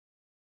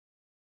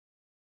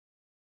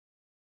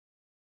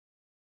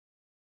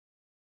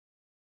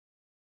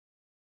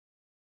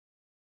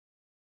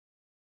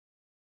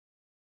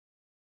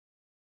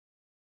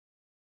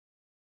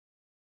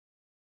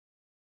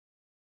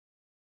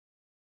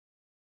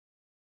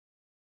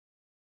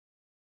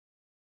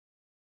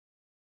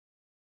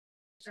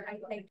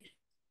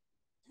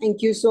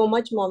Thank you so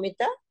much,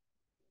 Momita.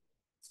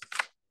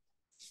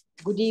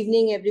 Good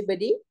evening,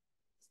 everybody,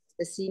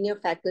 the senior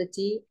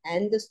faculty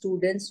and the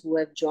students who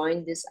have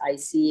joined this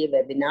ICA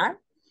webinar.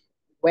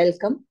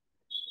 Welcome.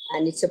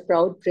 And it's a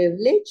proud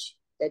privilege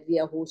that we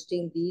are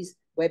hosting these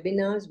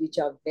webinars, which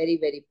are very,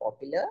 very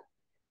popular.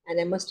 And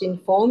I must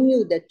inform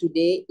you that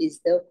today is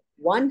the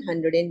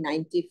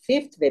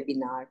 195th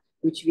webinar,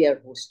 which we are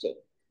hosting.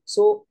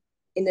 So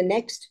in the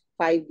next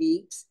 5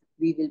 weeks,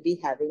 we will be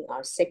having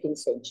our second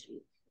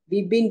century.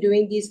 We've been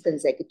doing these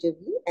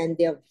consecutively and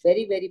they are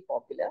very, very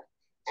popular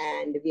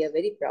and we are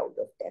very proud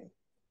of them.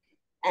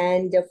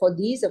 And for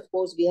these, of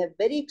course, we have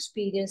very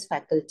experienced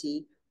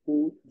faculty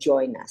who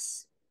join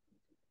us.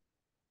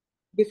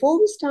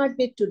 Before we start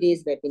with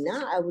today's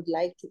webinar, I would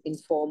like to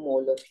inform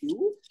all of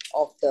you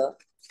of the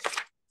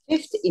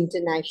 5th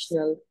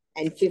International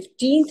and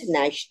 15th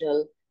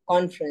National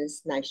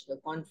Conference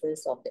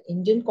of the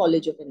Indian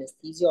College of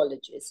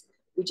Anesthesiologists,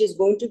 which is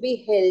going to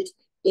be held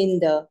in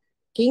the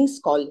King's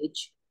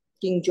College,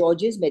 King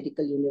George's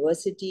Medical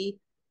University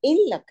in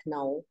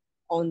Lucknow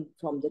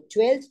from the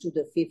 12th to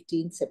the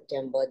 15th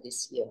September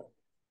this year.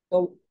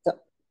 Now, the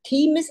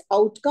theme is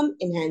outcome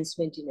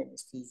enhancement in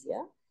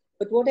anesthesia.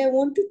 But what I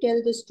want to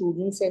tell the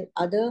students and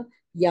other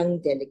young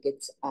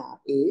delegates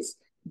is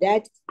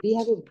that we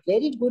have a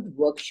very good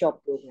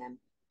workshop program.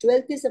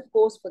 12th is, of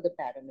course, for the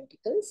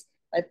paramedicals,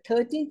 but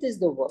 13th is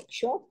the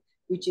workshop,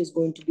 which is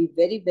going to be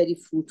very, very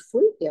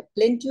fruitful. There are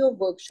plenty of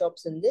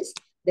workshops in this.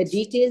 The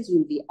details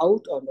will be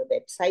out on the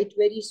website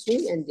very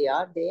soon, and they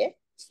are there.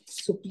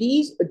 So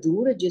please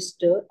do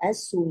register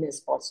as soon as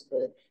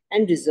possible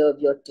and reserve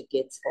your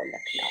tickets for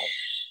Lucknow.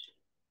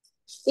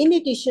 In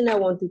addition, I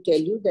want to tell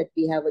you that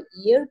we have a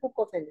yearbook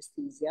of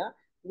anesthesia,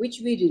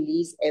 which we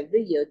release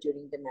every year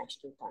during the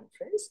national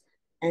conference.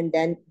 And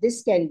then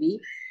this can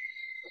be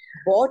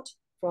bought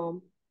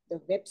from the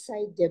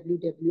website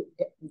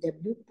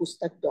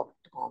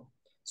www.pustak.com.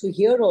 So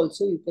here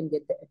also you can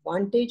get the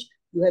advantage.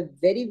 You have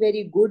very,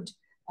 very good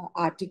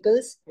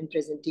articles and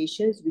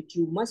presentations, which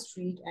you must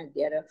read, and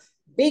they are a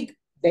big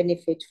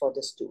benefit for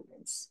the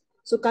students.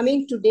 So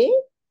coming today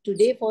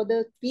for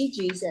the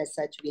PGs as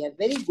such, we have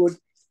very good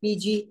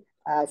PG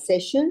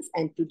sessions,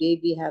 and today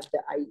we have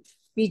the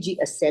PG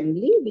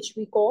assembly, which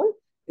we call,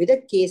 with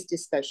a case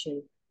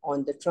discussion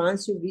on the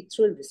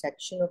transurethral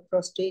resection of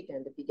prostate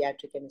and the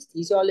pediatric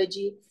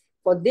anesthesiology.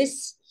 For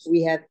this,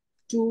 we have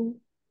two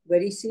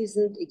very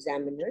seasoned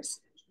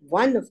examiners.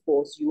 One, of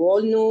course, you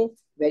all know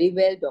very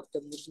well,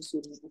 Dr.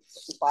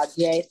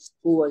 UPADYA,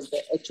 who was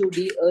the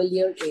HOD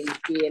earlier in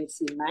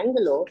KMC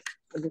Mangalore,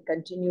 and he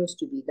continues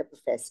to be the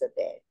professor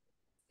there.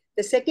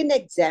 The second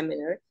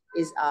examiner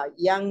is our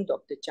young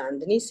Dr.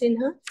 CHANDNI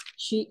SINHA.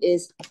 She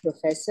is a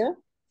professor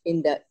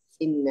in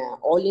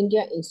All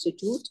India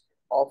Institute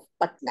of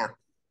Patna.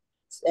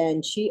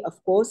 And she,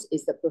 of course,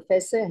 is the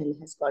professor and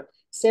has got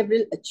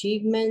several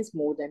achievements,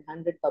 more than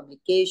 100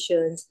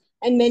 publications,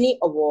 and many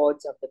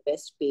awards of the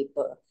best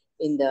paper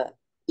in the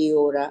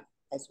AORA,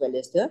 as well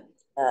as the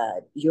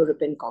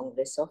European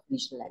Congress of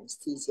Regional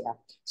Anesthesia.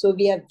 So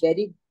we have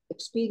very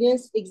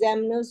experienced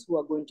examiners who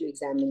are going to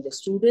examine the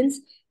students.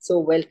 So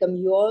welcome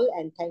you all,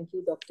 and thank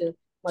you, Dr.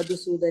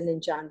 Madhusudan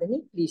and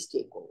CHANDNI. Please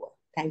take over.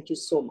 Thank you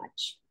so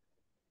much.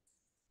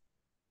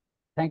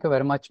 Thank you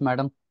very much,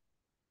 madam.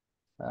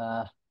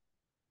 The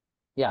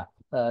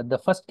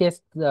first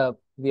case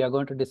we are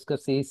going to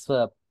discuss is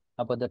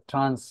about the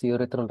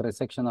transurethral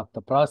resection of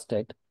the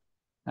prostate,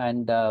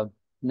 and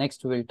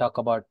next we'll talk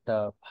about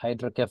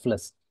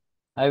hydrocephalus.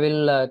 I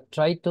will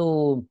try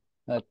to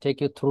take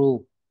you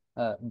through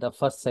the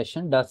first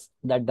session.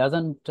 That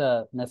doesn't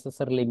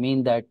necessarily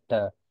mean that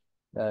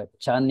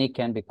CHANDNI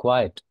can be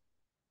quiet.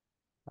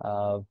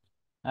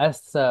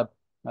 As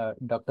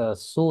Dr.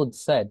 Sood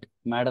said,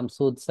 Madam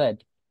Sood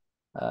said,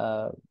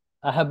 I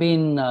have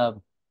been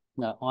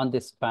on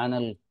this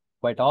panel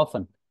quite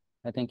often.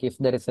 I think if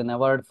there is an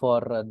award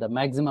for the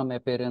maximum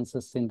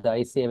appearances in the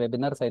ICA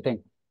webinars, I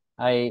think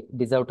I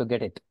deserve to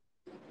get it.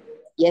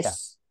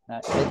 Yes.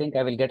 Yeah. I think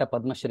I will get a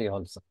Padma Shri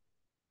also.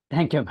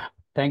 Thank you, ma'am.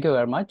 Thank you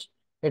very much.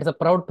 It's a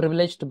proud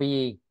privilege to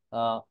be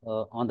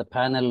on the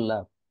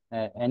panel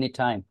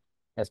anytime,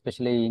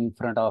 especially in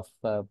front of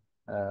Dr.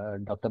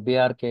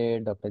 BRK,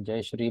 Dr.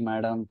 Jayashri,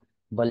 madam,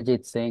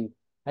 Baljit Singh.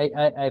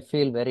 I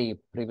feel very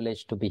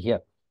privileged to be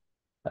here.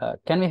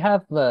 Can we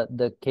have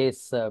the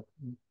case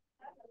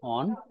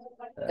on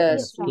the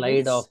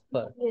slide of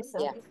yes,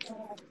 sir.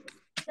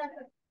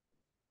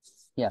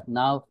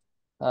 Now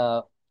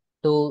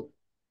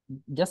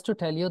just to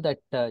tell you that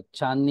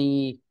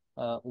CHANDNI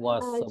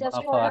was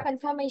just for a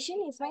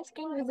confirmation, is my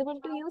screen visible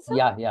to you, sir?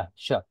 Yeah,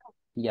 sure.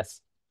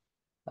 Yes.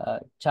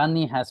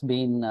 CHANDNI has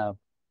been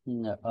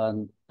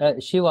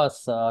she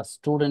was a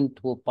student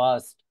who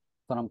passed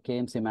from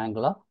KMC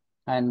Mangalore,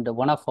 and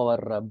one of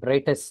our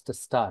brightest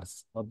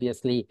stars.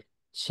 Obviously,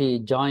 she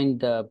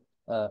joined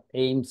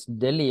AIIMS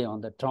Delhi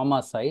on the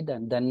trauma side,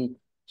 and then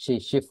she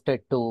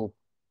shifted to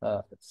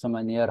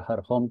somewhere near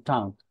her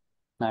hometown.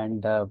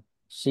 And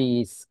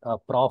she is a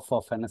prof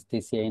of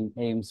anesthesia in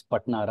AIIMS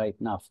Patna right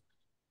now.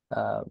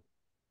 Uh,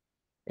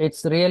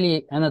 it's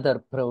really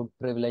another proud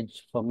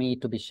privilege for me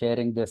to be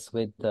sharing this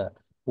with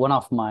one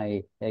of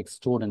my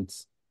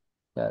ex-students.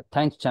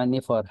 Thanks,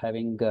 Chandni, for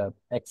having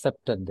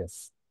accepted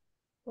this.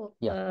 Oh,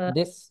 Yeah,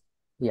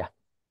 yeah.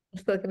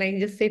 So can I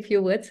just say a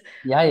few words?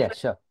 Yeah,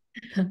 sure.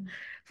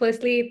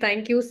 Firstly,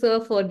 thank you, sir,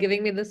 for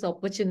giving me this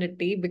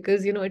opportunity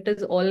because, it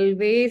is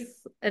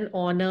always an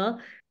honor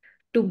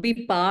to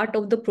be part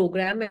of the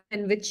program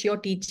in which your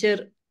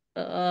teacher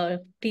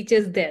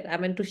teaches there. I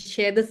mean, to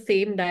share the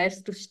same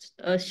dais,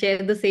 to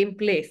share the same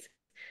place.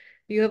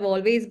 You have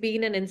always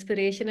been an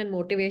inspiration and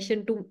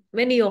motivation to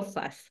many of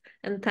us.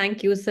 And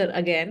thank you, sir,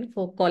 again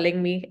for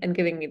calling me and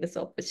giving me this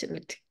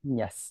opportunity.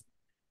 Yes.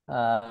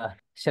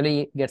 Shall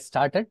we get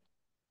started?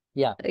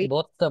 Yeah,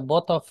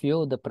 both of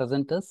you, the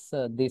presenters,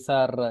 these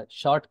are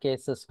short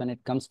cases when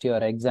it comes to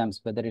your exams,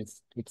 whether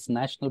it's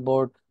national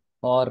board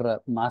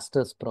or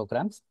master's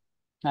programs.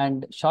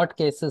 And short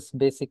cases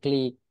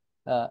basically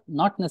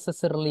not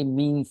necessarily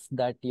means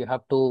that you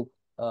have to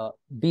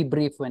be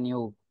brief when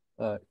you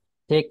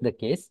take the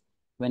case,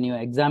 when you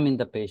examine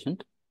the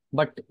patient,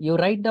 but you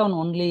write down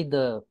only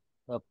the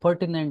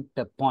pertinent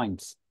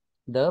points,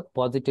 the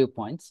positive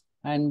points.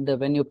 And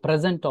when you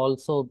present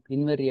also,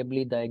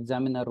 invariably the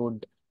examiner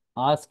would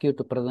ask you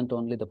to present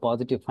only the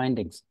positive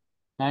findings,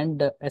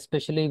 and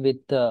especially with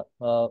the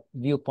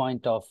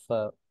viewpoint of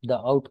the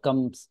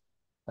outcomes,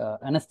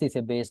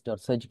 anesthesia-based or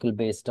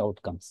surgical-based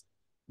outcomes.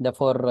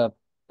 Therefore,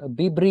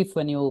 be brief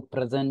when you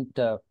present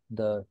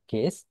the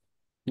case,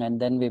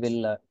 and then we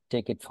will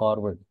take it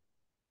forward.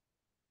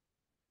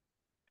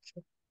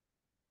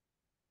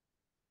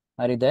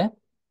 Are you there?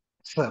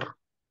 Sir.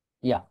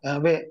 Yeah. A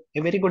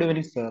very good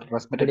evening, sir.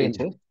 Respected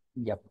teacher.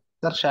 Yep.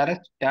 Sir, shall I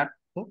start?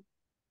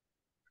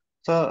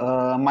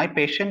 So, my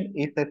patient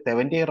is a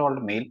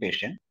 70-year-old male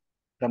patient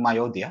from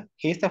Ayodhya.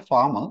 He is a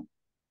farmer.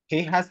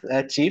 He has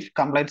chief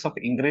complaints of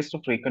increased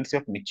frequency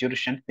of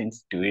maturation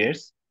since 2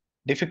 years,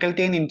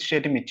 difficulty in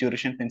initiating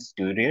maturation since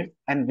 2 years,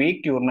 and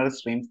weak urinary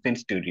stream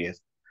since 2 years.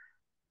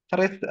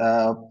 Sir, his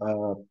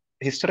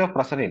history of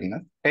prostate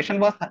illness. Patient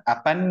was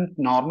up and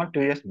normal 2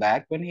 years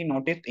back when he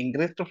noticed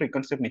increased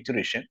frequency of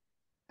maturation,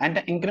 and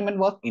the increment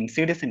was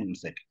insidious in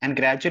onset and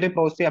gradually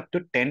progressed up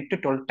to 10 to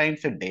 12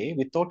 times a day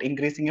without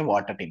increasing a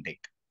water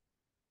intake.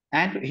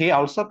 And he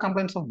also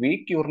complains of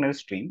weak urinary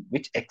stream,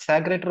 which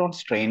exaggerated on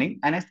straining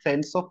and a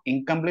sense of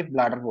incomplete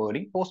bladder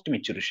voiding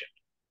post-maturation.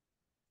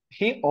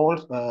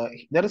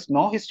 There is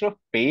no history of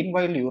pain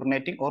while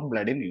urinating or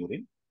blood in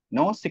urine,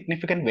 no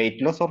significant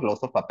weight loss or loss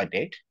of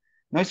appetite,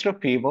 no history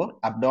of fever,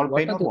 abdominal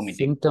pain, or vomiting. What are the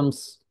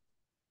symptoms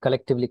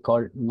collectively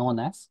called known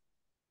as?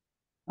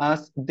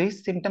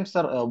 These symptoms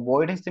are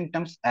voiding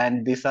symptoms,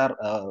 and these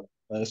are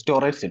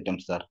storage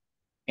symptoms, sir.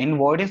 In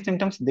voiding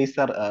symptoms, these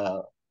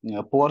are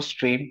poor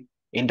stream,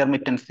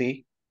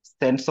 intermittency,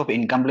 sense of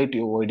incomplete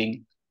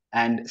voiding,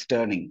 and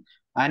stirring.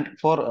 And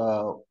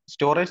for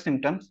storage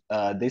symptoms,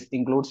 this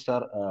includes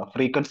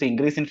frequency,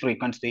 increase in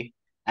frequency,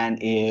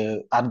 and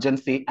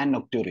urgency, and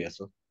nocturia.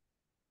 So.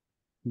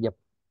 Yep.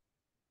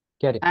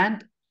 Get it.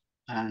 And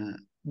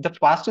the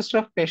past history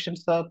of patient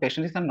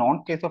is a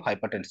known case of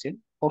hypertension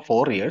for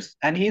 4 years,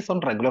 and he is on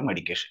regular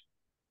medication.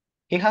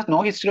 He has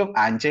no history of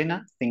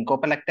angina,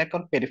 syncopal attack,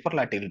 or peripheral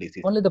arterial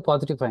disease. Only the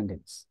positive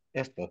findings.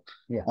 Yes, sir.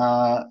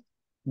 Yeah.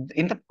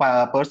 In the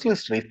personal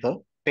history, sir,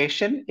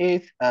 patient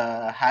is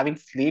having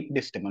sleep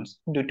disturbance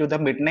due to the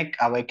midnight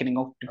awakening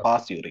of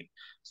pass urine.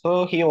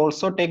 So he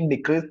also take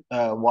decreased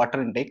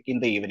water intake in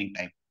the evening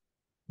time.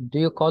 Do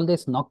you call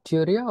this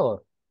nocturia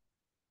or?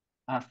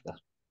 Sir.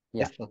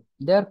 Yeah. Yes, sir.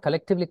 They are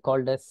collectively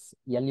called as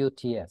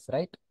LUTS,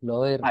 right?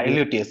 Lower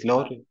LUTS,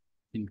 lower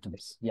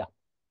symptoms. Yeah.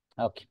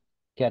 Okay.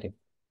 Carry.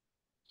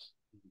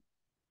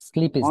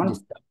 Sleep is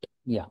disturbed.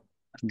 Yeah.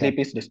 Sleep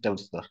is disturbed,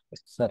 sir.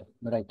 Sir,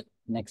 right.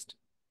 Next.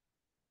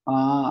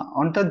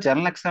 On the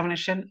general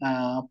examination,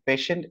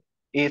 patient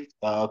is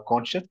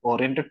conscious,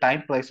 oriented,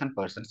 time, place, and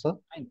person, sir.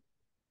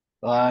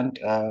 And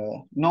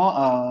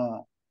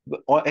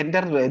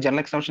entire general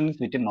examination is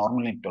within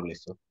normal limit only,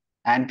 sir.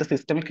 And the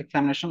systemic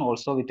examination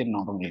also within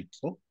normal limit,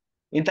 sir.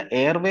 In the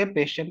airway,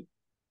 patient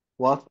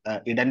was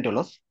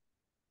edentulous,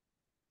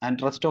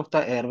 and rest of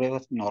the airway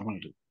was normal.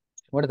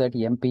 What is that,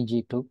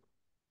 MPG2?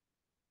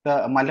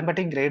 The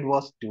Mallampati grade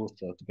was 2,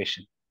 sir, the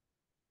patient.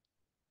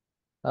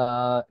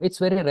 It's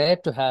very rare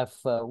to have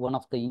one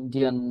of the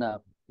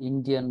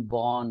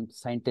Indian-born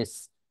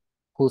scientists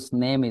whose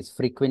name is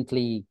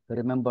frequently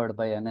remembered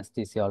by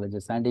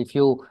anesthesiologists. And if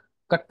you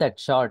cut that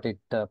short, it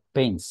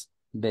pains,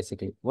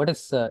 basically. What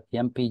is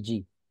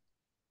MPG?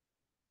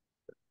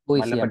 Who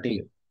is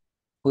MP?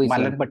 Who is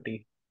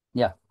Mallampati.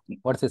 Yeah.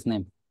 What's his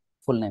name?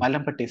 Full name?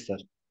 Mallampati, sir.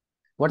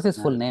 What's his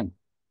full name?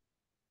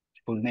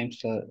 Full name,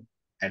 sir.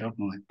 I don't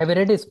know. Have you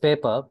read his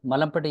paper?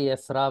 Mallampati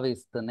S. Rao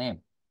is the name.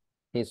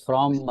 He's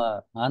from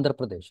Andhra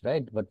Pradesh,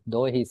 right? But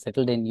though he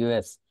settled in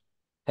US.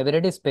 Have you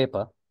read his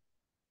paper?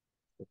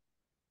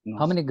 No,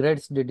 how many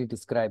grades did he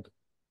describe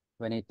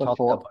when he talked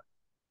about?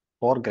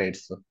 4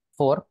 grades, sir.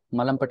 4?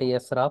 Mallampati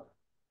S. Rao?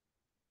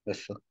 Yes,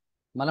 sir.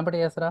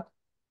 Mallampati S. Rao?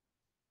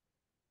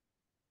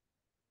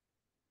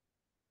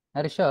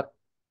 Are you sure?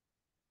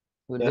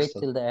 We'll Yes, wait sir.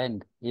 till the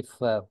end. If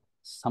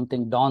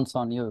something dawns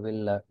on you,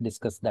 we'll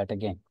discuss that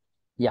again.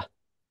 Yeah.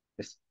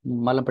 Yes.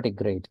 Malampati,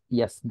 great.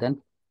 Yes,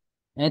 then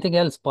anything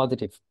else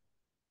positive?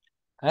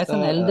 As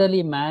an Sir,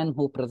 elderly man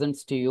who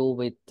presents to you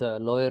with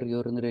lower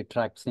urinary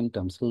tract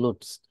symptoms,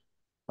 LUTS,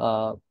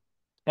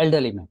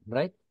 elderly man,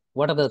 right?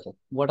 What are yes, sir.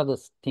 the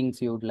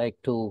things you would like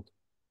to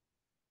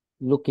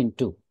look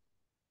into?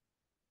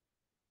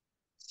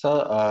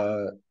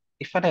 So,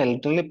 if an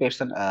elderly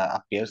person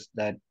appears,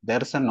 that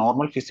there is a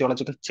normal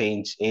physiological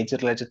change,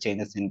 age-related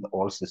changes in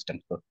all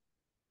systems. Sir.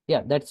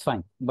 Yeah, that's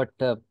fine. But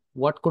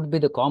what could be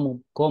the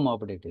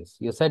comorbidities?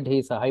 You said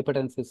he's a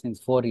hypertensive since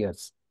 4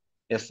 years.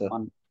 Yes, sir.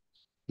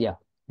 Yeah.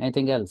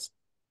 Anything else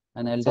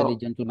an elderly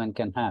gentleman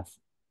can have?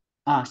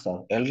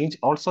 Sir.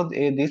 Also,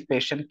 this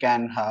patient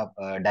can have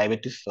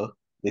diabetes, sir.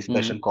 This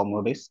patient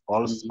comorbidities.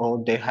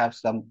 Also, they have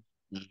some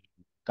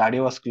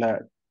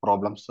cardiovascular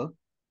problems, sir.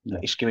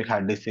 Ischemic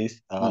heart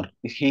disease.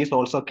 He is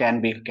also can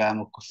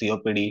become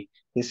COPD.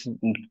 He's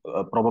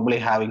probably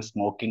having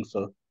smoking,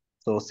 sir.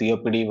 So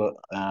COPD,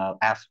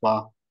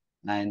 asthma,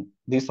 and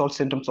these all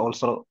symptoms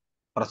also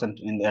present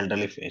in the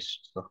elderly phase.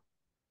 So.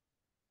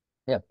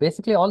 Yeah,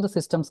 basically all the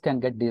systems can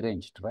get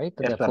deranged, right?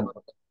 Yes, Therefore,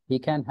 sir. he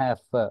can have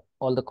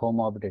all the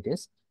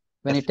comorbidities.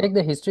 When Yes, you take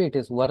the history, it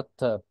is worth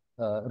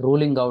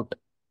ruling out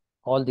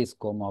all these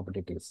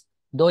comorbidities,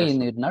 though yes, you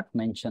sir. need not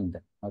mention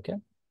them. Okay.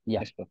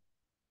 Yeah. Yes, sir.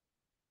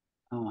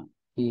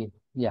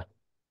 Yeah.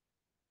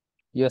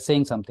 You are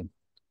saying something.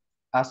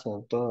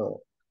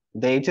 So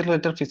the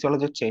age-related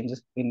physiology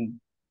changes in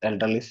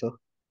elderly, sir.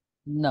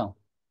 No.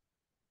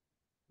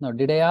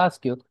 Did I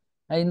ask you?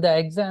 In the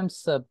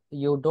exams,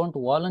 you don't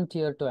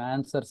volunteer to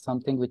answer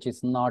something which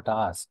is not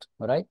asked,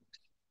 right?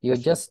 You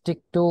Yes, just sir. stick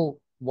to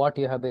what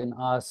you have been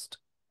asked.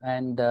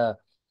 And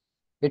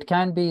it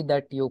can be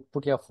that you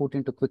put your foot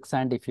into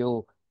quicksand if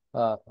you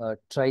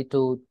try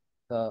to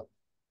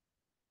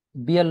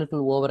be a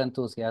little over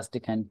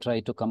enthusiastic and try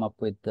to come up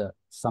with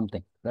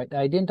something, right?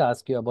 I didn't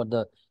ask you about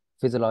the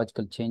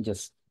physiological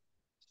changes,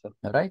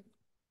 right?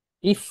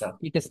 If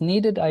it is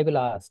needed, I will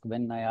ask.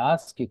 When I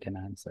ask, you can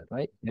answer,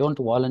 right? Yes. Don't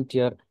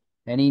volunteer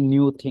any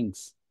new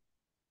things.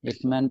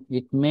 It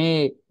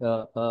may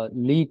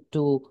lead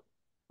to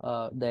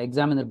the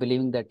examiner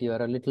believing that you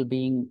are a little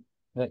being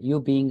a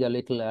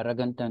little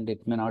arrogant, and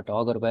it may not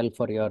augur well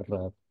for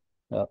your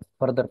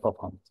further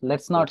performance.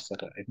 Let's not Yes,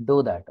 sir.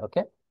 do that.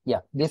 Okay.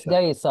 Yeah. This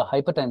guy is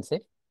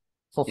hypertensive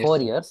for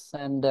 4 years,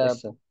 and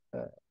Yes, sir.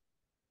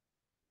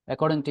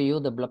 according to you,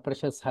 the blood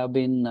pressures have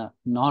been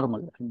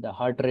normal, and the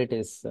heart rate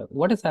is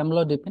what is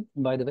amlodipine,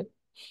 by the way?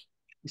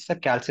 It's a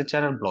calcium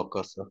channel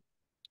blocker, sir.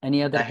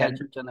 Any other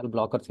calcium channel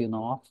blockers you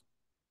know of?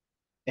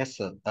 Yes,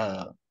 sir.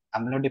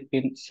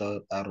 Amlodipine,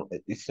 sir,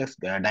 it's a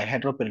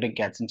dihydropyridine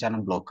calcium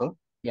channel blocker.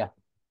 Yeah.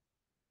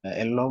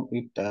 Along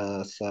with,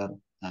 sir,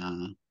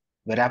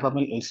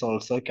 verapamil is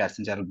also a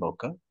calcium channel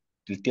blocker.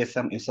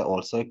 Diltiazem is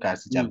also a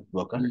calcium channel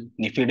blocker.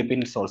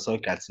 Nifedipine is also a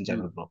calcium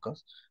channel blocker.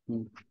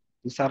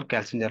 These are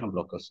calcium channel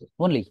blockers, sir.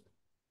 Only.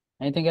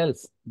 Anything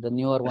else? The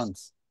newer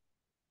ones.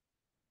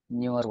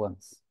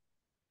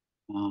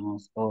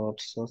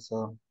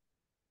 So,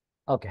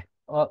 okay.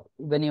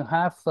 When you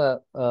have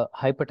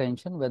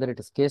hypertension, whether it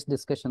is case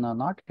discussion or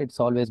not, it's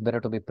always better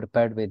to be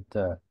prepared with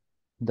the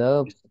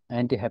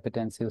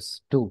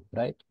antihypertensives too,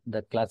 right?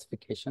 The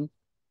classification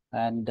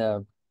and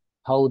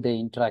how they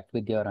interact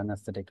with your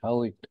anesthetic,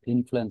 how it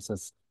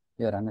influences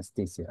your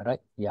anesthesia, right?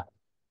 Yeah.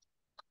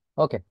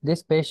 Okay.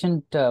 This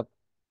patient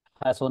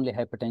has only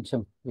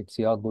hypertension. It's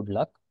your good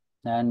luck.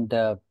 And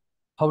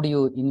how do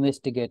you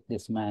investigate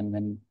this man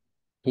when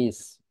he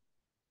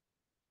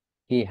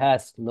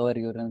has lower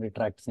urinary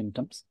tract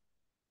symptoms?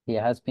 He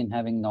has been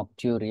having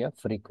nocturia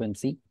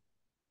frequency,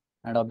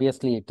 and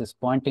obviously it is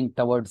pointing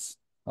towards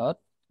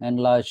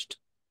enlarged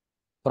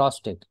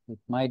prostate. It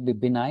might be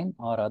benign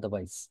or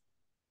otherwise.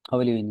 How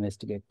will you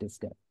investigate this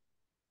guy?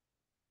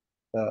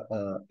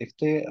 If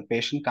the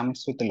patient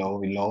comes with a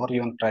lower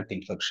urinary tract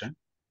infection,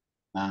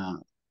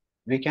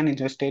 we can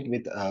investigate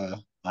with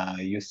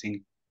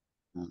using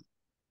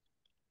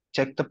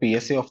check the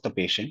PSA of the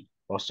patient,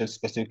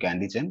 prostate-specific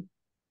antigen,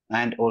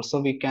 and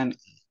also we can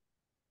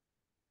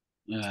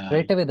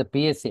straight away the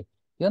PSA.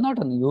 You're not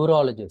a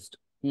urologist.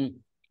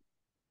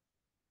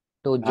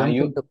 To jump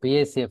into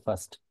PSA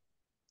first.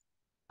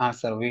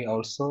 Sir, we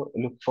also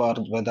look for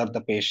whether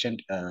the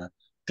patient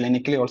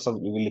clinically also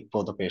we will look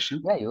for the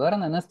patient. Yeah, you are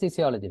an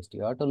anesthesiologist.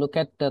 You have to look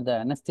at the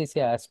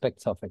anesthesia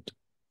aspects of it.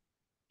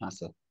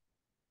 Sir.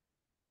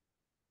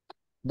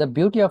 The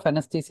beauty of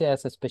anesthesia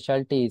as a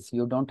specialty is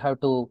you don't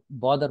have to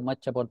bother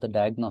much about the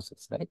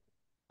diagnosis, right?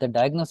 The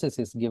diagnosis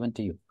is given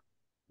to you.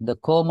 The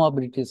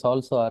comorbidities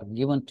also are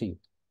given to you.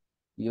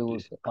 You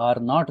are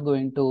not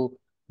going to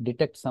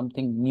detect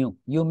something new.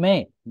 You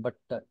may, but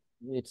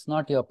it's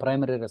not your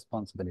primary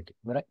responsibility,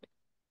 right?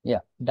 Yeah,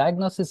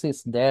 diagnosis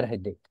is their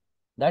headache.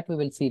 That we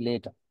will see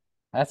later.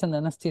 As an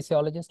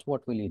anesthesiologist,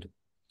 what will you do?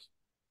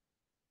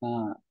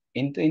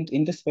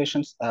 In this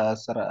patients,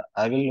 sir,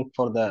 I will look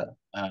for the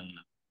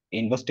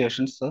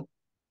investigations, sir.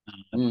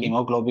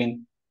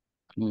 Hemoglobin,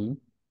 Hmm.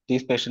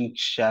 These patients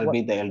shall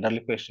be the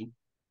elderly patient.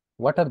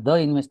 What are the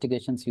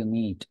investigations you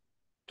need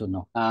to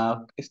know?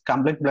 It's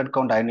complete blood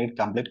count. I need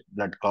complete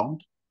blood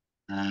count.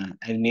 I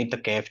need the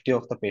KFT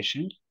of the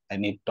patient. I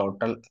need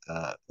total.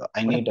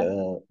 I need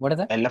What is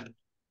that? LF.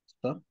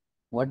 Sir.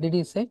 What did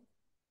you say?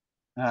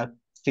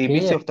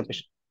 CBC of the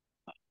patient.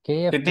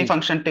 KFT. Kidney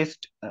function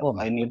test. Oh,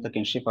 I need the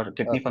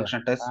kidney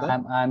function test,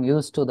 sir. I'm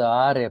used to the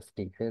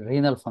RFT,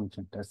 renal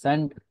function test,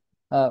 and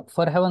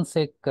for heaven's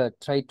sake,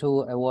 try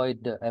to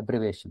avoid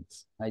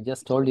abbreviations. I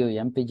just told you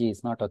MPG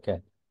is not okay.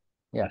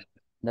 Yeah,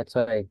 that's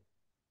why I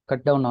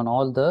cut down on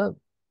all the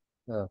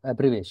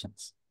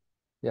abbreviations.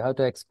 You have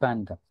to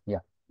expand them. Yeah,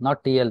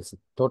 not TLC,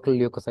 total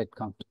leukocyte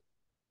count,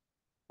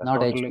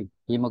 not HP,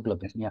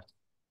 hemoglobin. Yeah,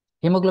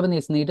 hemoglobin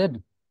is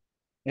needed.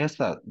 Yes,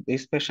 sir.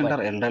 These patients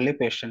are elderly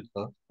patients,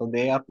 sir. So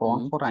they are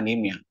prone for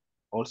anemia.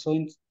 Also,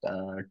 in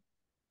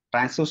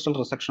transdural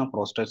resection of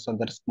prostate, so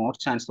there is more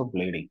chance of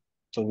bleeding.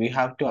 So we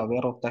have to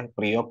aware of the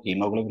pre-op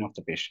hemoglobin of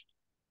the patient.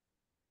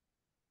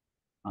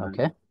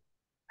 Okay.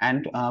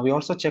 And we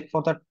also check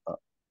for the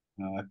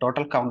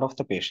total count of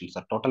the patient,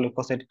 sir. Total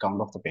leukocyte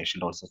count of the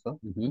patient also, sir.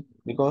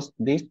 Because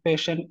this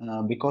patient,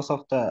 because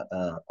of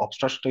the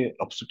obstructive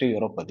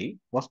uropathy,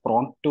 was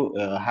prone to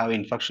have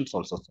infections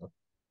also, sir.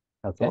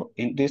 Okay. So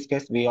in this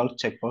case, we all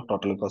check for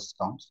total leukocyte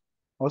counts.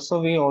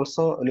 Also, we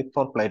also look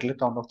for platelet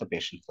count of the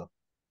patient, sir.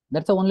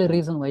 That's the only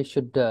reason why you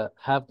should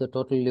have the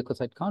total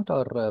leukocyte count,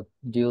 or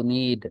do you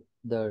need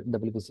the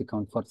WBC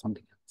count for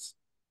something else?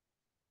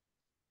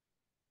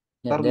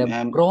 Yeah, Sir,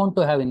 they're prone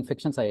to have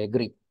infections, I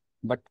agree.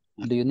 But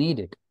do you need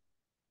it?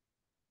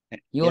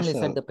 You only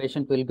said the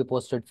patient will be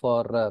posted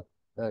for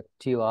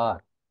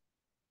TUR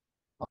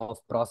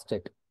of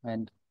prostate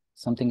and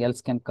something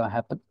else can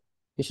happen.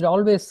 You should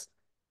always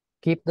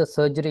keep the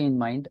surgery in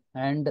mind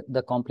and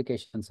the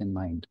complications in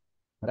mind,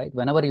 right?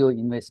 Whenever you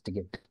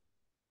investigate.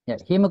 Yeah,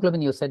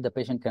 hemoglobin, you said the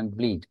patient can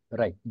bleed.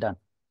 Right, done.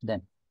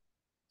 Then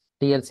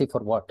TLC for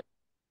what?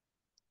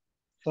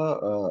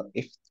 So,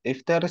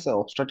 if there is a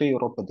obstructive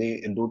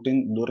uropathy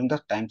during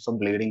the times of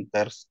bleeding,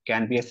 there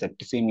can be a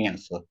septicemia,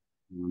 sir.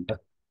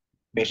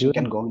 Patient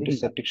can go into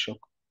septic shock.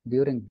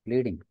 During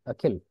bleeding,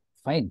 AKHIL,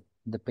 fine.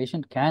 The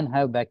patient can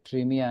have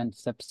bacteremia and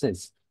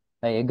sepsis.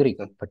 I agree,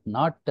 but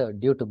not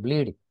due to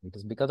bleeding. It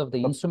is because of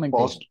the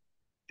instrumentation.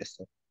 Yes,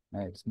 sir.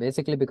 It's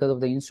basically because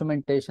of the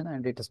instrumentation,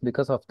 and it is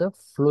because of the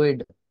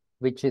fluid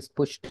which is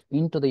pushed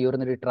into the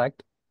urinary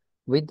tract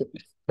with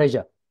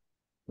pressure,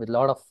 with a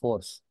lot of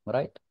force,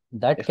 right?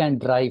 That can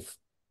drive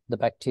the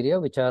bacteria,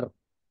 which are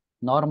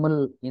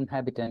normal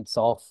inhabitants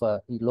of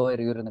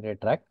lower urinary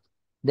tract.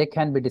 They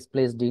can be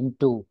displaced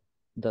into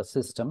the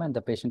system, and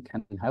the patient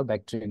can have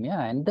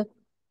bacteremia and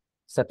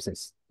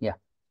sepsis. Yeah.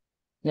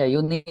 Yeah,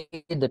 you need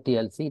the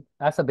TLC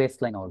as a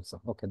baseline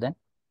also. Okay, then.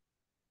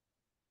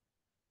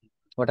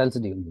 What else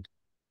do you need?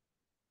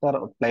 Sir,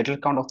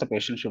 platelet count of the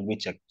patient should be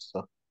checked,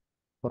 sir.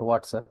 For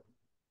what, sir?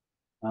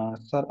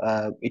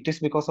 Sir, it is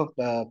because of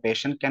the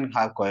patient can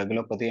have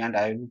coagulopathy, and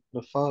I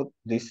prefer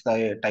this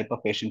type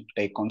of patient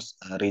to take on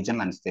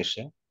regional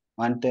anesthesia.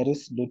 And there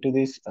is, due to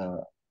this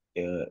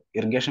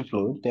irrigation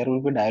fluid, there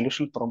will be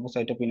dilution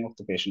thrombocytopenia of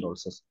the patient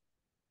also.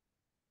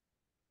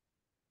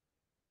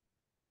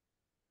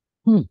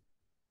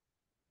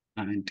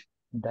 And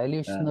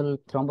dilutional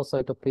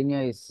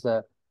thrombocytopenia is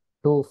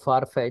too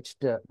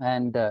far-fetched,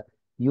 and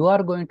you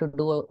are going to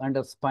do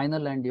under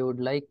spinal, and you would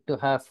like to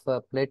have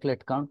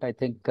platelet count. I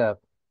think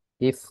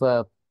if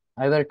I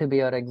were to be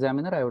your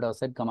examiner, I would have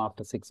said come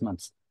after 6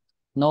 months.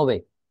 No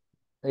way.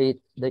 The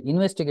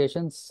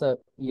investigations,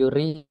 you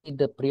read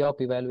the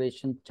pre-op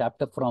evaluation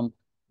chapter from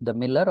the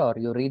Miller, or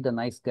you read the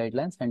NICE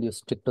guidelines and you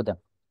stick to them.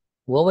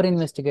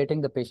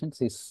 Over-investigating the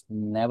patients is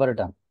never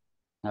done.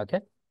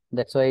 Okay?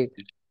 That's why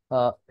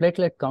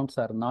platelet counts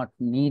are not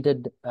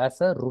needed as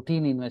a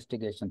routine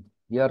investigation.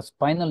 Your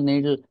spinal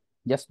needle,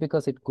 just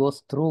because it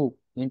goes through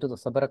into the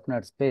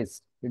subarachnoid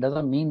space, it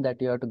doesn't mean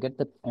that you have to get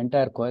the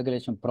entire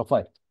coagulation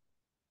profile.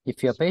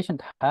 If your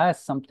patient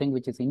has something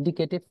which is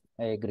indicative,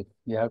 I agree.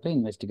 You have to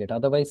investigate.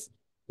 Otherwise,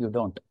 you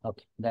don't.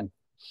 Okay, then.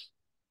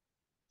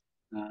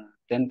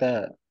 Then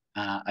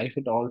I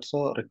should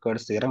also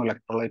record serum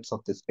electrolytes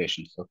of this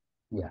patient, sir.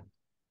 Yeah.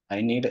 I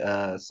need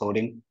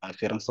sodium,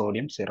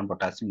 serum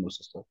potassium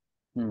also, sir.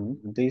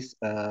 This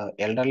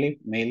elderly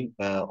male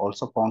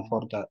also prone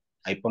for the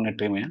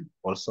hyponatremia.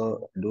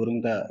 Also,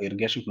 during the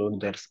irrigation fluid,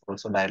 there's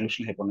also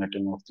dilution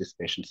hyponatremia of these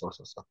patients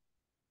also, sir.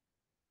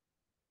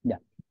 Yeah.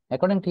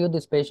 According to you,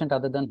 this patient,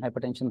 other than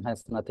hypertension,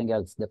 has nothing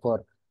else.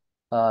 Therefore,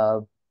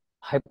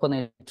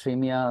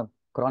 hyponatremia,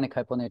 chronic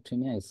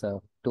hyponatremia is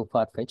too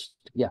far-fetched.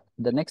 Yeah,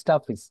 the next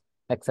stuff is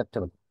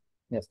acceptable.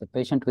 Yes, the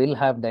patient will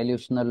have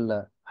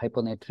dilutional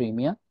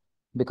hyponatremia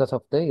because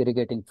of the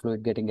irrigating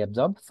fluid getting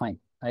absorbed. Fine,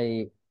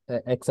 I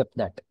accept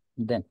that.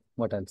 Then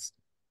what else?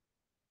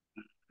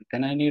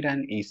 Then I need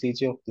an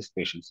ECG of this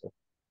patient, sir.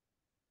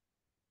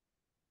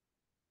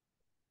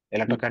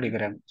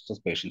 Electrocardiogram of this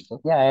patient, sir.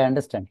 Yeah, I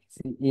understand.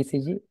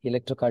 ECG,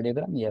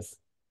 electrocardiogram, yes.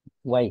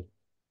 Why?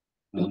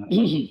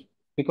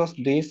 Because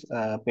these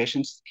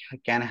patients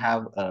can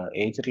have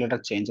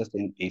age-related changes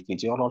in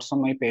ECG, or also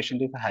my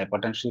patient is a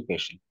hypertensive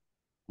patient.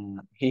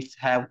 He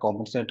have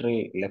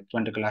compensatory left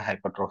ventricular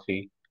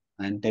hypertrophy,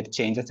 and the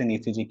changes in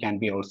ECG can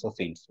be also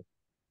seen.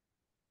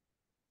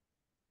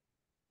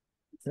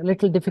 It's a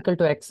little difficult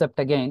to accept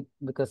again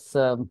because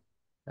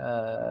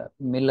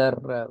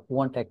Miller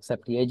won't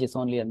accept. Age is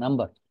only a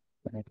number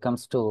when it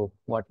comes to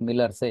what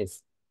Miller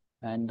says.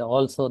 And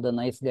also the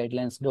NICE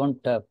guidelines don't.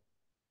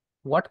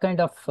 What kind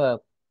of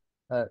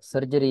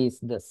surgery is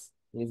this?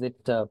 Is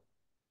it, how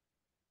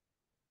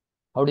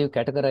do you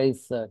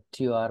categorize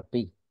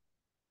TURP?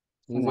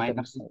 Is it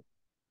a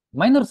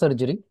minor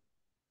surgery?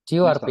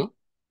 TURP?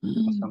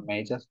 Some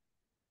major.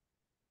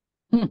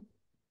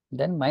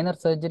 Then minor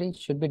surgery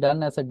should be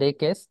done as a day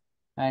case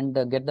and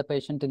get the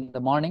patient in the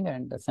morning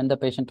and send the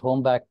patient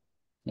home back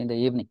in the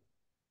evening.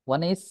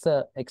 One is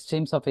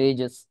extremes of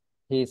ages.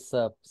 He is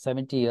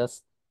 70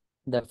 years.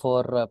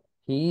 Therefore,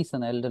 he is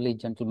an elderly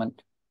gentleman.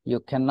 You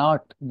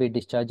cannot be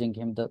discharging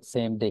him the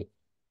same day.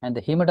 And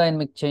the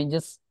hemodynamic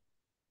changes,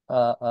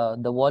 the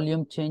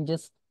volume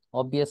changes,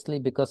 obviously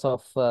because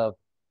of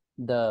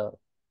the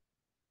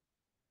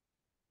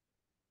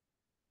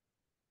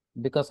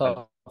because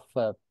of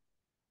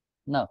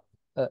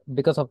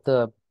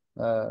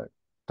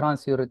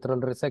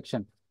transurethral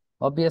resection.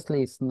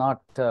 Obviously, it's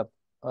not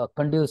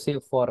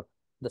conducive for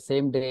the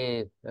same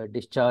day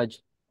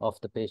discharge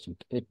of the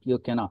patient. You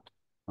cannot.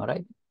 All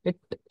right. It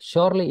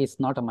surely is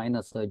not a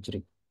minor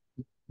surgery.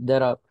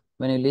 There are,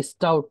 when you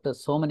list out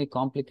so many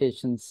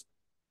complications,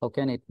 how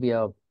can it be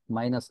a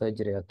minor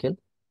surgery, Akhil?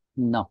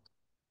 No,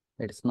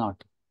 it is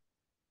not.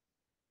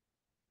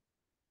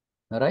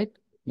 All right.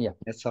 Yeah.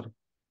 Yes, sir.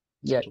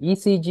 Yeah,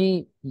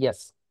 ECG,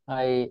 yes,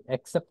 I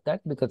accept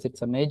that because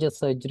it's a major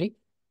surgery,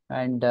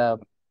 and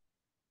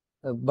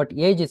but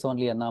age is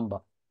only a number.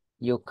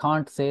 You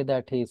can't say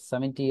that he's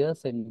 70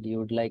 years and you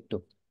would like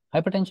to.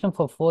 Hypertension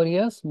for 4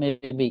 years,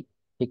 maybe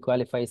he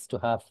qualifies to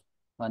have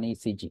an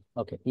ECG.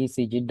 Okay,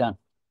 ECG done.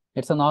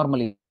 It's a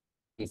normal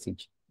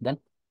ECG. Then,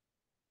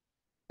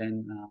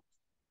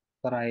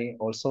 sir, I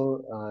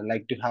also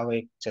like to have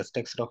a chest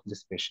X-ray of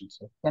this patient,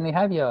 sir. Can we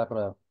have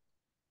your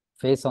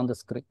face on the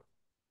screen?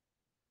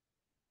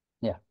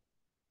 Yeah.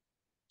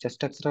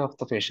 Chest X-ray of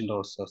the patient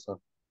also, sir.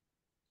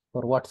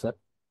 For what, sir?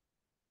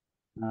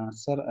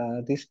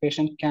 Sir, this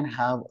patient can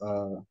have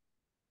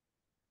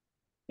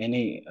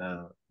any...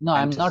 No,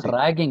 I'm not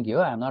ragging you.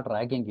 I'm not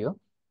ragging you.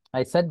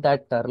 I said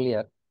that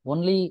earlier.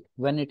 Only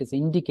when it is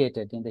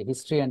indicated in the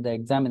history and the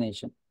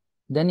examination,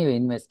 then you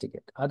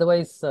investigate.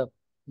 Otherwise,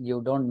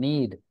 you don't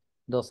need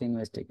those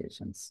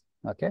investigations.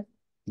 Okay?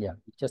 Yeah,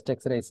 chest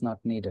X-ray is not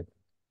needed.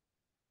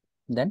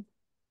 Then,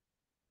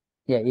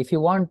 yeah, if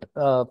you want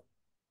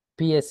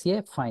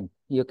PSA, fine.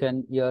 You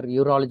can, your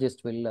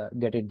urologist will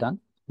get it done.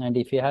 And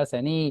if he has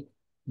any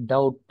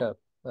doubt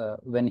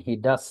when he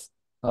does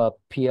a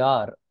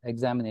PR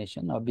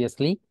examination,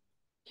 obviously,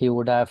 he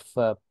would have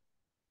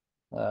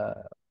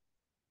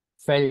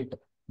felt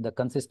the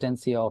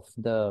consistency of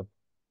the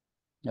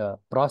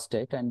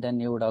prostate, and then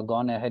you would have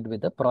gone ahead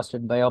with the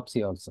prostate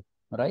biopsy also,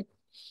 right?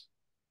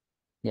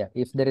 Yeah,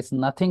 if there is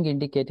nothing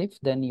indicative,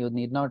 then you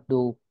need not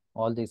do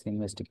all these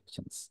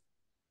investigations,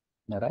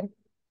 all right?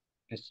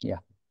 Yes. Yeah.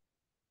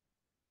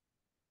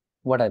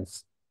 What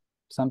else?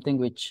 Something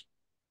which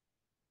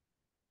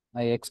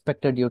I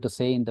expected you to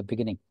say in the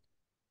beginning.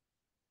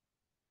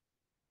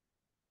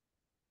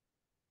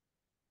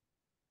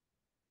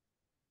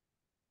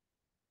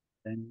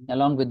 Then,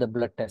 along with the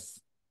blood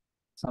test,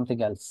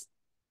 something else.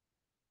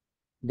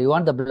 Do you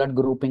want the blood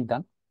grouping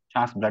done?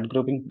 has blood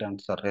grouping done,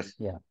 sir. Yes.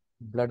 Yeah,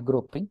 blood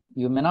grouping.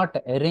 You may not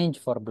arrange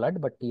for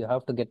blood, but you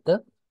have to get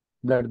the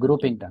blood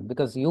grouping done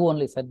because you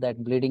only said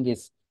that bleeding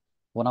is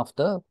one of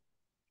the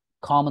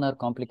commoner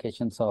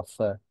complications of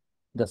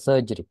the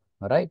surgery,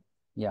 right?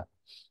 Yeah.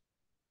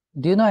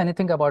 Do you know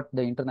anything about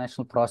the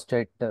International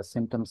Prostate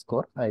Symptom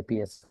Score,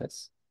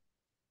 IPSS?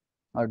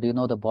 Or do you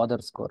know the bother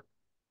score?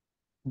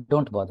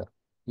 Don't bother.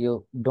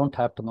 You don't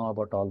have to know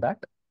about all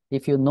that.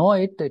 If you know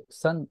it,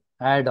 it's an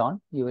add-on.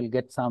 You will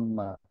get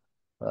some,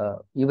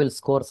 you will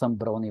score some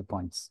brownie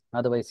points.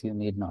 Otherwise, you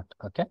need not.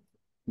 Okay.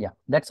 Yeah.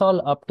 That's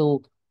all up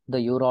to the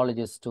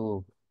urologist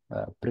to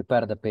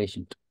prepare the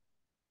patient.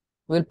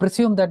 We'll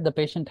presume that the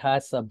patient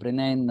has a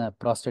benign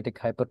prostatic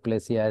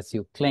hyperplasia as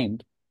you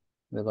claimed.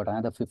 We've got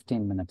another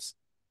 15 minutes.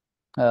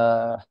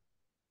 Yeah,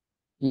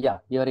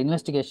 your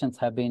investigations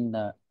have been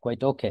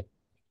quite okay.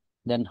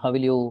 Then how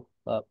will you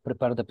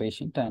prepare the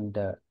patient and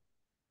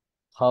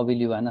how will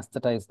you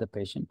anesthetize the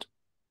patient?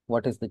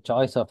 What is the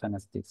choice of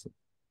anesthesia?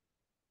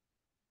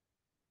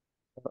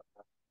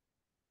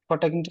 For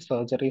taking the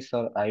surgery,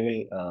 sir, I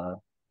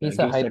will... He's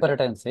a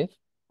hypertensive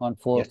on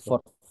for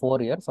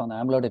 4 years on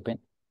amlodipine.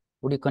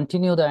 Would you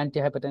continue the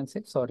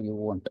antihypertensives or you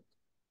won't?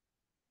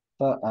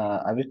 Sir,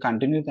 I will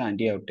continue the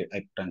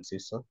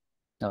antihypertensive, sir.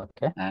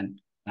 Okay.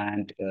 And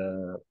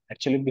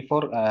actually,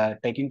 before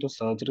taking to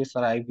surgery,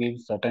 sir, I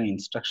give certain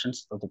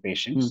instructions to the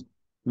patients.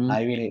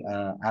 I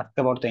will ask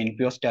about the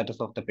NPO status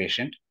of the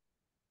patient.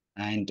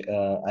 and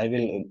I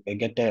will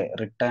get a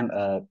written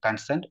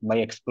consent by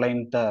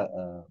explaining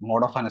the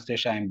mode of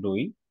anesthesia I am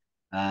doing,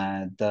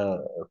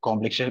 the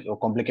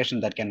complication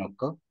that can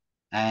occur,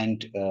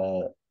 and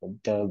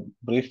the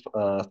brief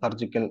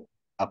surgical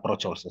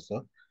approach also,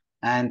 sir.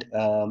 And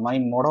my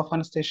mode of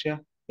anesthesia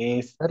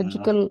is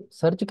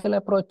Surgical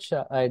approach,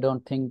 I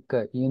don't think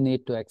you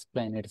need to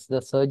explain. It's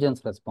the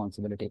surgeon's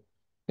responsibility.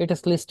 It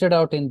is listed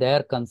out in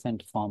their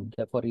consent form.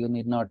 Therefore, you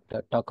need not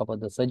talk about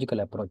the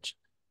surgical approach.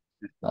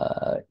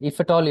 If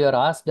at all you are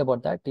asked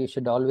about that, you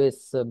should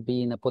always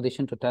be in a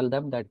position to tell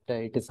them that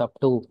it is up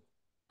to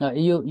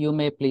you. You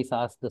may please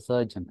ask the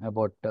surgeon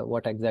about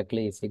what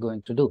exactly is he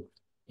going to do.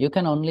 You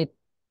can only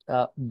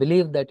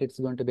believe that it's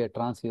going to be a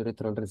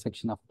transurethral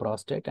resection of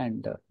prostate,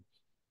 and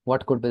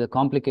what could be the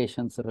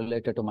complications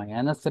related to my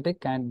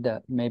anesthetic, and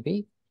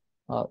maybe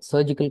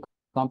surgical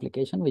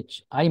complication,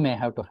 which I may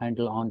have to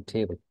handle on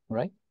table,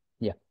 right?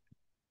 Yeah.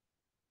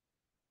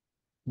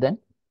 Then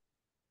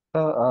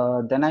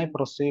I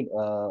proceed.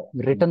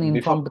 Written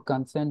informed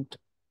consent.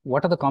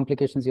 What are the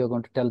complications you're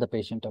going to tell the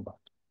patient about?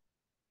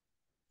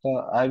 So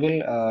I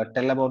will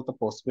tell about the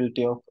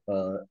possibility of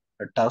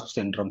TURP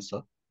syndrome,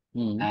 sir.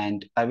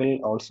 And I will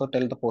also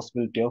tell the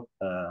possibility of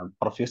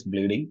profuse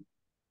bleeding,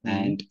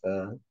 and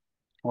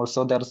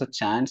also there is a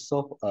chance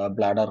of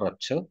bladder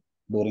rupture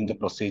during the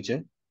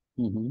procedure,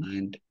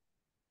 and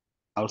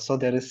also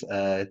there is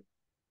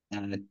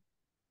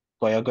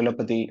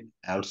coagulopathy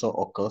also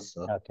occurs,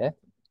 sir. Okay.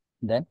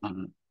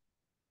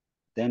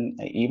 Then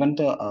even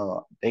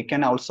they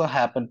can also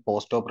happen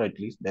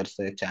post-operatively. There's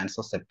a chance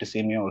of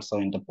septicemia also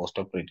in the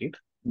post-operative.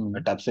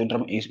 TURP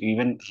syndrome is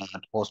even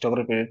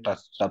post-operative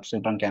TURP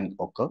syndrome can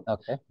occur.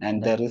 Okay.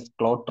 And there is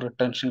clot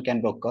retention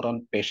can occur,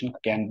 and patient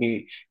can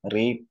be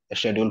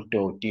rescheduled to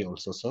OT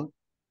also, sir.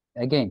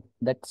 Again,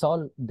 that's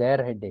all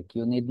their headache.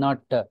 You need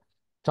not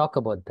talk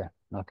about that.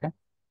 Okay.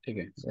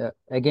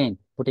 Again,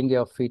 putting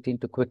your feet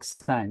into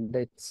quicksand,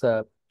 it's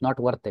not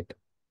worth it.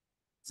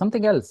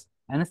 Something else,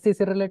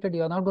 anesthesia related,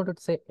 you're not going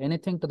to say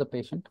anything to the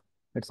patient.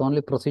 It's only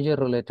procedure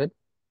related.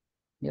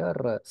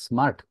 You're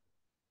smart.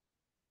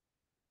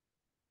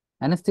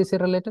 Anesthesia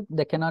related,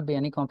 there cannot be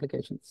any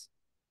complications.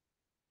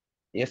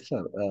 Yes,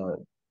 sir.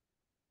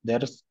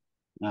 There is.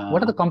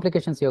 What are the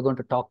complications you're going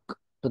to talk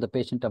to the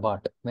patient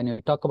about when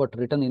you talk about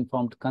written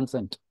informed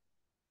consent?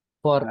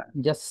 For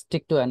just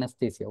stick to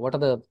anesthesia. What are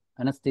the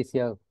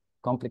anesthesia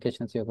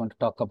complications you're going to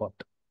talk about?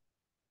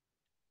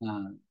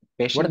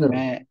 Patient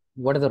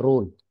what is the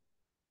rule?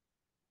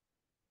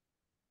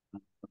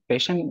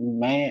 Patient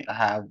may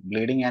have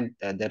bleeding, and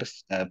there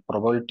is a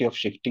probability of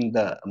shifting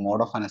the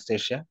mode of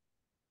anesthesia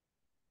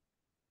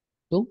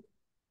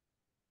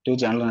to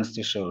general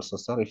anesthesia also,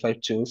 sir. If I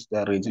choose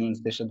the regional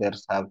anesthesia,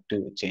 there's have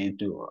to change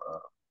to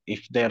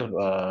if there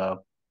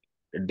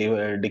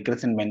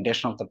decrease in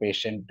mentation of the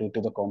patient due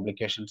to the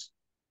complications.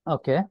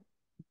 Okay.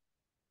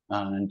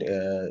 And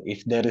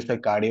if there is a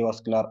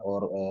cardiovascular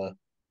or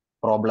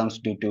problems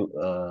due to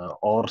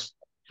or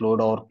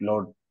fluid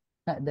overload.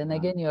 Then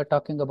again, you are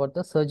talking about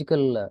the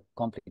surgical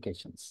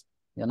complications.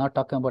 You're not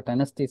talking about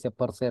anesthesia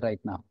per se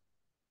right now.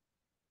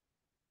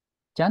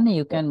 CHANDNI,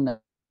 you can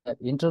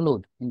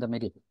interlude in the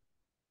middle.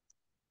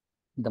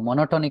 The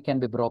monotony can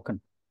be broken.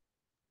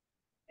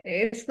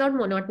 It's not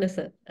monotonous,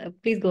 sir.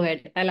 Please go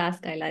ahead. I'll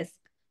ask.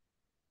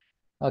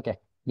 Okay.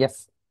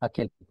 Yes,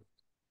 AKHIL.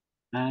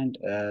 And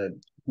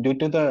due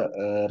to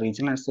the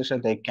regional anesthesia,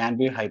 there can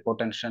be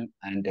hypotension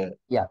and...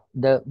 yeah,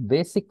 the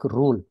basic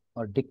rule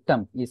or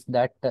dictum is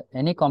that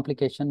any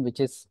complication which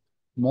is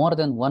more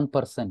than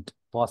 1%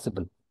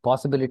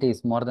 possibility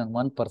is more than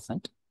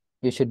 1%,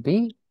 you should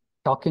be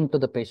talking to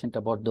the patient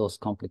about those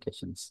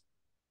complications.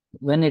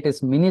 When it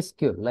is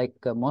minuscule, like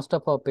most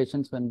of our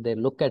patients, when they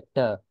look at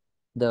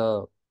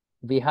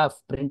we have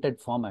printed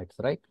formats,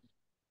 right?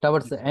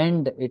 Towards the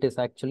end, it is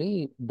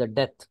actually the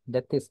death.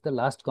 Death is the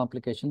last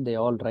complication they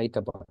all write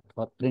about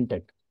or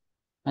printed.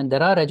 And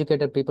there are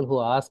educated people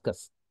who ask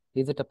us,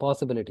 is it a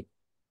possibility?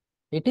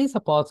 It is a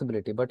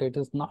possibility, but it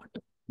is not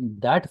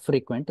that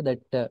frequent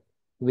that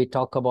we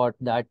talk about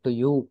that to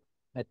you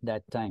at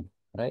that time,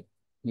 right?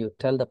 You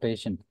tell the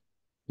patient,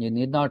 you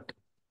need not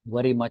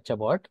worry much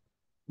about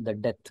the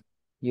death.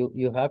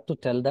 You have to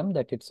tell them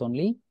that it's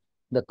only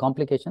the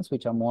complications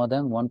which are more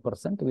than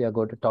 1% we are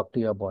going to talk to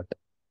you about.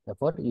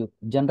 Therefore,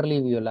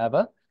 generally we will have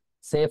a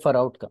safer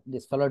outcome.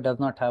 This fellow does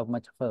not have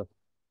much of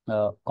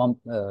a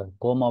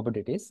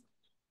comorbidities.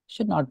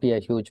 Should not be a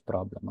huge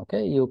problem.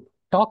 Okay, you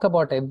talk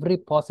about every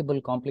possible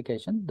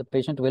complication, the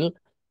patient will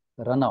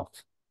run off.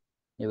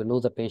 You will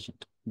lose a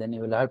patient. Then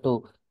you will have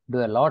to do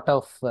a lot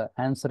of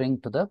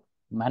answering to the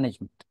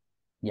management.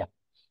 Yeah.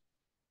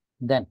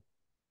 Then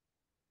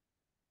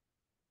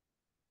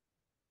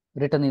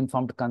written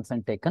informed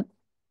consent taken,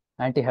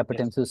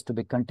 antihypertensives to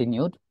be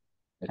continued,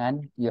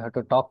 and you have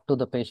to talk to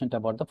the patient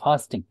about the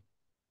fasting.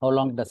 How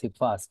long does he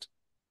fast?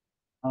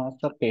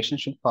 The patient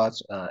should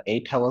fast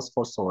 8 hours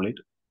for solid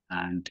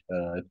and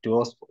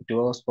 2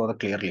 hours for the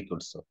clear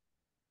liquid, sir.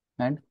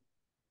 And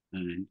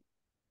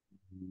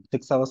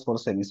 6 hours for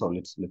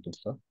semi-solid liquid,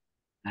 sir.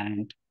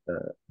 And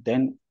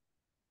then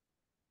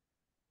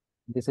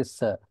This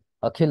is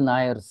AKHIL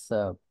NAIR's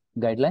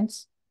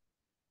guidelines.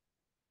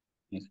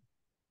 Yes.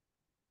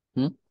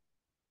 Hmm?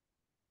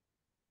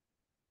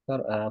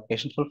 Sir,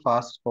 patient will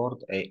fast for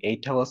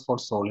 8 hours for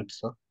solids,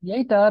 sir.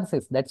 8 hours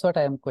is, that's what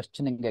I am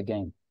questioning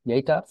again.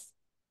 8 hours?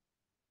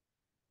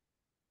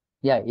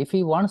 Yeah, if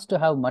he wants to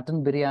have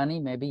mutton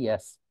biryani, maybe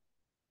yes.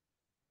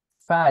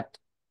 Fat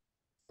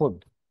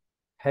food,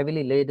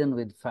 heavily laden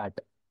with fat.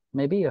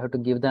 Maybe you have to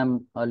give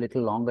them a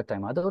little longer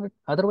time.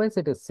 Otherwise,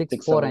 it is 6,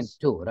 6 4, and hours.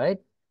 2, right?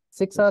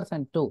 6 Yes. hours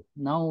and 2.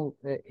 Now,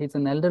 he's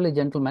an elderly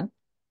gentleman.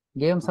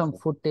 Give him Yes, some sir.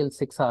 food till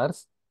 6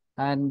 hours.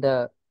 And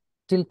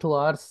till 2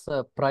 hours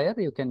prior,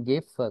 you can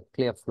give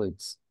clear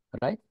fluids,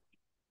 right?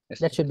 Yes,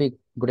 That sir. should be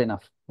good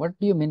enough. What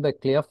do you mean by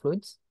clear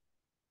fluids?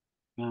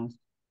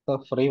 So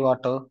free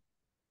water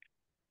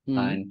Hmm.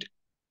 and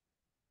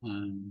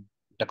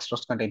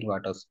dextrose contained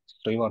waters.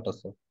 Free water,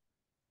 sir.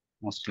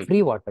 Mostly.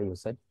 Free water, you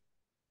said.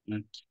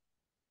 Mm.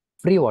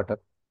 Free water.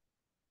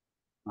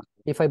 Yes.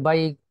 If I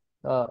buy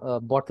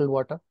bottled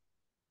water,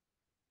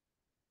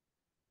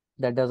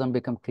 that doesn't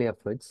become clear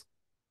fluids.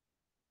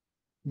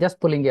 Just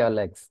pulling your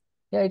legs.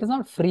 Yeah, it is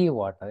not free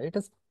water. It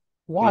is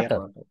Clear water.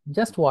 water.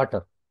 Just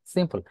water.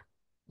 Simple.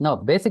 Now,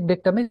 basic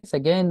dictum is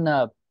again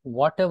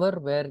whatever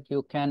where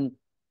you can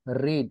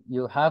read.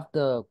 You have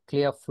the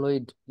clear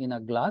fluid in a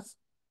glass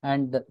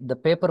and the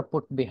paper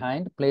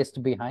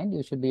placed behind,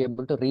 you should be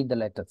able to read the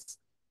letters.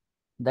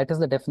 That is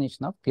the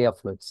definition of clear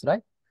fluids,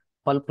 right?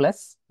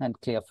 Pulpless and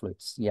clear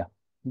fluids. Yeah.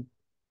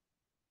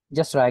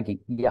 Just ragging.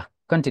 Yeah.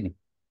 Continue.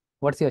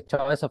 What's your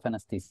choice of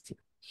anesthesia?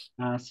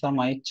 So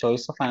my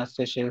choice of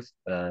anesthesia is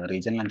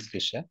regional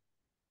anesthesia.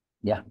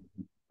 Yeah.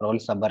 Probably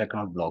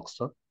subarachnoid block,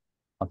 sir.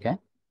 Okay.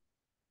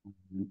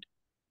 And,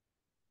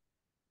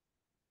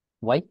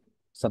 Why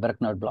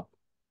subarachnoid block?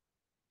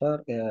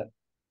 sir,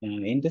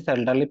 in this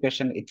elderly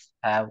patient, it's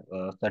have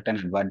certain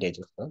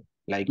advantages, sir.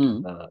 Like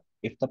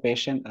if the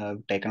patient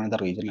taken the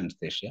regional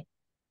anesthesia,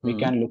 we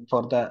can look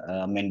for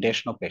the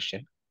mentation of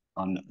patient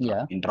on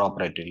Yeah.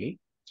 intraoperatively,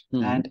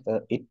 and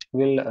it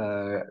will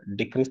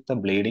decrease the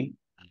bleeding,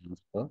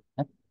 sir.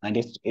 And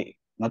it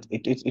will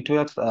decrease Which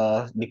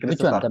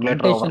the one? The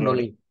circulatory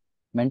overloading.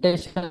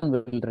 mentation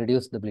will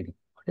reduce the bleeding.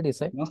 What did you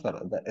say? No, sir.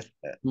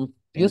 You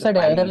In the said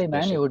spinal elderly man,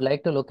 anesthesia. you would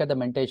like to look at the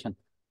mentation.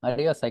 Are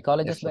you a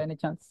psychologist Yes, by sir. any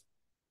chance?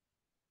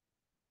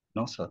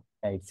 No, sir.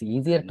 It's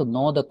easier to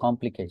know the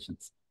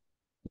complications.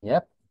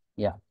 Yep.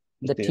 Yeah.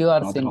 The Yes, TUR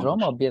not the syndrome,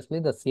 complication. obviously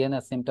the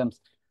CNS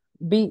symptoms.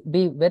 Be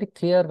very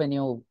clear when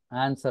you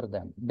answer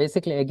them.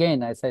 Basically,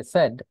 again, as I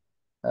said,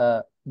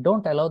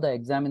 don't allow the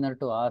examiner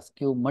to ask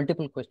you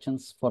multiple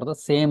questions for the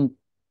same,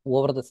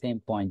 over the same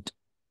point.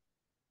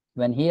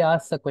 When he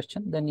asks a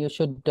question, then you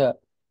should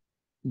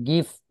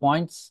give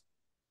points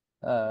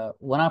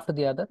one after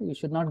the other. You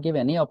should not give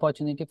any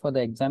opportunity for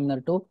the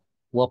examiner to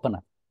open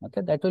up.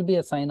 Okay, that will be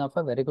a sign of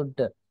a very good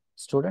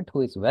student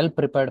who is well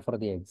prepared for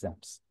the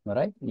exams. All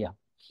right? Yeah.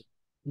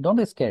 Don't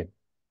be scared.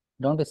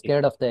 Don't be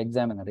scared of the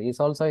examiner. He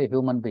is also a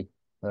human being.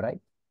 All right?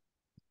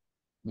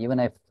 Even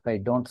if I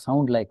don't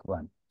sound like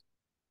one.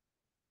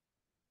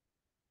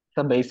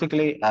 So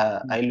basically,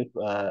 I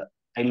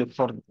look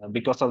for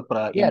because of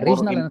Yeah,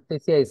 regional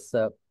anesthesia is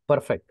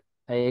perfect.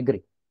 I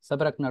agree.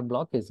 Subarachnoid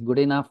block is good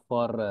enough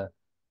for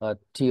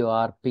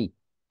TURP,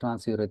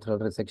 transurethral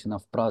resection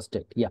of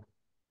prostate. Yeah.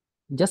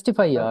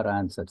 Justify your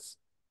answers.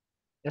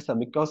 Yes, sir.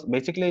 Because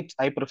basically,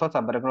 I prefer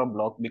subarachnoid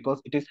block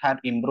because it is had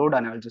improved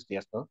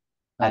analgesia, sir,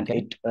 and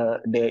Okay.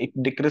 it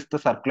decreases the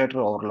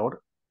circulatory overload,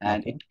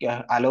 and Okay.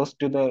 it allows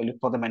to the look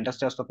for the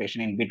metastasis of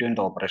patient in between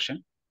the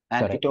operation,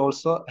 and Correct. it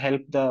also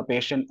help the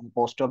patient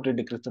post-operative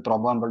decrease the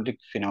thromboembolic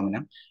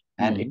phenomenon,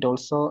 and it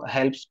also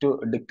helps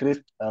to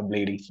decrease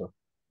bleeding, sir,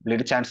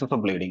 bleeding chances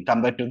of bleeding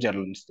compared to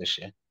general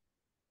anesthesia,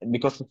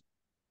 because.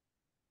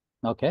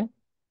 Okay.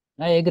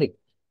 I agree.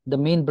 The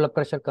mean blood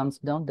pressure comes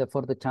down,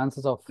 therefore the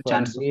chances of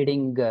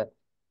bleeding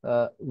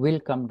will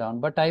come down.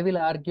 But I will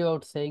argue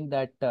out saying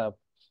that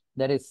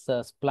there is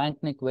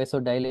splanchnic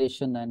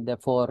vasodilation and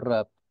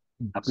therefore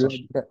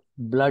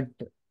blood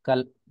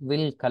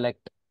will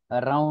collect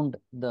around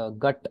the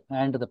gut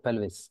and the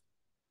pelvis.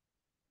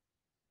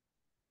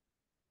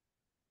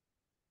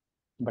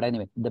 But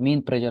anyway, the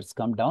mean pressures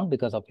come down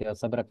because of your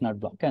subarachnoid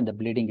block and the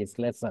bleeding is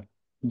lesser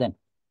then.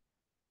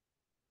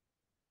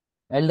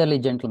 Elderly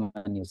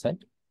gentleman, you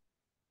said.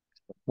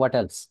 What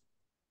else?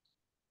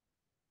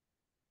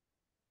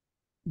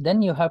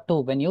 Then you have to,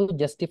 when you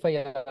justify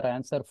your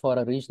answer for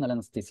a regional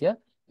anesthesia,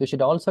 you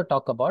should also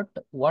talk about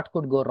what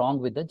could go wrong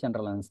with the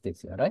general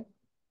anesthesia, right?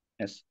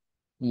 Yes.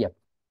 Yep.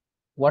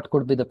 What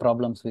could be the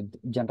problems with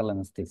general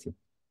anesthesia?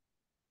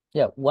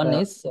 Yeah, one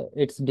is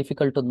it's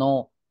difficult to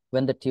know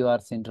when the TUR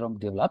syndrome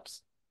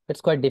develops.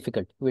 It's quite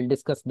difficult. We'll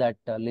discuss that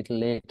a little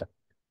later.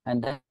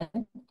 And then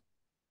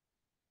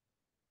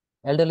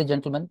elderly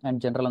gentlemen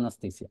and general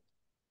anesthesia.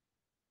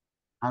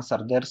 Sir,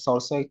 there's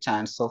also a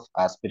chance of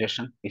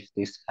aspiration if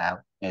these have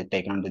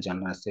taken on the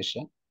general anesthesia.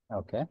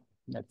 Okay,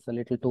 that's a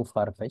little too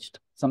far-fetched.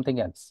 Something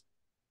else.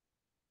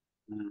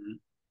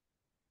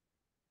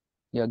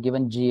 You're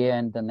given GA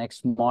and the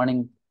next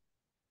morning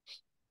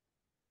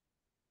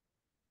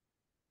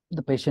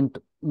the patient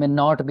may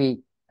not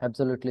be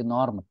absolutely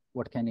normal.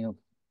 What do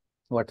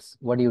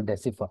you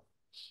decipher?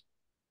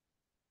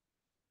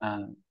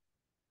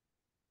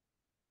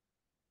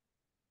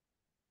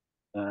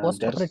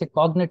 Postoperative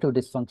cognitive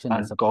dysfunction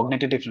is a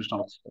cognitive dysfunction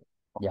also.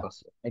 Yeah,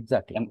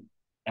 exactly.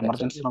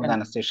 Emergence from the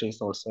anesthesia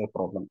is also a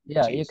problem.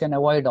 Yeah, you can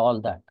avoid all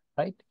that,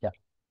 right? Yeah.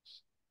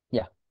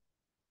 Yeah.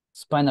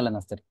 Spinal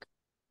anesthetic.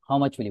 How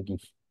much will you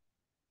give?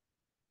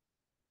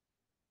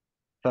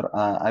 Sir,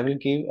 I will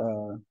give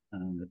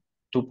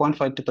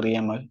 2.5 to 3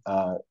 ml,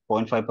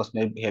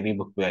 0.5% heavy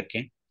book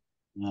vacuum.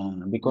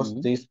 Because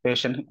these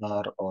patients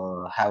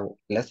have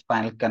less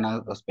spinal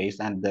canal space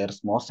and they're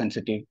more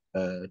sensitive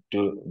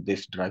to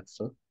these drugs.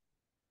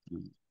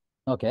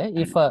 Okay,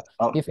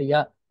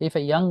 if a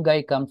young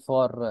guy comes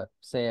for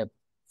say a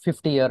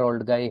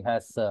 50-year-old guy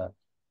has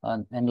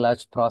an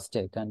enlarged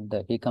prostate and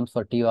he comes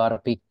for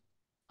TURP,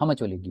 how much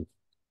will you give?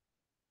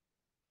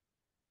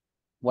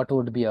 What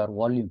would be your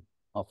volume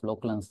of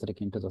local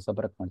anesthetic into the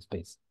subarachnoid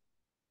space?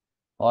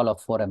 All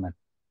of 4 ml.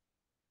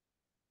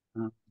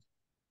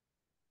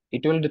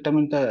 It will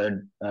determine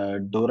the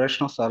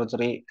duration of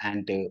surgery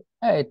and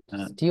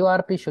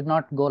TURP should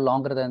not go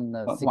longer than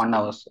 1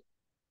 hour.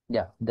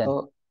 Yeah, then.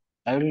 So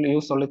I will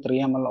use only 3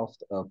 ml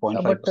of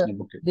 0.5%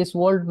 book. This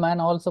old man,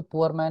 also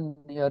poor man,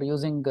 you are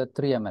using 3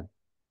 ml.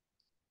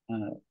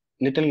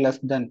 Little less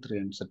than 3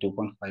 ml, so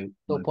 2.5.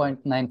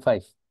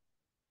 2.95.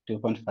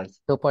 2.5.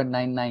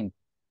 2.99.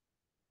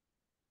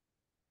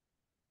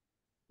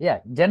 Yeah,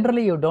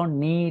 generally you don't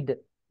need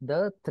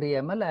the 3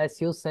 ml.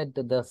 As you said,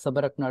 the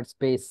subarachnoid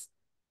space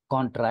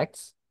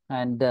contracts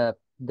and the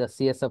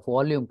CSF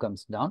volume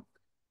comes down.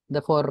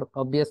 Therefore,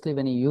 obviously,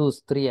 when you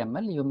use 3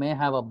 ml, you may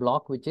have a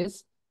block which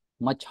is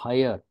much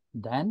higher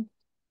than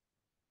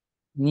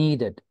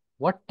needed.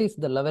 What is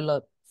the level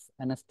of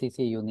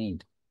anesthesia you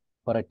need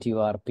for a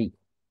TURP?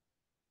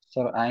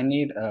 Sir, I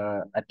need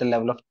at the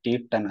level of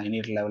T10, I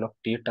need level of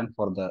T10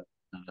 for the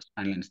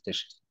spinal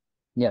anesthesia.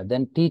 Yeah,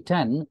 then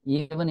T10,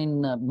 even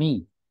in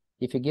me,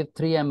 if you give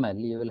 3 ml,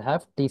 you will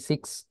have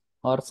T6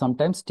 or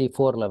sometimes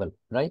T4 level,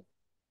 right?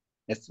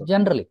 Yes, sir.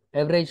 Generally,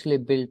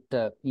 averagely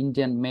built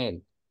Indian male,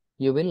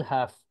 you will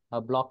have a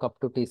block up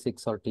to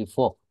T6 or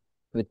T4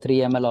 with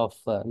 3 ml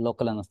of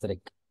local anesthetic.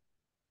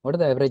 What is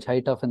the average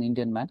height of an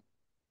Indian man?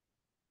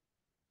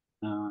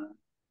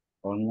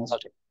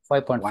 Almost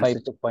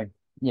 5.5 to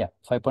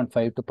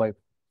 5.5 to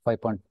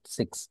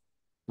 5.6.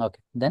 Okay,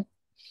 then?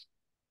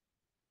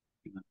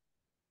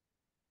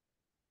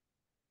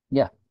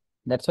 Yeah,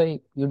 that's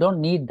why you don't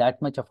need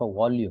that much of a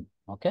volume,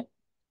 okay?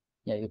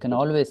 Yeah, you can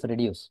always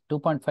reduce.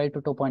 2.5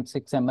 to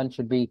 2.6 ml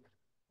should be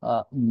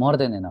more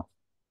than enough.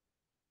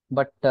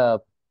 But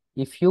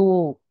if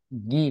you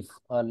give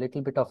a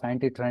little bit of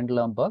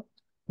anti-Trendelenburg,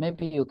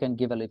 maybe you can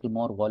give a little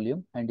more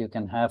volume and you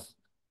can have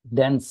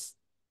dense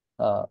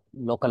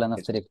local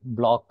anesthetic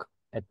block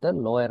at the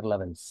lower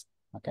levels.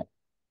 Okay.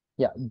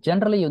 Yeah,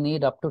 generally you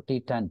need up to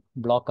T10,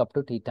 block up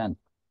to T10.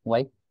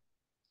 Why?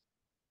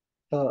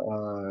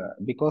 So,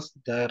 because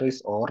there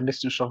is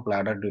over-distension of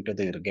bladder due to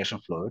the irrigation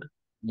fluid,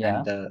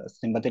 and the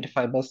sympathetic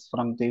fibers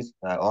from this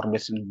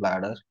over-distension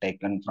bladder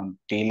taken from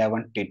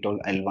T11,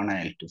 T12, L1,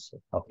 and L2.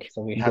 So, okay.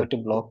 So we have to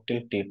block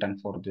till T10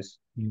 for this.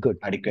 Good.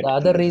 Adequate. The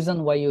other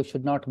reason why you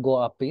should not go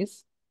up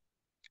is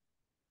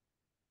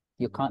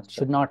you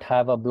should not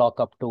have a block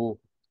up to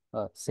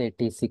say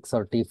T6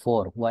 or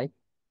T4. Why?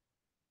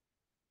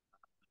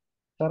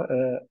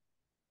 Sir,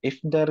 if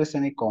there is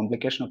any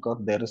complication occur,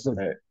 there is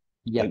a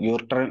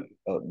ureteral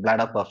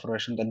bladder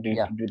perforation that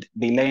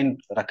delay in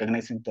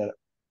recognizing the.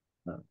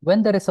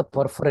 When there is a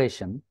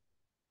perforation,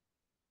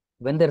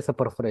 where does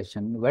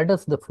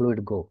the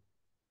fluid go?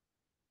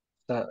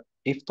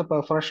 If the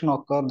perforation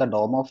occurs, the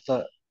dome of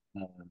the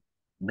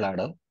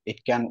bladder,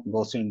 it can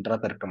go to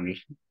intraperitoneal.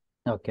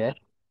 Okay.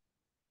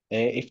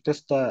 If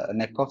this the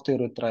neck of the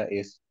urethra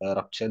is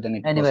ruptured, then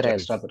it anywhere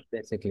goes to else,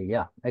 basically,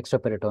 yeah,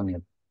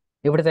 extraperitoneal.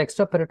 If it is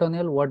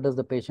extraperitoneal, what does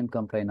the patient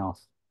complain of?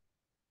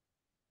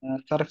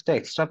 Sir, if the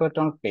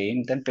extraperitoneal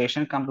pain, then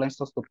patient complains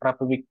of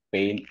suprapubic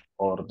pain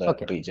or the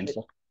regions.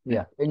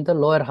 Yeah, in the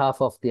lower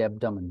half of the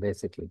abdomen,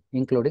 basically,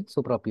 including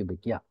suprapubic.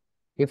 Yeah.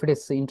 If it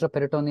is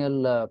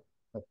intraperitoneal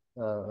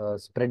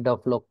spread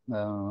of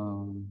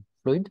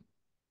fluid,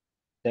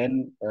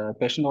 then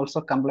patient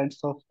also complains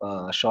of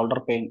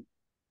shoulder pain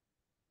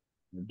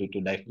due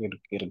to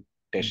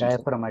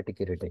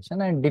diaphragmatic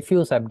irritation and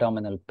diffuse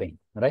abdominal pain,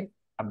 right?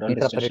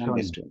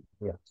 Intraperitoneal.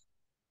 Yeah.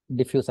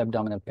 Diffuse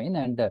abdominal pain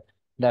and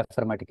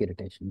diaphragmatic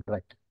irritation,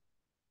 right?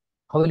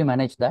 How will you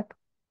manage that?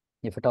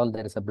 If at all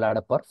there is a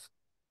bladder perf?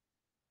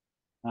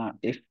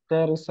 If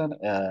there is a...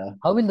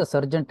 how will the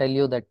surgeon tell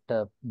you that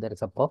there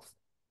is a perf?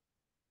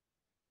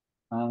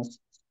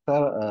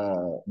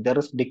 Sir, there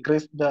is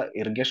decreased the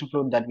irrigation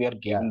fluid that we are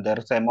given. There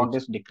is amount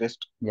is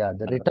decreased. Yeah,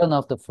 the return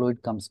of the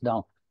fluid comes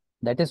down.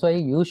 That is why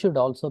you should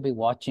also be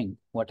watching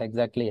what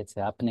exactly is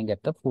happening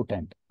at the foot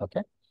end.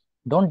 Okay.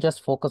 Don't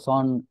just focus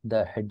on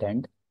the head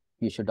end.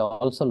 You should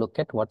also look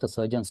at what the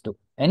surgeons do.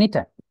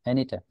 Anytime,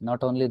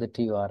 not only the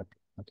TURP.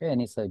 Okay,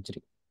 any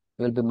surgery.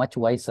 You will be much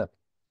wiser.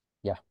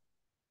 Yeah.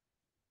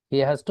 He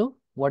has to,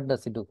 what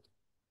does he do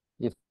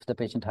if the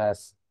patient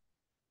has,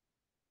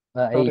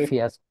 Sorry, if he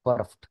has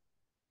perfed?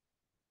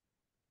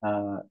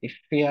 if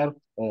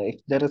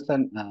there is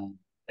an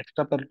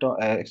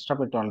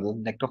extraperitoneal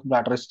neck of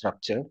bladder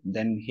structure,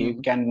 then he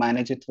can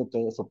manage it with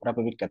a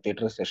suprapubic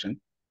catheterization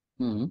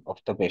of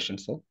the patient,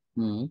 sir.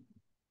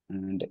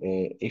 And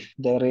if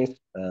there is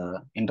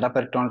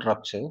intraperitoneal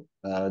rupture,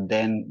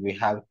 then we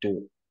have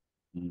to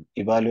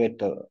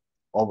evaluate.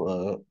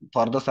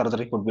 Further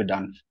surgery could be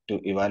done to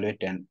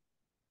evaluate, and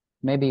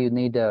maybe you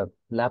need a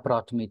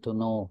laparotomy to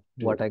know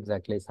what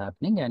exactly is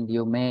happening, and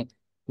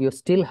you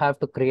still have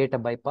to create a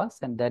bypass,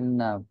 and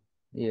then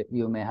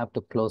you may have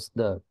to close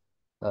the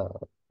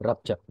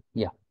rupture.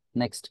 Yeah,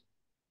 next.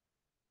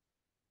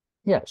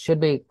 Yeah,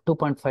 should be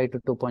 2.5 to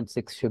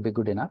 2.6 should be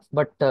good enough.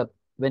 But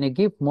when you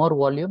give more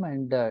volume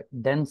and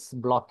dense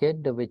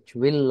blockade, which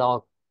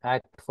will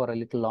act for a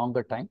little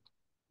longer time,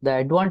 the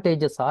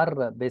advantages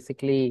are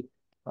basically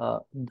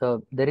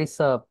there is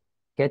a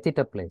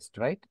catheter placed,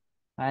 right?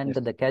 And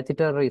yes, the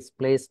catheter is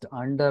placed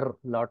under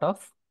lot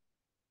of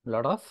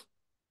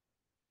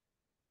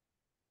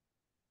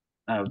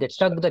they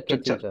tug the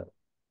catheter.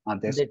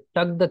 They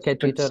tug the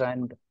catheter,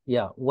 and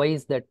yeah, why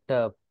is that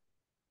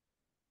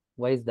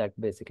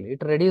basically?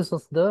 It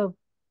reduces the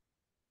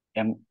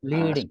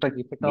bleeding.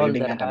 If at all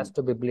there has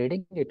to be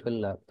bleeding, it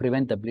will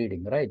prevent the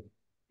bleeding, right?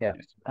 Yeah.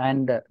 Yes.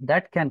 And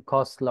that can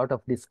cause a lot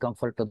of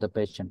discomfort to the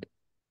patient.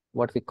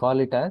 What we call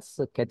it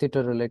as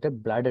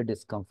catheter-related bladder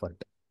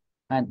discomfort.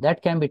 And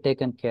that can be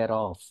taken care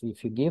of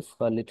if you give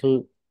a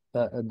little,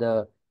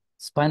 the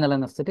spinal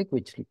anesthetic,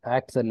 which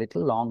acts a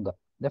little longer.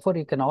 Therefore,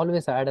 you can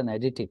always add an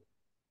additive.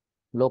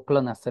 Local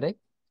anesthetic,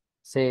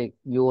 say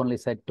you only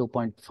said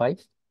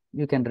 2.5,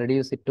 you can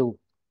reduce it to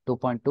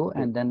 2.2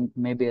 and then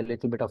maybe a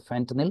little bit of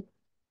fentanyl,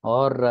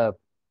 or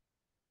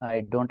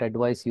I don't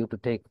advise you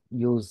to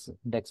use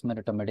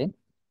dexmedetomidine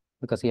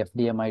because the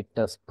FDA might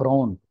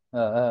frown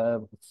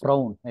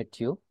at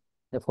you.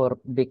 Therefore,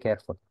 be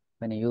careful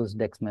when you use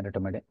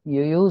dexmedetomidine.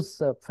 You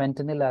use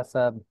fentanyl as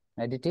a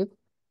additive,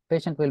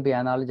 patient will be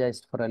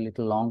analgesied for a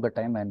little longer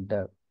time, and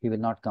he will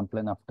not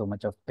complain of too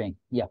much of pain.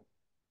 Yeah.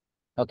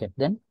 Okay,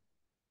 then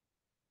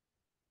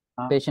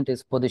patient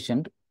is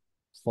positioned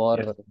for,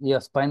 yes. Your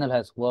spinal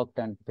has worked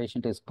and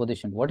patient is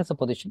positioned. What is the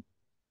position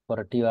for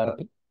a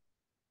TURP?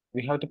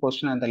 We have to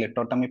position and the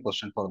lithotomy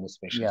position for this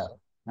patient. Yeah. Sir.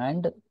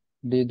 And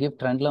do you give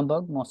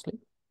Trendelenburg mostly?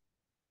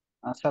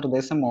 Sir,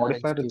 there's a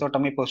modified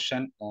lithotomy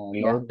position,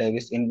 Lord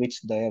Davis, in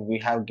which we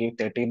have give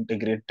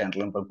 13-degree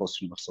Trendelenburg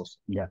position also.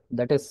 Yeah,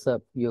 that is,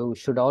 you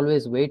should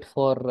always wait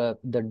for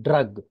the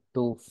drug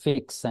to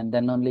fix and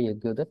then only you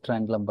give the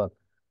Trendelenburg.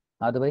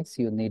 Otherwise,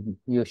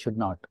 you should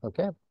not.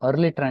 Okay.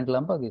 Early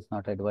Trendelenburg is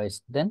not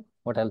advised. Then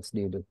what else do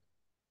you do?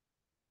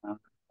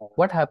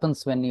 What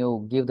happens when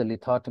you give the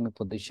lithotomy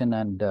position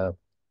and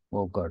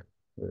oh God,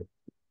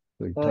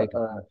 we'll try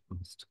to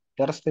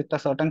there is a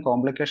certain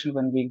complication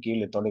when we give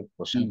lithotomy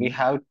position. We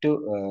have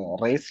to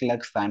raise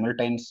legs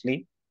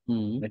simultaneously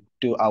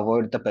to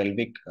avoid the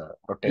pelvic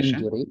rotation.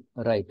 Injury,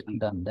 right?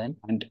 Done then.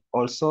 And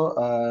also,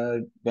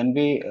 when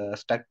we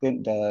stuck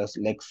the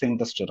legs in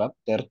the stirrup,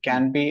 there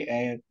can be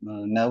a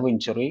nerve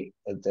injury,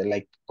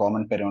 like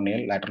common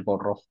peroneal lateral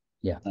border of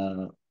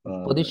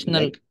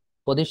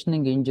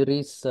positioning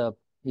injuries.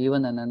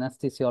 Even an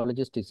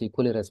anesthesiologist is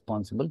equally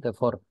responsible.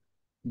 Therefore,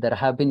 there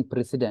have been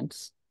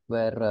precedents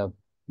where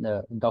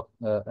the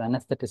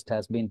anesthetist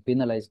has been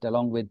penalized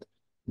along with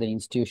the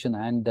institution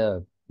and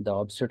the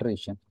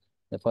obstetrician.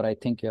 Therefore, I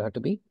think you have to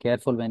be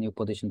careful when you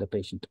position the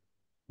patient.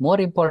 More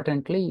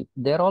importantly,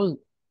 they're all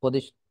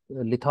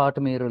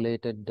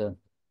lithotomy-related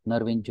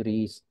nerve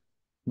injuries.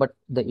 But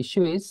the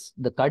issue is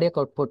the cardiac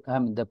output,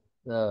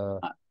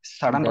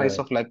 sudden rise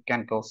of leg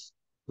can cause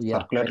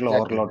circulatory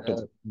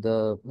overload.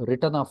 The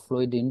return of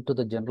fluid into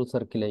the general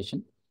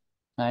circulation,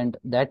 and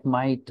that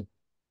might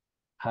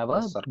have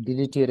a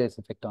deleterious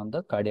effect on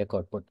the cardiac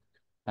output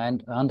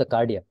and on the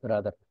cardiac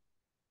rather.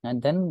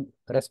 And then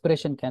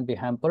respiration can be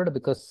hampered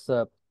because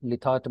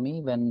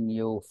lithotomy, when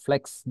you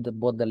flex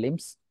both the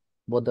limbs,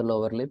 both the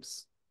lower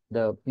limbs,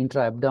 the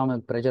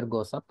intra-abdominal pressure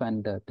goes up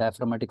and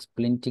diaphragmatic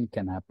splinting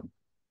can happen.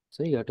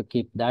 So you have to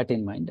keep that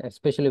in mind,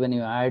 especially when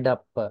you add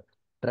up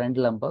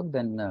Trendelenburg,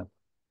 then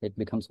it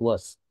becomes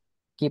worse.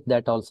 Keep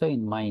that also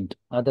in mind,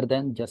 other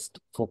than just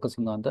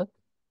focusing on the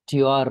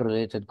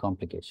TUR-related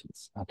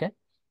complications. Okay.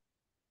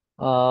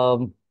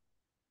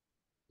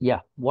 Yeah,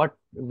 what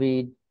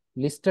we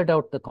listed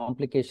out the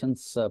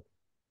complications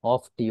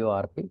of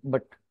TURP,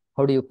 but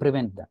how do you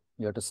prevent that?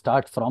 You have to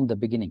start from the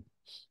beginning.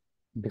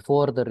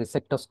 Before the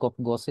resectoscope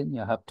goes in,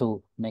 you have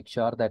to make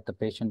sure that the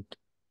patient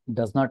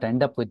does not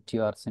end up with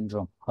TUR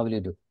syndrome. How will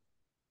you do?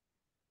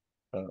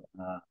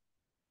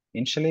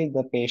 Initially,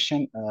 the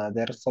patient,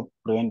 there is a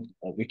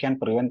we can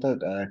prevent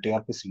the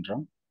TURP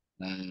syndrome.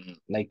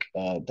 Like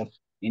the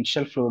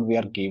initial fluid we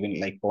are giving,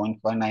 like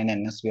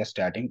 0.19 NS we are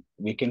starting,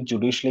 we can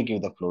judicially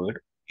give the fluid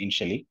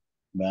initially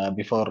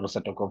before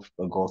receptacle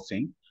goes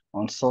in.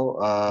 Also,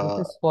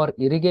 this is for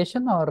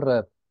irrigation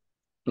or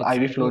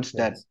IV fluids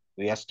that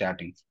we are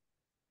starting.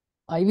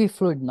 IV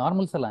fluid,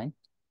 normal saline.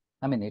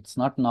 I mean, it's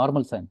not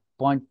normal saline,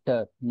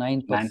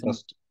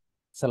 0.9%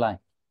 saline.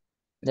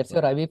 That's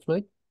your IV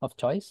fluid of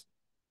choice?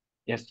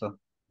 Yes, sir.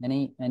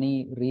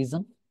 Any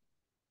reason?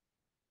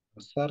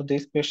 Sir,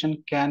 this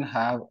patient can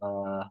have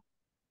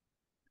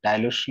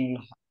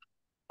dilutional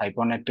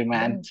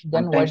hyponatremia, and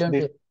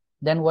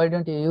then why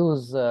don't you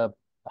use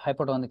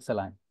hypotonic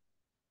saline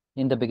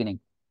in the beginning?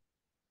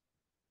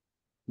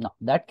 No,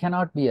 that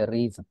cannot be a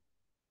reason.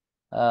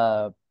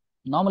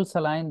 Normal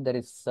saline, there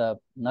is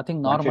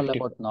nothing normal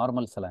about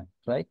normal saline,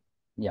 right?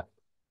 Yeah,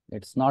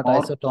 it's not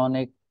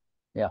isotonic.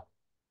 Yeah,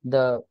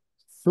 the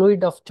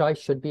fluid of choice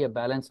should be a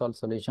balanced salt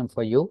solution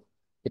for you.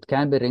 It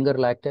can be Ringer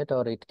lactate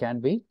or it can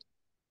be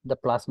the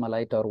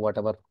Plasmalite or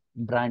whatever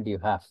brand you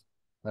have,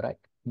 right?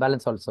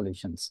 Balanced salt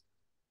solutions.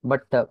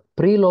 But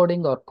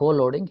preloading or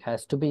co-loading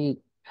has to be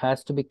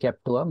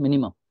kept to a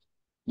minimum.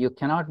 You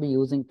cannot be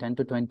using 10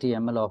 to 20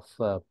 ml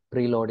of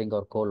preloading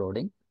or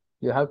co-loading.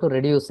 You have to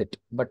reduce it,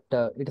 but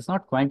it is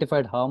not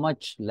quantified how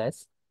much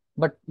less.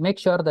 But make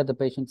sure that the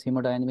patient's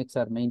hemodynamics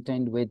are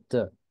maintained with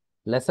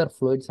lesser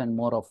fluids and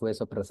more of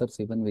vasopressors,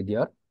 even with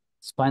your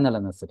spinal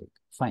anesthetic.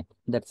 Fine,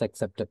 that's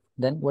accepted.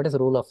 Then what is the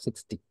rule of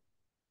 60?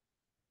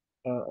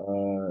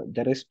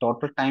 There is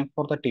total time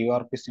for the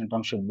TURP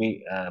syndrome should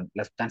be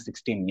less than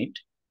 60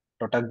 minutes.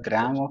 Total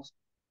gram of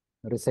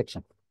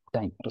resection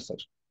time.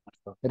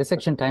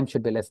 Resection time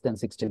should be less than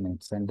 60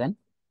 minutes. And then?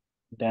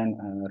 Then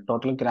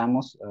total gram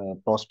of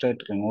prostate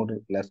removed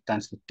less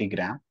than 60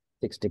 gram.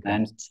 60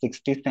 grams. And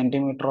 60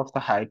 centimeter of the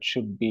height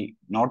should be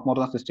not more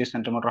than 60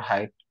 centimeter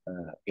height.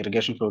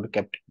 Irrigation fluid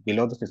kept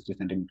below the 60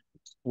 centimeters.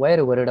 Why are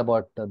you worried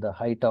about the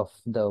height of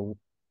the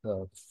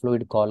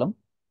fluid column?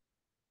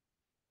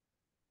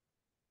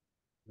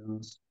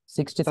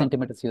 60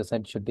 centimeters, you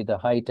said, should be the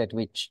height at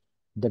which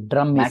the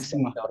drum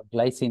maximum is kept or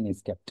glycine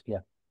is kept.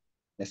 Yeah.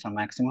 Yes, so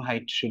maximum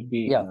height should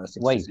be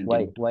 60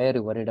 centimeters. Why are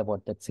you worried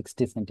about that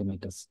 60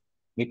 centimeters?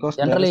 Because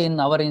generally in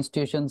our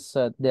institutions,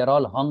 they're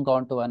all hung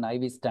onto an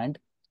IV stand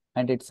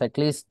and it's at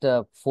least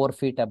 4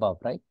 feet above,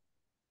 right?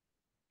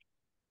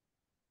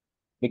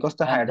 Because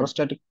the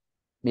hydrostatic.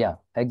 Yeah,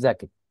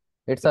 exactly.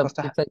 It's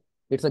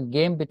a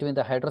game between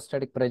the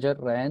hydrostatic pressure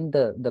and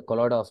the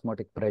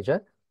colloidosmotic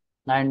pressure.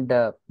 And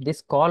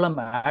this column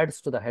adds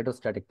to the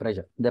hydrostatic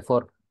pressure.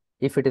 Therefore,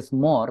 if it is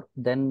more,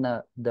 then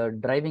the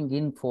driving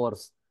in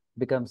force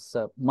becomes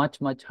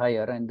much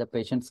higher, and the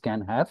patients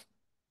can have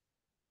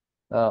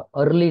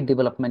early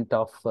development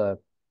of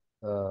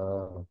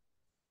TUR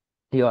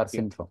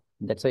syndrome.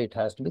 That's why it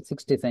has to be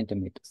 60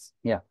 centimeters.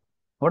 Yeah.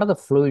 What are the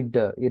fluid,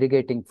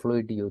 irrigating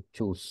fluid you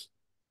choose?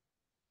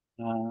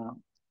 Fluid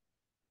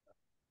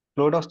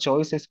of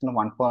choice is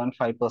 1.5%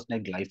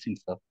 glycine,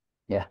 sir.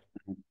 Yeah.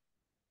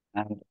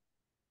 And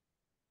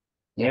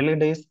early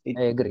days,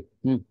 I agree.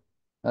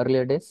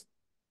 Earlier days?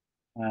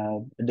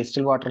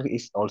 Distilled water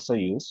is also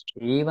used.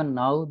 Even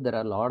now, there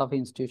are a lot of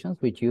institutions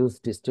which use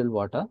distilled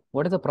water.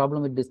 What is the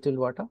problem with distilled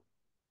water?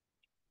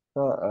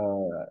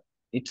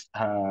 It's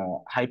a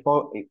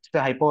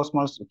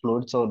hypoosmolar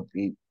fluid, so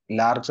the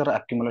larger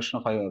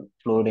accumulation of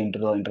fluid into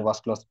the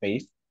intravascular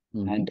space,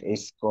 and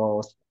it's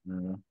caused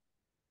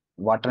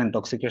water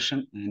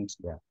intoxication, and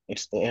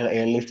its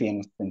early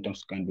CNS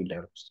symptoms can be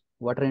developed.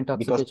 Water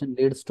intoxication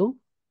leads to?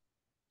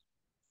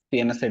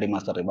 CNS edema,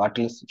 sorry, what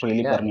is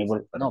freely permeable.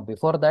 No,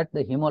 before that,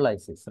 the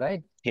hemolysis,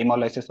 right?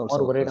 Hemolysis also.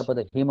 More worried about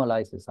the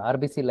hemolysis.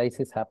 RBC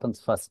lysis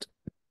happens first.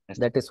 Yes.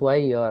 That is why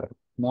you are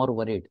more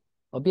worried.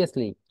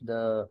 Obviously,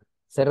 the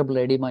cerebral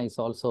edema is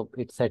also,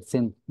 it sets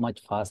in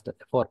much faster.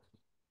 For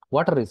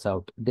water is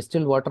out.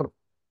 Distilled water,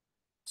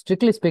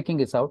 strictly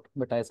speaking, is out.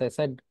 But as I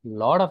said, a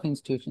lot of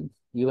institutions,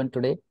 even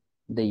today,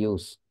 they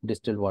use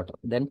distilled water.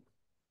 Then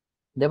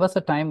there was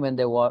a time when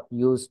they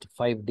used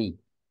 5D.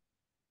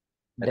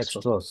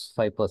 Dextrose,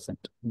 5%.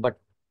 But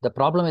the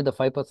problem with the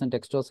 5%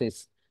 dextrose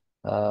is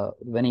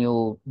when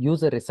you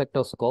use a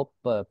resectoscope,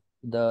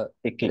 the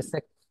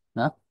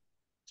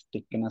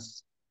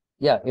stickiness.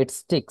 Yeah, it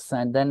sticks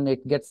and then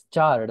it gets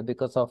charred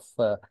because of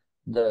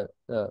the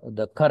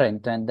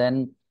current, and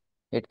then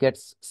it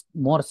gets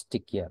more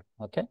stickier.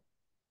 Okay.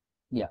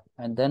 Yeah.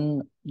 And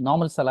then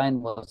normal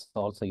saline was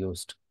also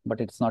used, but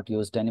it's not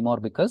used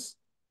anymore because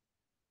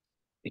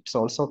it's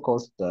also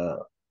caused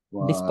the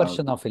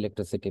dispersion of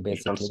electricity,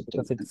 basically,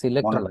 because it's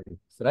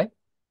electrolytes, right?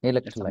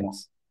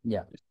 Electrolytes.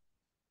 Yeah.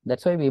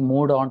 That's why we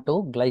moved on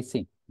to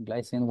glycine.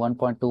 Glycine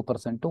 1.2% to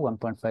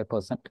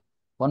 1.5%.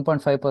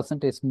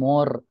 1.5% is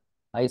more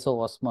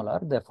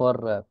isoosmolar,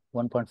 therefore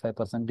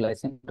 1.5%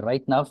 glycine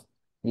right now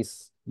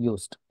is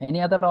used. Any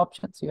other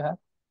options you have?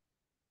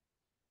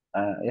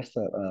 Yes,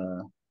 sir.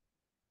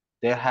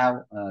 They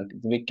have,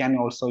 we can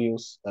also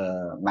use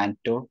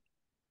mannitol,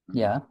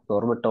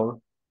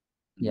 sorbitol,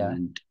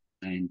 and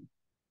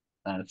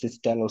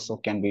Cystal also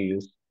can be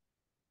used.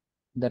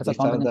 There's a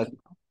combination.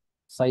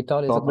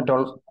 Cytol is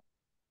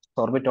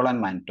sorbitol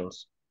and mannitol.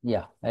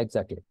 Yeah,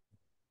 exactly.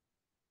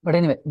 But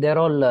anyway, they're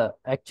all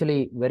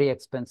actually very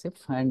expensive,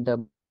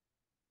 and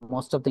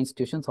most of the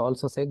institutions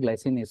also say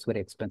glycine is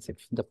very expensive.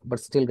 But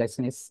still,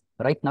 glycine is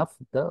right now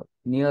the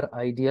near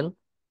ideal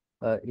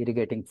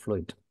irrigating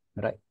fluid,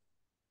 right?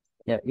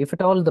 Yeah, if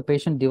at all the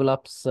patient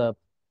develops,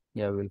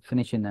 yeah, we'll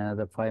finish in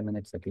another 5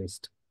 minutes at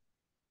least.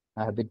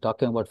 I have been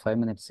talking about 5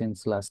 minutes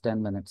since last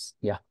 10 minutes.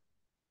 Yeah.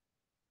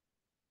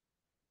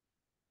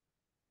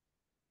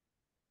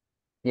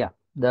 Yeah,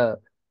 the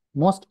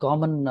most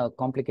common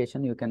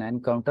complication you can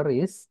encounter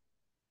is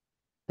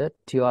the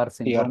TUR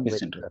syndrome. TRP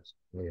syndrome.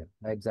 Yeah,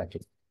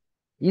 exactly.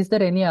 Is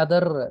there any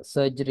other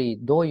surgery,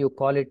 though you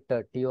call it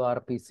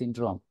TURP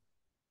syndrome,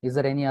 is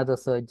there any other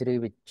surgery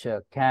which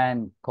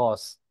can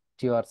cause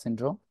TUR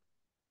syndrome?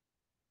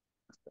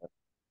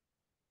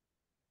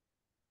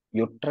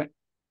 Uterine.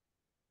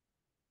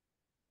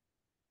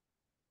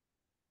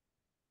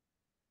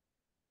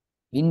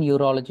 In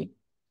urology?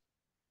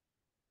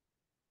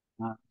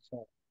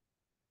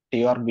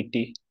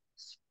 TURBT.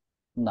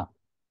 No,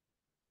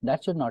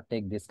 that should not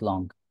take this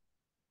long.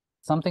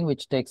 Something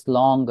which takes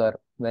longer,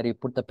 where you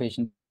put the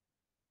patient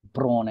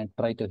prone and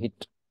try to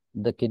hit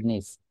the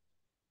kidneys.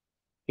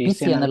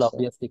 PCNL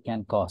obviously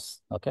can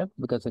cause, okay,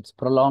 because it's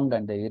prolonged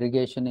and the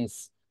irrigation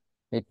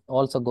it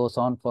also goes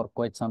on for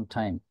quite some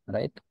time,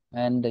 right?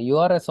 And the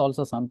URS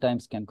also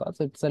sometimes can cause.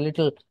 It's a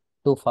little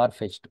too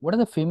far-fetched. What is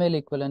the female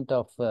equivalent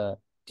of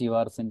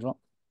TUR syndrome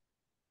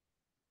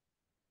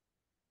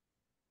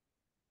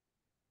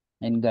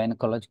in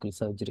gynecological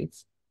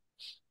surgeries?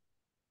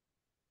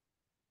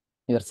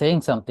 You're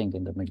saying something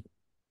in the middle.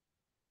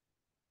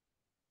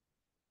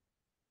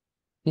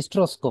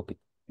 Hysteroscopy.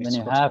 When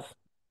you have,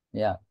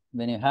 yeah,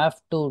 when you have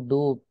to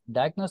do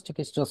diagnostic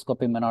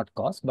hysteroscopy may not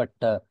cause, but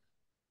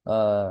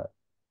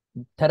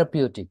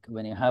therapeutic,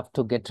 when you have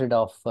to get rid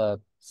of,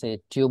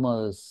 say,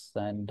 tumors,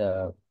 and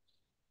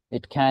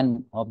it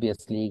can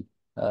obviously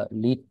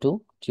lead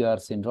to TUR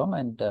syndrome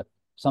and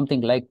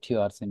something like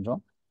TUR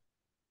syndrome.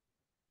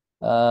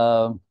 There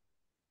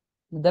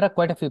are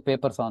quite a few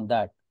papers on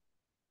that.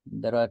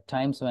 There are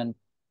times when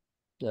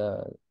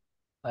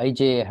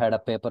ICA had a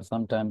paper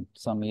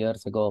some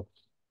years ago,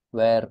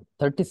 where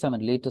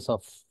 37 liters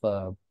of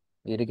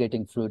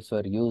irrigating fluids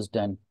were used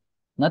and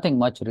nothing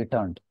much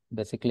returned.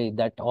 Basically,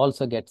 that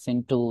also gets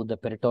into the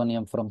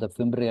peritoneum from the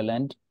fimbrial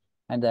end,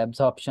 and the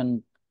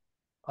absorption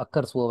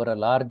occurs over a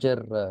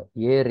larger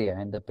area,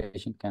 and the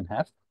patient can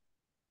have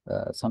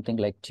something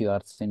like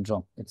TUR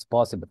syndrome. It's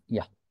possible.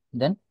 Yeah.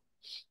 Then,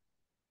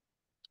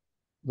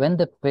 when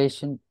the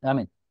patient,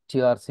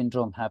 TUR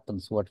syndrome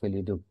happens, what will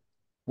you do?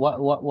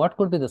 What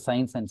could be the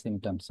signs and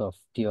symptoms of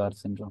TUR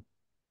syndrome?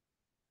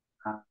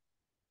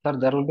 Sir,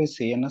 there will be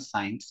CNS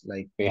signs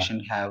like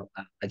patient have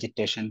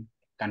agitation,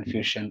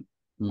 confusion,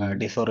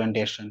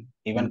 disorientation,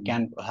 even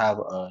can have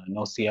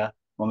nausea,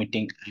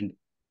 vomiting, and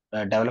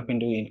develop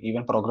into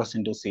even progress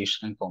into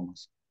seizure and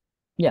comas.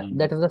 Yeah,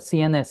 that is the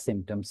CNS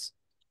symptoms.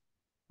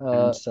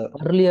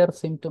 Earlier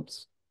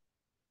symptoms,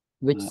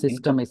 which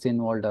system is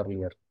involved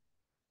earlier?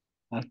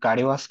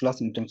 Cardiovascular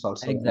symptoms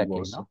also.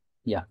 Exactly. No?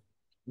 Yeah.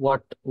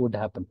 What would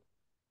happen?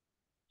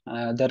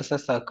 There is a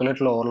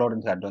circulatory overload in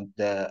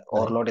the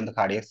overload in the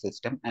cardiac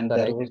system, and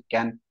there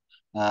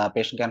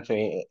patient can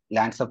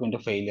lands up into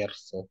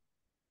failures.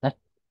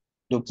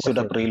 To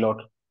pseudo up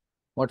preload.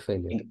 What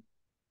failure?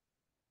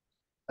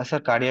 As a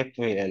cardiac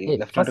failure,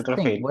 left ventricular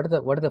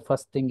failure. What is the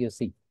first thing you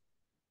see?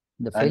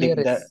 The failure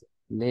is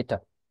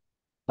later.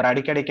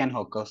 Bradycardia can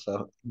occur,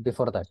 sir.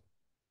 Before that.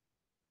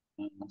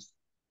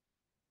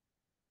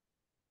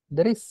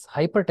 There is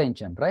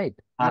hypertension, right?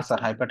 Yes, sir,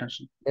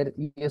 hypertension.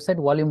 You said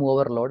volume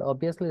overload.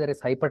 Obviously, there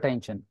is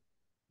hypertension.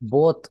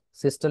 Both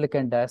systolic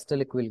and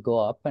diastolic will go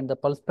up, and the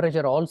pulse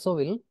pressure also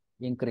will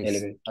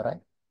increase. All right?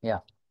 Yeah.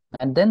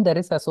 And then there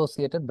is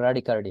associated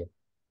bradycardia.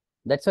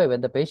 That's why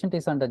when the patient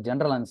is under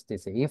general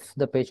anesthesia, if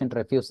the patient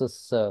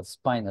refuses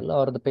spinal,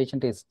 or the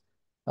patient is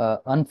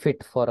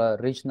unfit for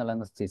a regional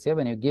anesthesia,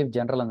 when you give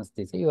general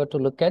anesthesia, you have to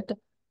look at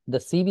the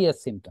CVS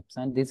symptoms.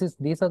 And these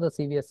are the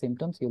CVS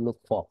symptoms you look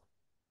for.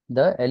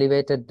 The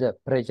elevated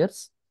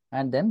pressures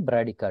and then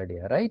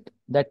bradycardia, right?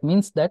 That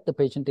means that the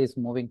patient is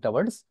moving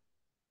towards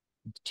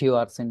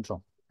TUR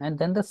syndrome. And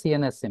then the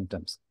CNS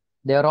symptoms.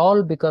 They are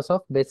all because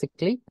of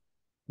basically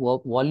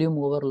volume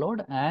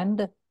overload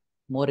and,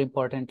 more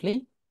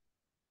importantly,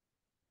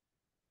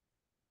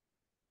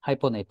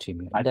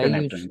 hyponatremia.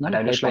 Dilutional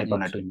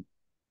hyponatremia.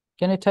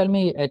 Can you tell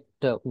me at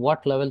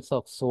what levels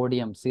of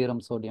sodium, serum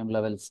sodium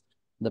levels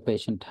the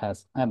patient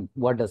has?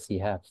 What does he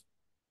have?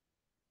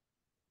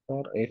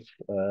 Sir, if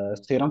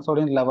serum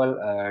sodium level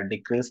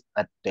decrease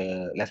at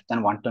less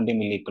than 120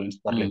 milliequivalents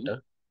per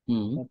liter,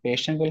 the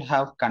patient will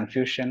have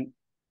confusion,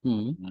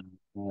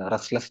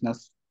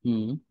 restlessness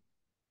in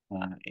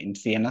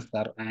CNS,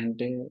 sir,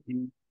 and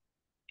in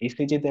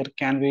ECG there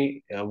can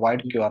be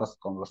wide QRS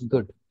complex.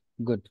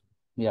 Good.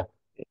 Yeah.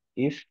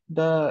 If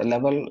the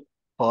level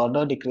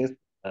further decrease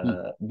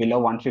below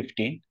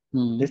 115,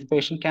 this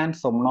patient can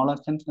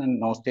somnolence and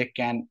nausea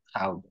can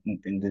have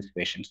in these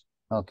patients.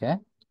 Okay.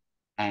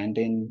 And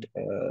in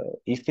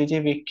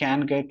ECG, we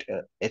can get,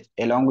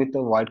 along with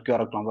the wide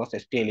QRS complex,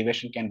 ST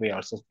elevation can be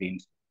also seen.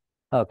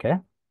 Okay.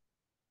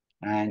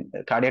 And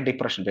cardiac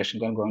depression,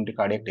 patient can go into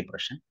cardiac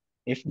depression.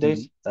 If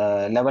this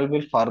level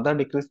will further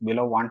decrease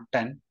below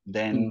 110,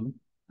 then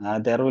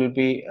there will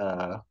be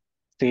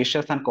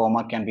seizures and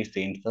coma can be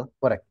seen, sir.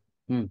 Correct.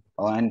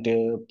 And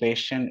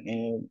patient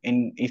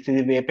in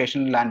ECG,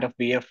 patient land of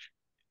VF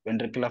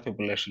ventricular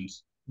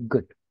fibrillations.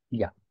 Good.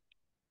 Yeah.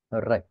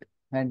 Right.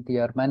 And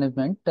your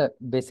management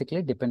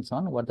basically depends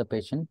on what the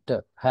patient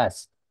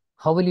has.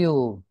 How will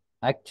you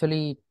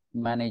actually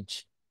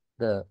manage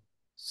the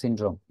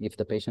syndrome? If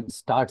the patient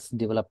starts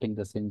developing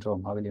the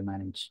syndrome, how will you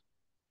manage?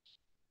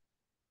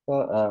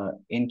 So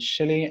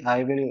initially,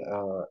 I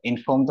will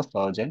inform the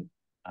surgeon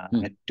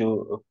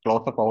to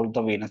close up all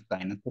the venous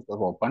sinuses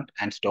opened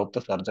and stop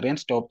the surgery and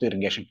stop the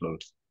irrigation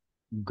fluids.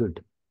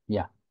 Good.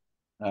 Yeah.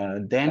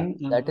 Then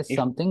that is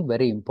something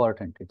very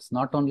important. It's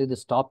not only the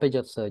stoppage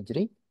of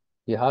surgery.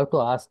 You have to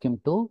ask him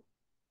to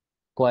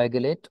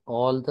coagulate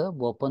all the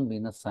open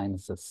venous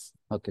sinuses.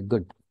 Okay,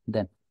 good.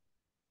 Then,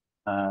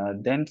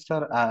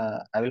 sir,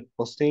 I will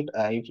proceed.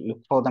 I will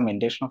look for the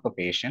mentation of the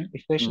patient.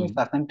 If patient is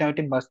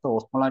asymptomatic but the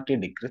osmolarity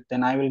decrease,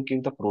 then I will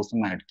give the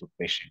furosemide to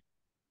patient.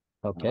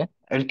 Okay.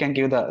 I can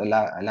give the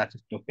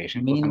laxative to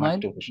patient.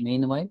 Meanwhile,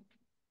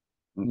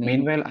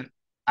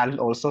 I'll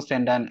also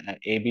send an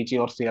ABG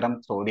or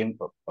serum sodium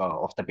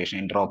of the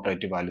patient,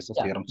 intraoperative values of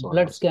serum sodium.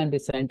 Bloods can be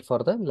sent for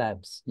the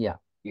labs. Yeah.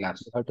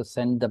 Labs. You have to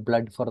send the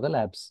blood for the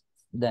labs.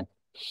 Then,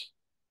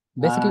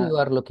 basically, you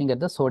are looking at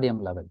the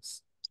sodium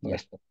levels.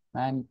 Yes. Sir.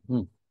 And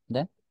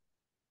then?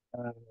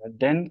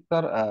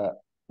 Sir,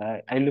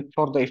 I look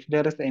for the, if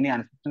there is any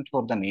uncertainty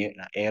for the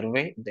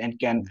airway, then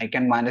I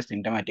can manage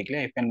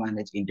symptomatically. I can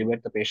manage,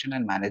 intubate the patient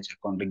and manage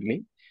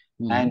accordingly.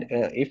 And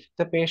if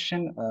the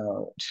patient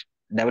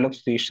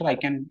develops seizure, I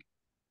can.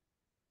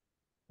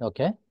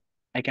 Okay.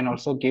 I can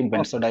also give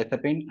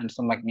benzodiazepine and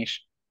some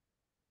magnesium.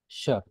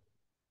 Sure.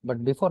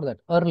 But before that,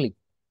 early.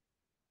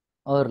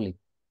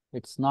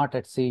 It's not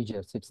at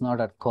seizures. It's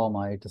not at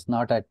coma. It is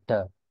not at,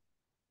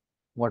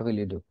 what will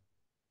you do?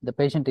 The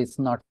patient is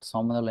not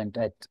somnolent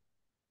at,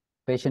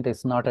 patient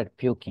is not at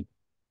puking.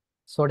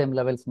 Sodium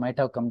levels might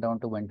have come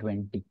down to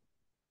 120.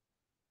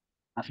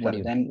 After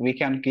then we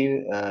can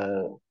give,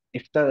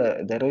 if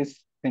there is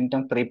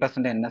symptom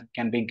 3% NS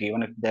can be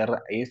given if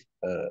there is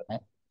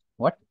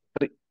what?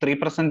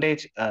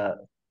 3%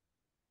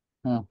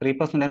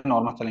 3%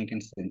 normal saline can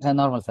be given.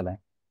 Normal saline.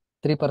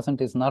 3%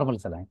 is normal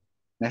saline.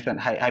 Yes,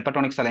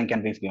 hypertonic saline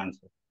can be given,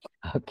 sir.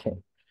 Okay.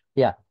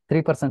 Yeah,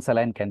 3%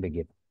 saline can be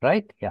given,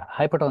 right? Yeah,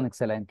 hypertonic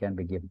saline can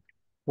be given.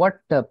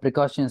 What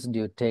precautions do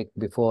you take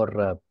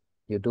before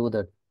you do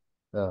the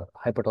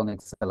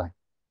hypertonic saline?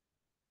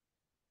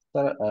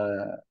 Sir,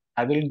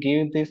 I will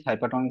give this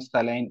hypertonic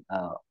saline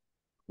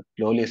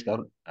slowly, sir.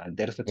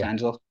 There is a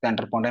chance of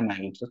center point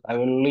magnitude. I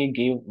will only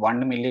give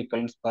 1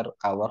 milliequivalents per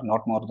hour,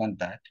 not more than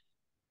that.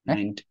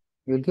 And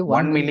you will give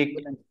 1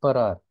 milliequivalent per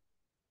hour.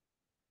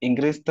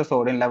 Increase the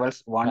sodium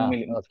levels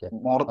 1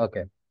 more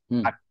at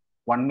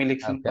 1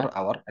 milliequivalent per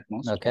hour at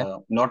most,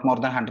 not more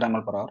than 100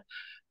 ml per hour.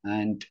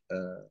 And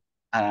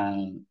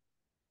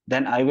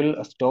then I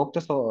will stop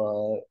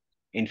the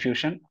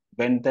infusion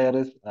when there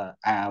is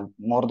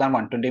more than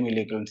 120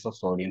 milliequivalents of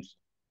sodium.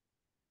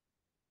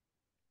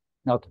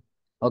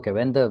 Okay,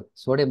 when the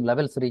sodium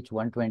levels reach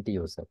 120,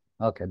 you said.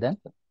 Okay, then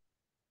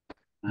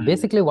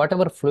basically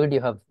whatever fluid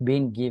you have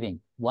been giving,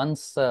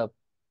 once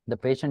the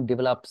patient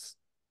develops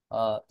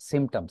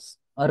symptoms,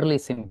 early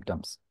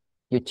symptoms,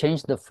 you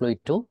change the fluid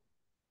to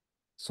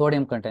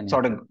sodium containing.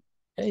 Sodium.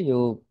 Okay,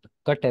 you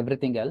cut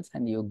everything else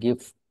and you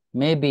give,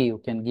 maybe you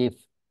can give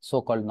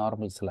so-called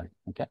normal saline.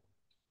 Okay,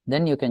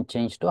 then you can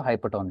change to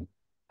hypertonic.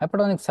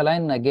 Hypertonic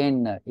saline,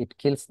 again, it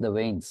kills the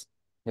veins.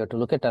 You have to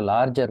look at a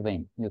larger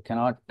vein. You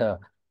cannot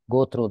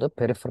go through the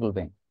peripheral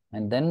vein.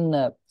 And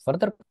then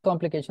further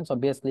complications,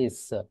 obviously,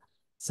 is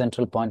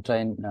central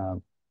pontine,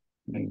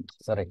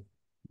 sorry,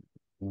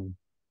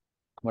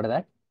 what is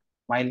that?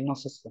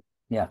 Myelinosis.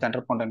 Yeah.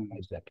 Central pontine.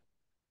 Exactly.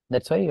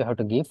 That's why you have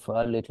to give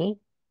a little.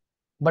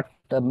 But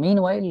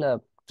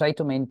meanwhile, try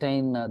to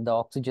maintain the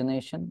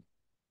oxygenation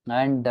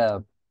and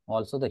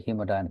also the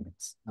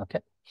hemodynamics. Okay.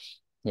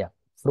 Yeah.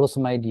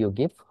 Furosemide you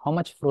give. How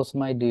much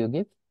furosemide do you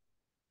give?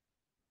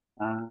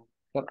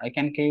 So I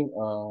can give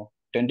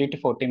 20 to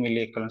 40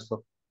 milliequivalents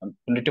of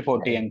 20 to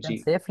 40 mg. You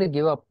can safely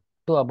give up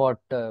to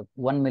about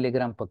 1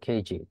 milligram per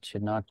kg. It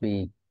should not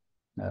be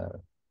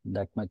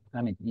that much.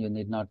 I mean, you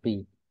need not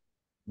be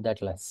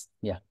that less.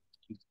 Yeah.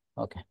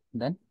 Okay.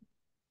 Then?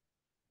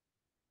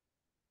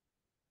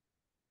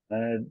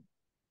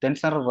 Then,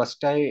 sir,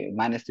 rest I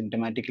manage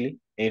symptomatically.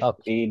 If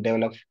he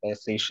develops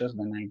seizures,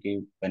 then I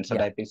give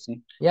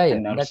benzodiazepine. Yeah.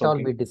 That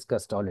all we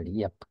discussed already.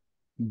 Yep.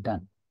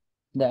 Done.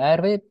 The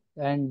airway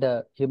and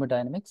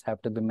hemodynamics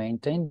have to be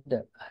maintained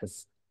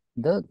as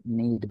the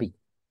need be.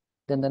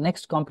 Then the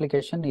next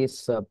complication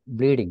is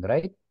bleeding,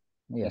 right?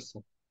 Yes, sir.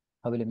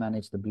 How will you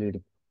manage the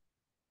bleeding?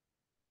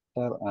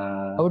 Sir,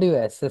 how do you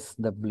assess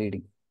the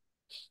bleeding?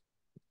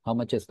 How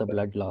much is the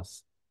blood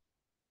loss?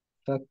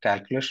 The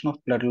calculation of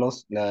blood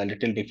loss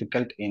little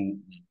difficult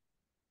in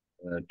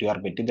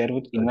TURP, there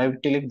would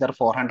inevitably, if there are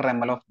 400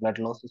 ml of blood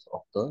loss is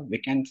occur, we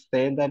can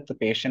say that the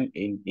patient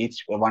in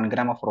each 1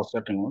 gram of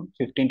prostate removal,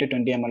 15 to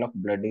 20 ml of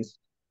blood is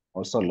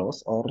also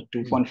lost, or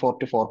 2.4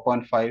 to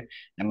 4.5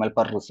 ml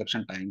per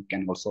resection time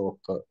can also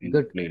occur in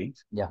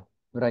bleedings. Yeah,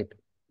 right.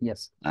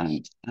 Yes.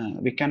 And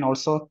we can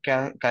also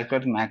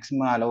calculate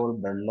maximum allowable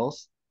blood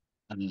loss.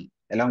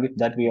 Along with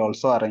that, we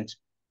also arrange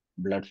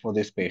blood for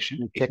this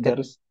patient.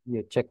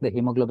 You check the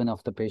hemoglobin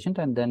of the patient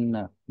and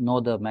then know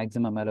the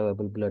maximum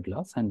allowable blood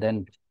loss, and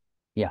then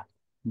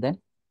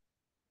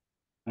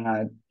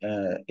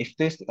if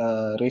this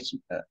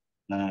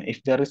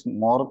if there is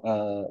more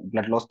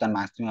blood loss than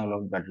maximum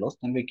allowable blood loss,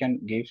 then we can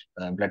give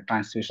blood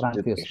transfusion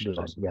to the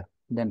patient. Yeah.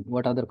 Then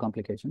what other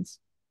complications?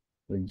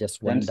 We'll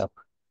just wind up.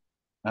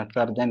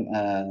 Then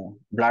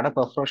bladder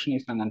perforation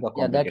is another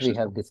complication. Yeah, that we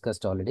have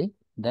discussed already.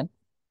 Then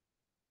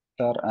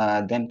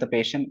then the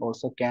patient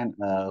also can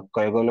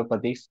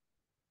coagulopathies,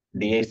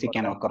 DIC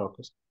can occur.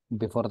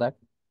 Before that,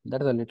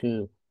 that is a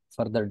little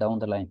further down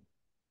the line.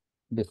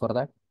 Before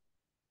that,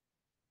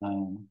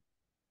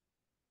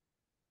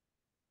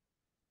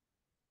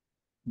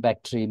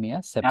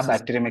 bacteremia,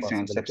 sepsis.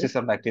 Sepsis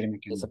or bacteremia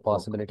is a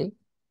possibility.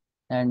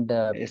 And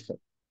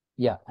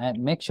yeah, and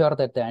make sure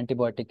that the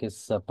antibiotic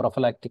is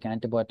prophylactic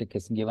antibiotic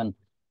is given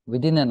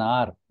within an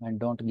hour, and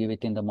don't give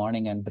it in the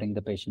morning and bring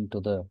the patient to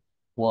the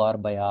OR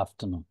by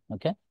afternoon.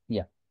 Okay.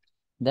 Yeah.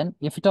 Then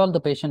if at all the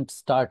patient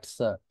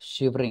starts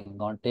shivering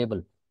on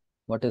table,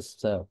 what is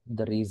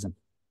the reason?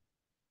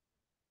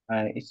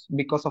 It's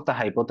because of the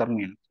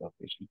hypothermia of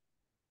patient.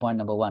 Point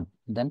number 1.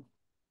 Then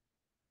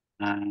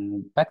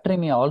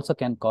bacteremia also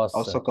can cause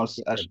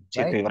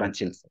fever and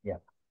chills. Yeah.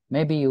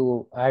 Maybe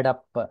you add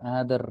up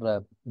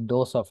another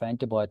dose of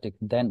antibiotic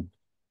then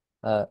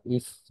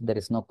if there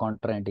is no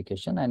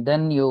contraindication, and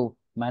then you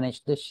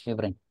manage the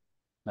shivering.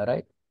 All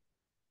right.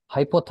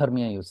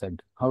 Hypothermia, you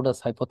said. How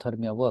does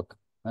hypothermia work?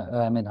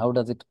 I mean, how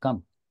does it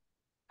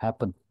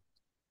happen?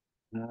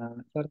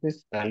 For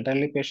this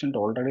elderly patient,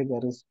 already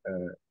there is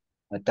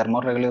a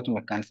thermoregulatory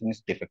mechanism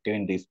is defective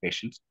in these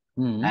patients.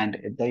 And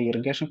the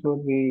irrigation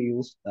fluid we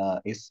use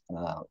is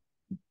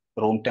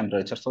room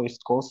temperature, so it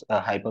causes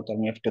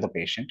hypothermia to the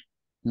patient.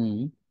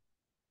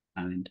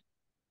 And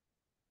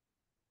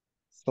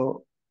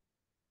so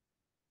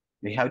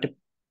we have to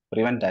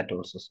prevent that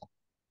also.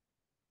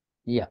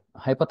 Yeah,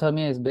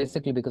 hypothermia is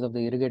basically because of the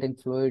irrigating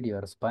fluid,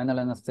 your spinal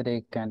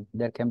anesthetic, and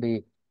there can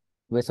be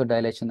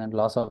vasodilation and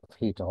loss of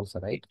heat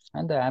also, right?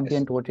 And the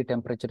ambient OT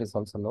temperature is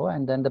also low,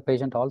 and then the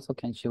patient also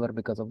can shiver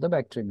because of the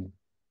bacteremia.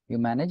 You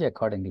manage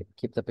accordingly.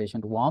 Keep the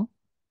patient warm,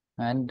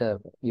 and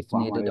if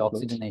needed,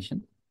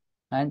 oxygenation,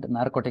 and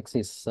narcotics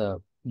is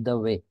the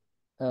way.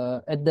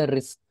 At the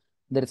risk,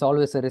 there is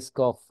always a risk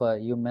of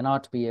you may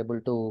not be able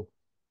to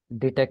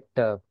detect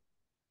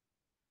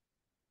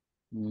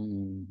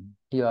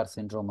TR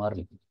syndrome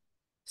early.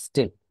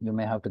 Still, you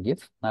may have to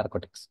give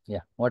narcotics.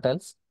 Yeah. What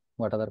else?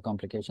 What other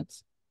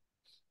complications?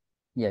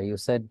 Yeah, you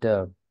said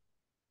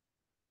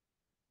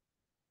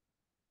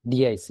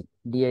DIC.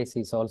 DIC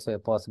is also a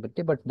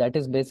possibility, but that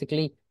is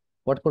basically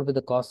what could be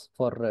the cause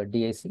for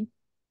DIC?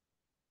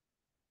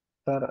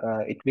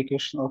 Sir, it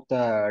because of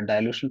the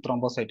dilution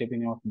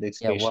thrombocytopenia of this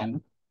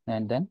patient.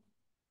 And then?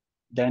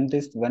 Then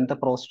when the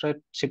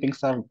prostate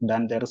shippings are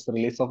done, there is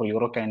release of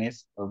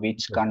urokinase,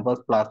 which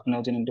converts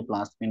plasminogen into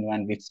plasmin,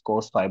 and which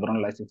causes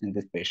fibrinolysis in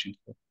this patient.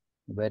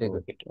 Very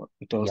good.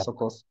 It also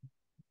causes.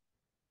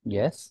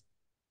 Yes.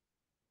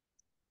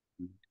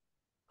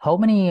 How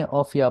many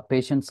of your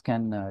patients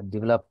can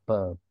develop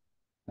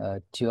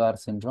TUR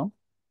syndrome?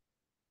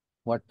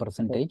 What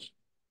percentage?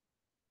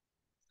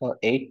 So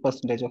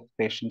 8% of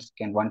patients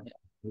can want.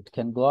 It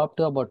can go up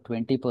to about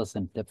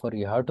 20%. Therefore,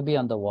 you have to be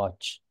on the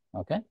watch.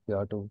 Okay, you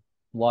have to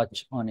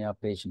watch on your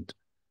patient.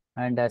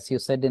 And as you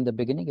said in the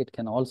beginning, it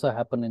can also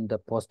happen in the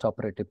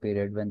post-operative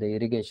period when the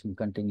irrigation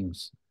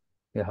continues.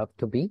 You have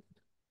to be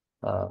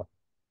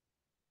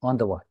on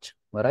the watch.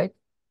 All right?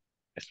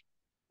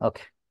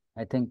 Okay.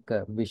 I think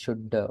we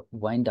should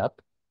wind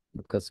up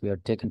because we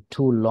have taken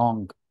too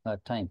long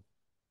time.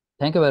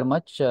 Thank you very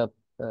much.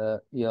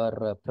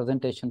 Your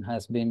presentation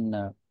has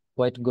been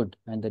quite good,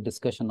 and the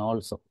discussion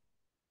also.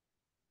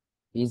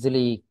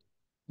 Easily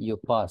you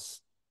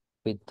pass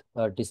with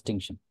a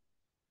distinction.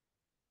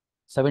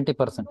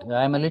 70%.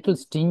 I am a little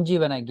stingy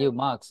when I give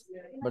marks,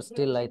 but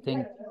still I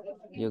think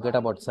you get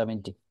about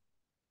 70.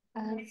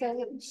 So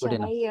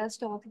shall I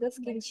stop the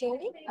screen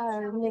sharing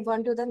or move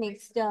on to the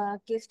next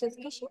case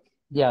discussion?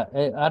 Yeah.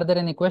 Are there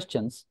any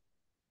questions?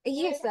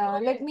 Yes,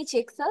 let me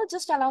check, sir.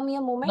 Just allow me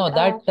a moment. No,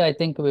 that I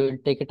think we will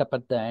take it up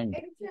at the end.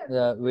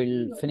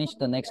 We'll finish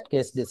the next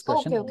case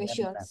discussion. Okay,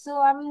 sure. So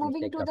I'm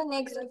moving to the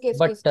next case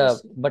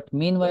discussion. But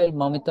meanwhile,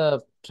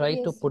 Mamita, try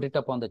to put it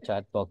up on the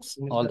chat box,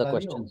 all the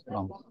questions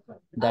from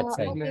that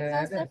side.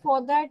 Okay, sir,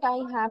 for that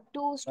I have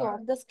to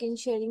stop the screen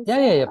sharing.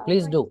 Yeah,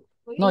 please do.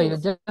 No, you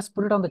just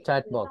put it on the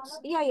chat box.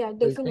 Yeah,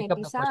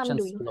 definitely, sir.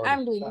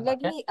 I'm doing.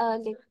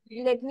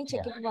 Let me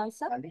check it once,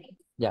 sir.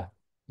 Yeah.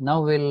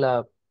 Now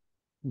we'll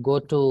go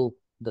to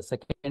the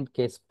second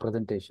case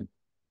presentation.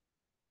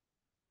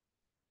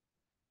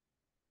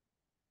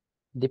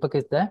 Deepak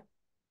is there?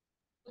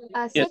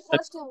 Sir, Yes,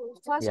 first,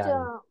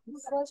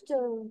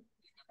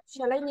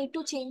 shall I need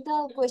to change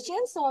the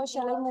questions or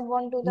shall I move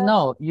on to the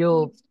No,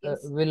 you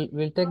next case?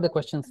 we'll take the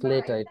questions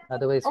later.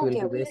 Otherwise, we'll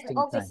be wasting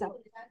Okay, time. sir.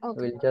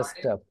 Okay. We'll just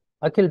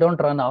Akhil, don't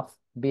run off.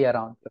 Be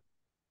around.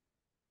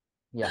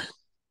 Yeah.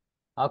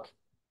 Okay.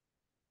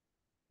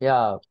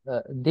 Yeah,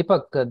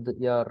 Deepak,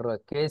 your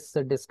case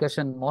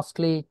discussion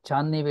mostly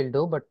Chandni will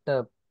do, but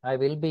I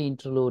will be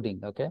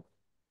interluding. Okay.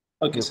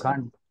 Okay, You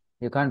sir.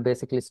 can't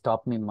basically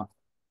stop me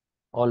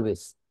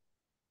always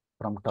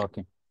from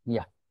talking.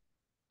 Yeah.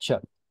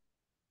 Sure.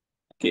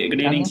 Okay,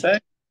 good evening, Chandni? sir.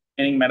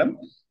 Good evening, madam.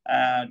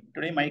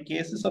 Today, my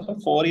case is of a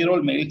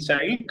 4-year-old male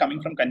child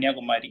coming from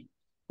Kanyakumari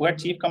who had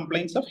chief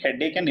complaints of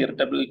headache and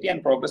irritability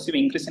and progressive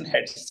increase in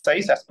head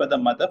size as per the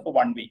mother for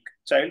 1 week.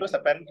 Child was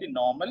apparently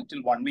normal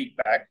till 1 week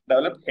back,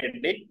 developed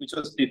headache, which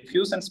was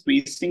diffuse and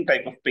squeezing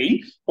type of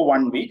pain for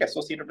 1 week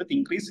associated with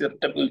increased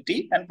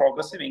irritability and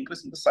progressive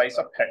increase in the size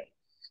of head.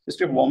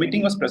 History of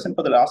vomiting was present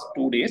for the last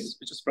 2 days,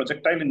 which is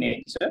projectile in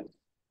nature,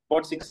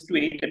 about 6 to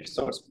 8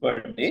 episodes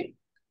per day.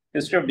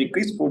 History of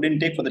decreased food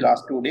intake for the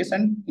last 2 days,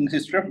 and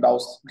history of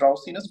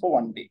drowsiness for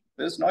 1 day.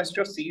 There is no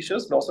history of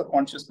seizures, loss of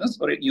consciousness,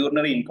 or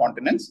urinary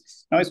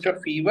incontinence, no history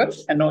of fever,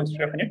 and no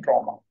history of any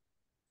trauma.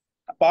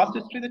 Past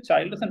history, the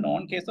child is a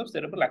known case of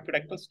cerebral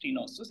aqueductal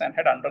stenosis and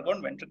had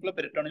undergone ventricular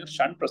peritoneal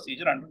shunt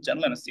procedure under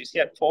general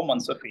anesthesia at 4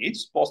 months of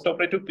age.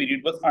 Post-operative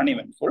period was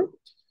uneventful.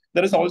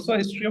 There is also a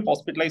history of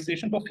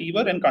hospitalization for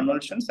fever and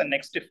convulsions and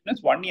neck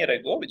stiffness 1 year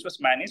ago, which was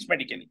managed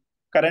medically.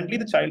 Currently,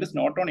 the child is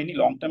not on any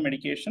long-term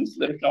medications.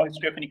 There is no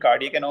history of any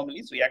cardiac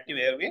anomalies, reactive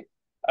airway,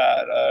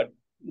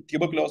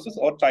 tuberculosis,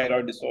 or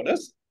thyroid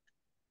disorders.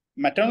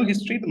 Maternal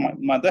history, the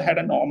mother had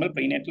a normal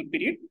prenatal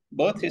period.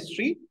 Birth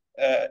history,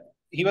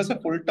 he was a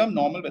full-term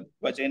normal with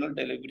vaginal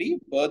delivery,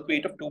 birth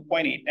weight of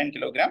 2.89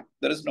 kilogram.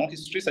 There is no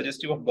history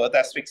suggestive of birth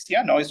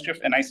asphyxia, no history of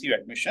NICU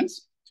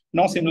admissions,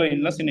 no similar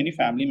illness in any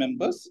family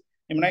members.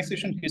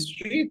 Immunization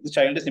history, the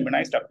child is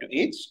immunized up to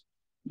age.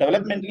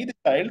 Developmentally, the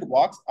child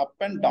walks up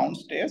and down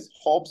stairs,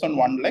 hops on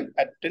one leg,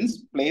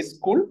 attends play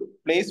school,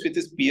 plays with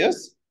his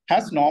peers,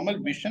 has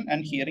normal vision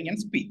and hearing and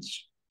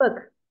speech.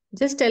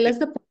 Just tell us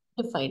the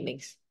positive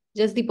findings.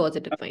 Just the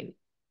positive findings.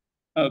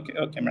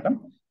 Okay,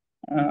 madam.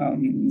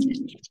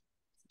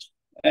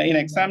 In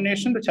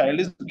examination, the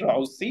child is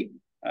drowsy.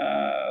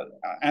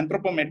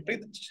 Anthropometry,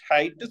 the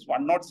height is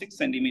 106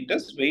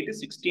 centimeters, weight is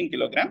 16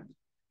 kilogram.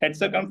 Head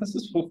circumference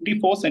is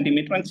 54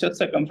 centimeter and chest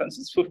circumference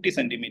is 50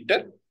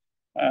 centimeter.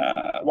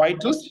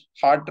 Vitals,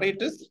 heart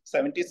rate is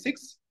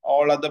 76.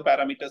 All other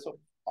parameters of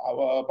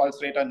our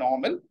pulse rate are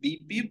normal.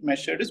 BP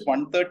measured is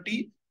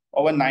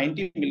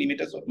 130/90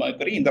 millimeters of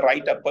mercury in the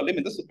right upper limb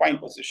in the supine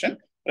position.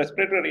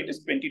 Respiratory rate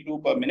is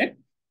 22 per minute.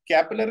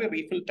 Capillary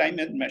refill time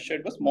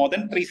measured was more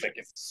than 3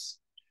 seconds.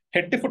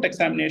 Head to foot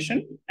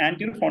examination,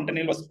 anterior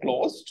fontanelle was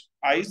closed,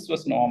 eyes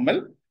was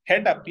normal,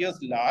 head appears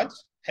large,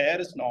 hair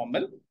is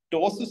normal,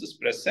 ptosis is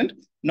present,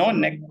 no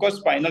neck or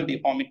spinal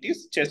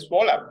deformities, chest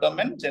wall,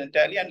 abdomen,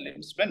 genitalia, and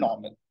limbs were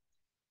normal.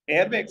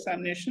 Airway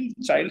examination,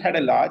 child had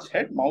a large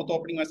head, mouth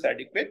opening was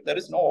adequate, there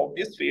is no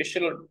obvious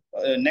facial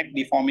neck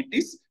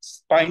deformities,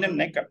 spine and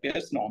neck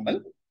appears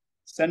normal.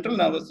 Central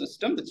nervous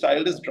system, the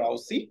child is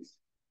drowsy.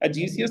 A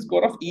GCS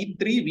score of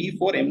E3,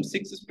 V4,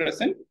 M6 is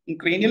present. In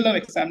cranial nerve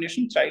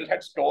examination, child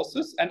had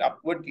ptosis and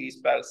upward gaze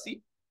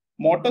palsy.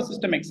 Motor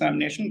system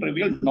examination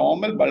revealed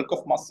normal bulk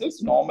of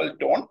muscles, normal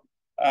tone.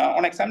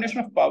 On examination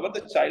of power,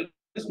 the child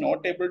is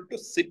not able to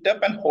sit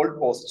up and hold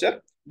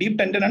posture. Deep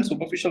tendon and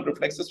superficial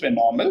reflexes were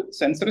normal.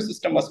 Sensory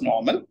system was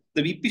normal.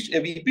 The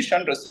VP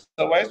shunt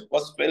reservoir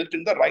was felt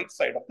in the right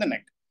side of the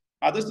neck.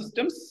 Other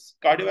systems,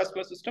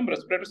 cardiovascular system,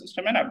 respiratory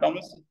system, and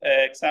abdominal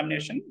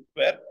examination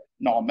were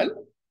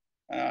normal.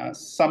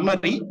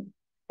 Summary,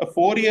 a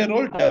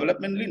 4-year-old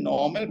developmentally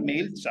normal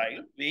male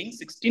child weighing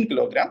 16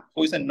 kilogram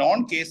who is a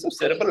known case of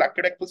cerebral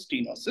aqueductal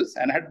stenosis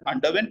and had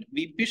underwent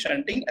VP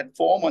shunting at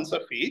 4 months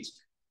of age,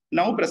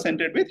 now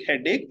presented with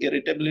headache,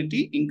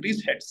 irritability,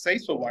 increased head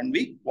size for 1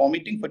 week,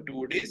 vomiting for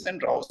 2 days, and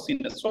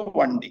drowsiness for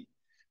 1 day.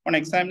 On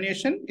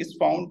examination, is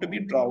found to be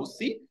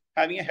drowsy,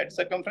 having a head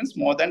circumference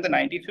more than the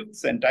 95th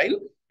centile,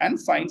 and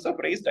signs of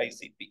raised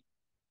ICP.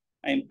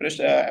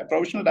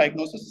 Provisional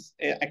diagnosis,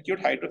 acute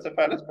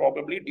hydrocephalus,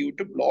 probably due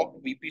to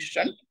blocked VP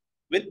shunt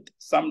with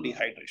some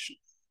dehydration.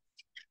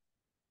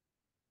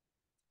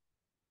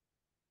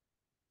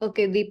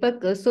 Okay,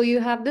 Deepak, so you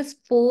have this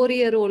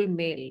 4-year-old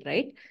male,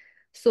 right?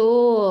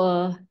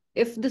 So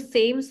if the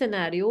same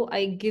scenario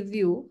I give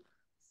you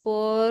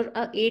for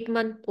a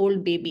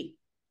 8-month-old baby,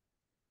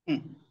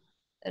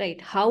 right?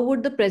 How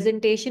would the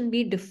presentation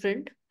be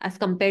different as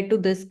compared to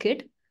this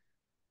kid?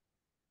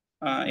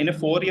 In a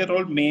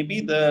 4-year-old,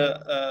 maybe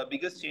the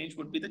biggest change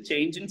would be the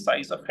change in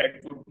size of head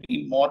would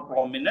be more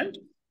prominent.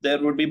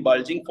 There would be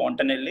bulging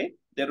fontanelle.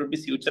 There would be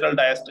sutural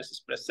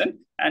diastasis present.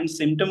 And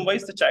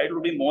symptom-wise, the child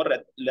would be more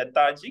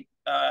lethargic.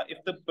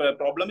 If the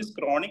problem is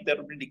chronic, there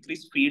would be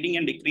decreased feeding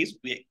and decreased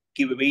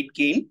weight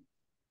gain.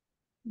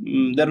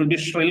 There would be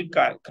shrill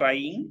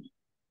crying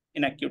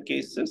in acute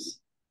cases.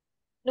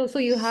 No, so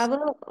you have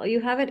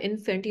an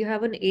infant, you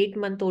have an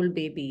 8-month-old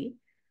baby.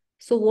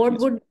 So what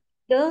Yes. would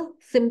the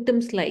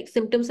symptoms like?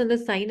 Symptoms and the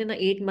sign in an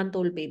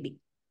 8-month-old baby?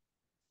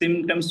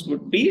 Symptoms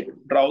would be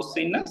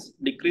drowsiness,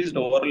 decreased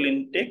oral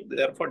intake,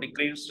 therefore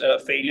decreased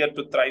failure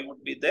to thrive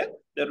would be there.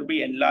 There would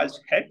be enlarged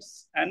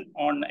heads, and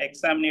on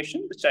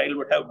examination, the child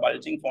would have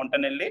bulging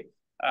fontanelle.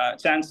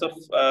 Chance of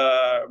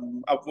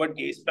upward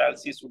gaze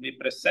palsies would be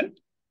present.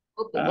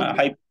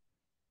 Okay.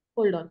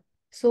 Hold on.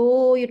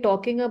 So you're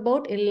talking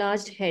about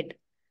enlarged head.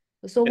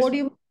 So Yes. what do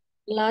you mean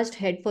enlarged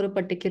head for a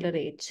particular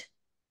age?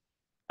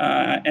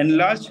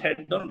 Enlarged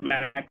head or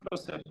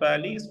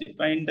macrocephaly is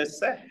defined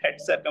as a head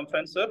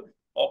circumference or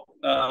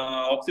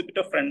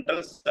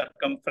occipitofrontal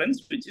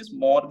circumference, which is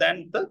more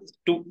than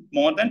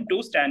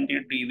two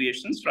standard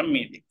deviations from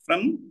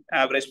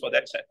average for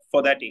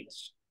that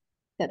age.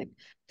 Correct.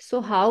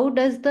 So how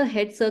does the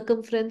head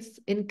circumference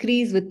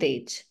increase with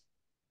age?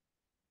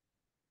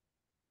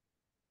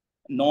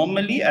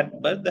 Normally,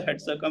 at birth, the head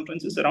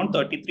circumference is around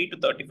 33 to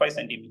 35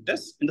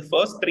 centimeters. In the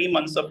first 3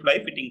 months of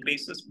life, it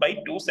increases by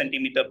 2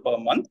 centimeters per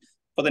month.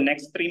 For the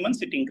next 3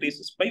 months, it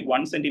increases by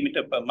 1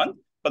 centimeter per month.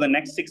 For the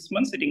next 6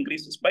 months, it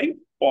increases by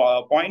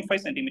 0.5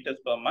 centimeters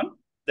per month.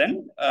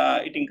 Then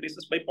it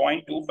increases by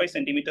 0.25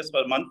 centimeters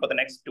per month for the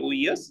next 2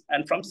 years.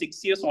 And from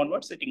 6 years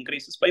onwards, it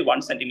increases by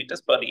 1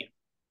 centimeters per year.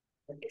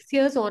 6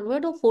 years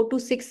onward or 4 to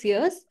 6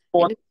 years?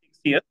 4 to 6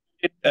 years.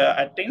 It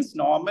attains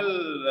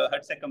normal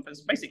head circumference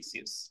by 6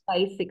 years.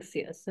 6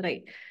 years,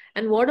 right.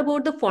 And what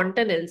about the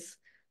fontanelles?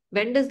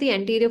 When does the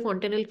anterior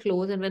fontanelle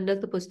close and when does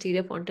the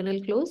posterior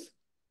fontanelle close?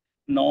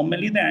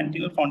 Normally, the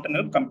anterior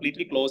fontanelle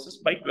completely closes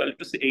by 12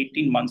 to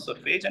 18 months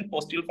of age, and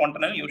posterior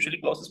fontanelle usually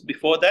closes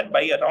before that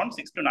by around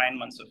 6 to 9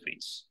 months of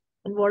age.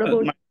 And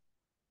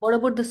what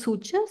about the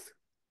sutures?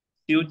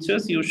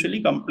 Sutures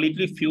usually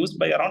completely fuse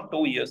by around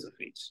 2 years of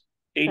age,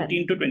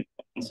 18 to 20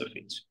 months of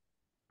age.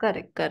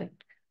 Correct.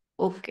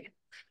 Okay.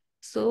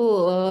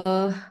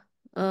 So,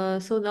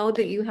 so now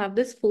that you have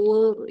this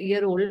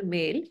 4-year-old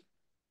male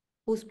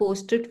who's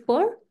posted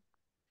for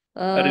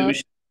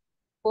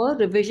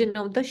revision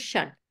of the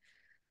shunt.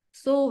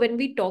 So when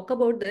we talk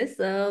about this,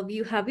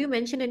 have you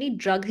mentioned any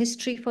drug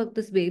history for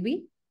this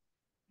baby?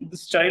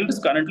 This child is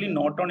currently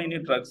not on any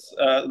drugs.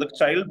 The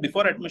child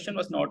before admission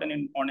was not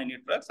on any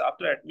drugs.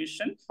 After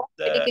admission,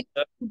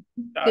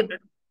 started.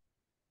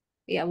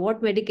 Yeah,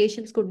 what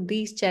medications could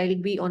these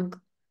child be on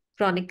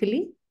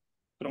chronically?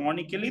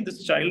 Chronically,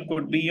 this child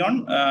could be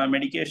on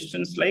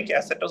medications like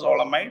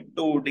acetazolamide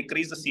to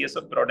decrease the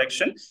CSF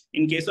production.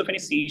 In case of any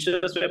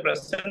seizures were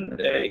present,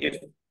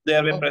 if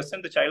they were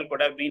present, the child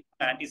could have been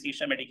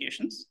anti-seizure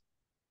medications.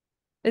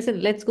 Listen,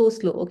 let's go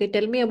slow. Okay,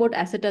 tell me about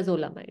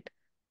acetazolamide.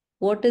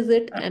 What is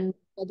it and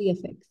what are the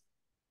effects?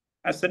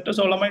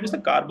 Acetazolamide is a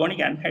carbonic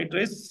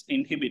anhydrase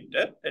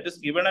inhibitor. It is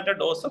given at a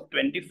dose of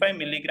 25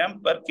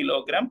 milligram per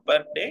kilogram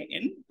per day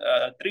in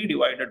 3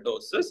 divided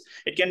doses.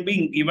 It can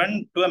be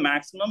given to a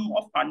maximum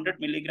of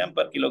 100 milligram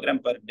per kilogram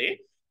per day.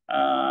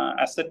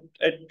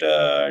 It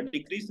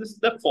decreases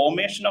the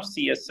formation of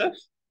CSF.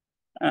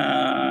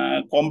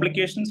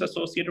 Complications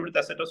associated with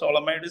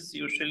acetazolamide is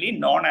usually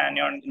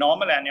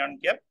normal anion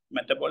gap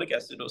metabolic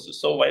acidosis.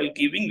 So while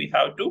giving, we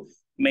have to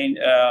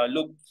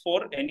look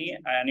for any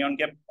anion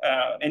gap,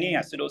 any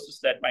acidosis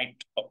that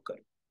might occur.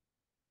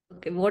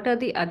 Okay, what are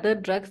the other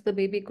drugs the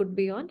baby could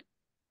be on?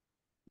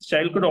 The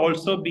child could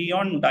also be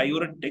on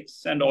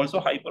diuretics and also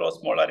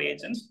hyperosmolar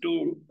agents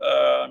to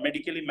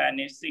medically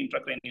manage the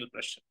intracranial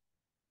pressure.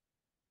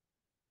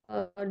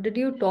 Did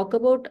you talk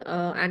about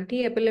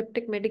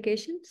anti-epileptic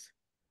medications?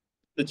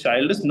 The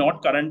child is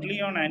not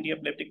currently on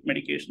anti-epileptic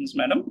medications,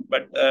 madam.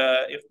 But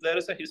if there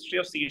is a history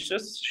of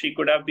seizures,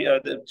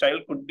 the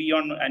child could be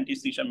on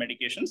anti-seizure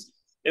medications.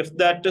 If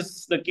that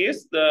is the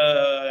case,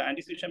 the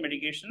anti-seizure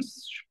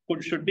medications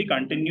should be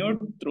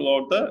continued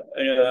throughout the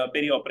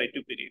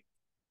perioperative period.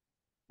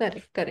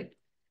 Correct.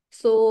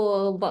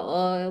 So,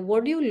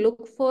 what do you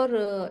look for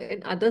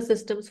in other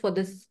systems for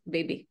this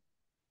baby,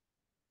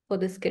 for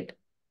this kid?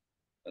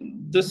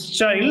 This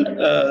child,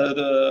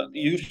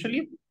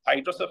 usually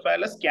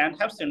hydrocephalus can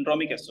have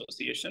syndromic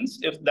associations.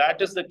 If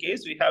that is the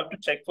case, we have to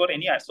check for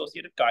any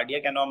associated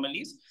cardiac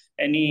anomalies,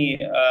 any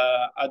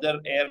other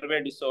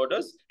airway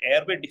disorders.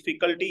 Airway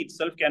difficulty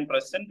itself can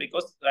present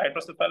because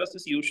hydrocephalus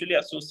is usually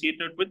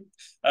associated with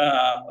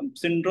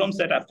syndromes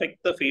that affect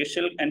the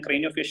facial and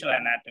craniofacial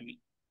anatomy.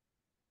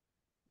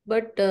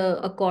 But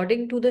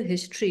according to the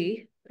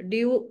history, do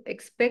you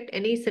expect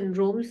any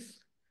syndromes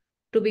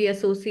to be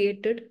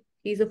associated?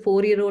 He's a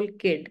 4-year-old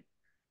kid.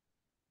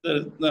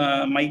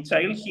 My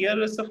child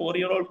here is a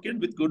 4-year-old kid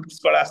with good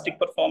scholastic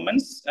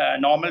performance,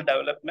 normal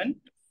development,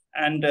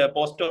 and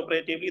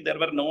post-operatively, there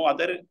were no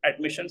other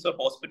admissions or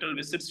hospital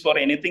visits for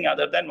anything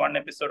other than one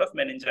episode of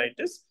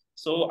meningitis.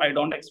 So I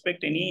don't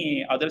expect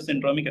any other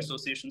syndromic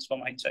associations for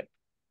my child.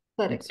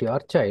 It's your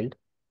child.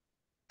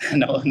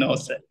 No,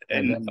 sir.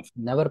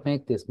 Never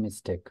make this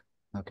mistake.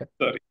 Okay.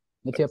 Sorry.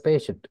 It's your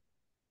patient.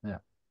 Yeah.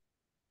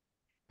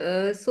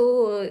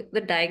 So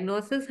the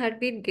diagnosis had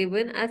been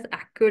given as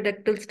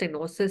aqueductal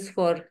stenosis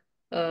for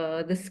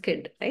this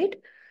kid, right?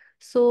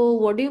 So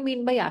what do you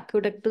mean by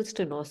aqueductal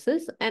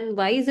stenosis, and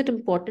why is it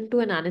important to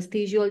an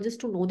anesthesiologist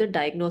to know the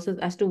diagnosis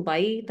as to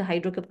why the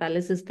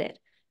hydrocephalus is there?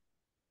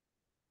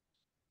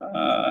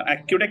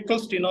 Aqueductal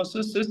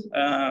stenosis is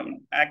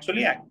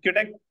actually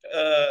aqueduct.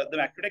 The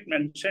aqueduct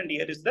mentioned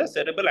here is the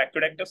cerebral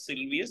aqueduct of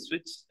Sylvius,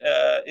 which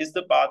is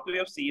the pathway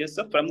of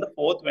CSF from the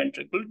fourth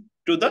ventricle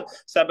to the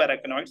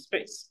subarachnoid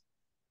space.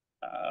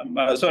 From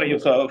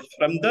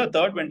the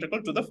third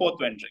ventricle to the fourth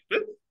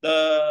ventricle.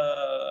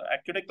 The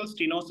aqueductal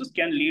stenosis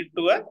can lead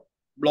to a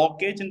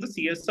blockage in the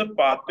CSF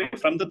pathway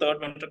from the third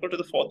ventricle to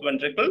the fourth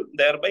ventricle,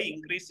 thereby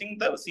increasing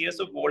the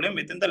CSF volume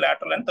within the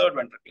lateral and third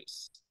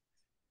ventricles.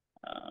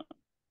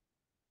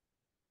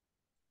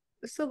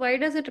 So why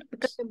does it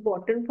become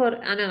important for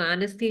an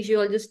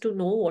anesthesiologist to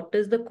know what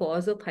is the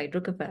cause of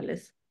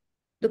hydrocephalus?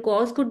 The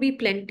cause could be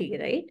plenty,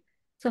 right?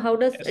 So how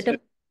does it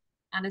affect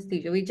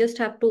anesthesia? We just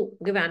have to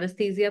give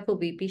anesthesia for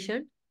BP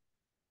shunt?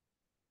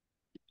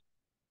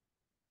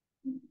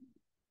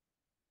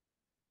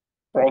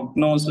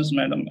 Prognosis,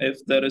 madam,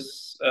 if there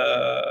is,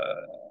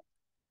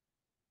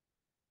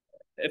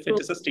 if it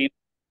is a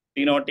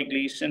stenotic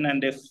lesion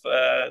and if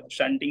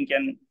shunting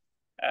can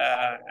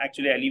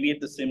actually alleviate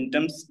the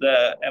symptoms,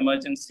 the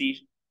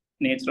emergency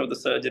nature of the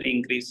surgery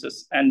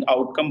increases and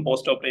outcome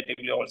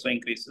post-operatively also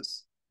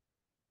increases.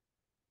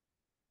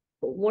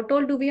 What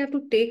all do we have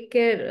to take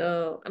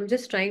care? I'm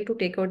just trying to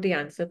take out the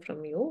answer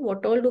from you.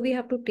 What all do we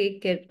have to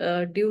take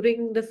care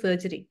during the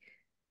surgery?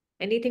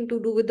 Anything to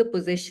do with the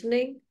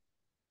positioning?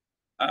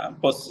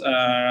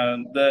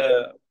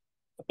 The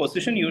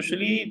position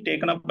usually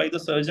taken up by the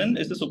surgeon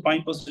is the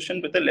supine position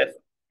with the left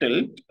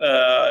tilt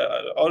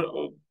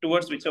or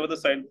towards whichever the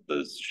side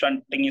the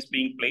shunting is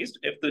being placed.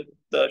 If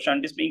the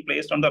shunt is being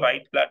placed on the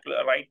right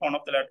horn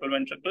of the lateral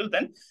ventricle,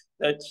 then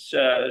the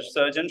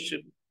surgeon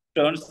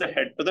turns the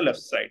head to the left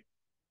side.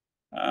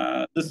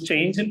 This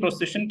change in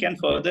position can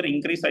further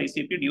increase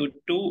ICP due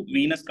to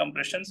venous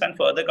compressions and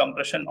further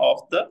compression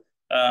of the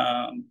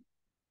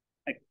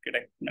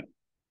aqueduct.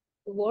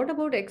 What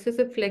about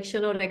excessive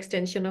flexion or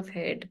extension of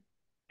head?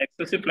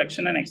 Excessive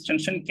flexion and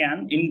extension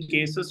can, in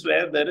cases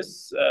where there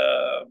is,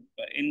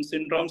 in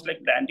syndromes like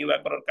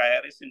Dandy-Walker or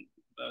Chiari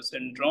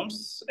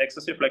syndromes,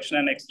 excessive flexion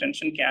and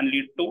extension can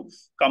lead to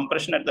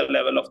compression at the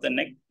level of the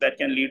neck that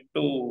can lead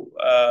to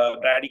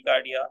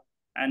bradycardia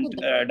and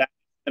damage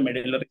the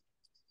medullary.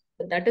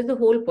 That is the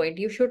whole point.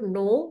 You should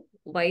know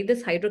why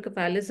this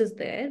hydrocephalus is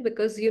there,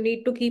 because you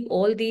need to keep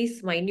all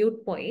these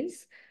minute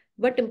points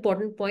but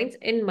important points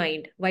in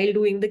mind while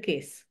doing the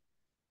case.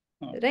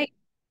 Right?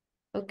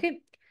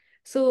 Okay.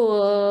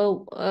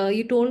 So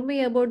you told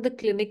me about the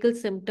clinical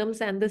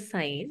symptoms and the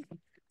signs.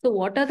 So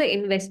what are the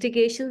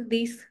investigations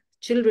these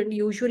children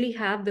usually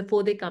have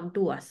before they come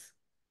to us?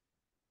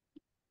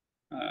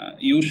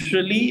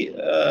 Usually,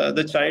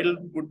 the child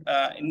would,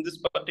 in this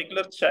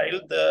particular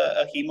child,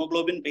 the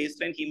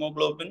baseline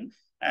hemoglobin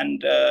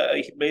and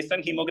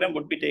baseline hemogram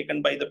would be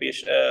taken by the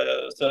patient,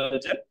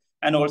 surgeon,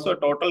 and also a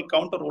total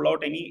count to rule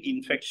out any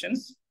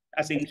infections,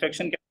 as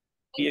infection can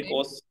be a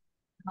cause.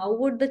 How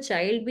would the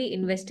child be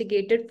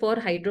investigated for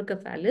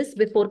hydrocephalus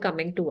before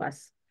coming to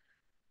us?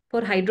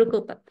 For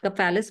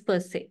hydrocephalus per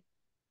se.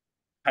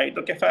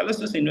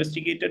 Hydrocephalus is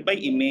investigated by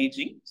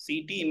imaging.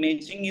 CT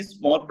imaging is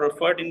more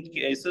preferred in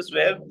cases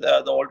where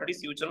the already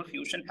sutural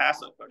fusion has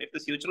occurred. If the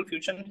sutural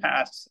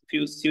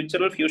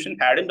fusion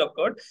hadn't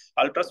occurred,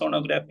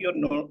 ultrasonography or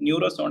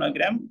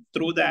neurosonogram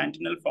through the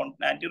anterior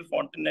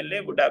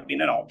fontanelle would have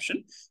been an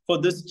option. For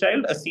this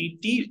child, a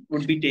CT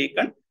would be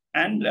taken.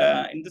 And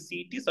in the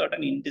CT,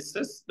 certain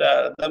indices,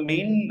 the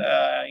main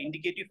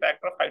indicative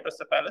factor of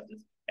hydrocephalus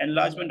is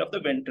enlargement of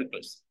the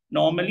ventricles.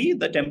 Normally,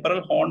 the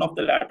temporal horn of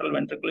the lateral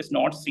ventricle is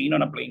not seen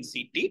on a plain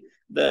CT.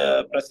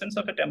 The presence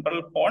of a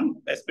temporal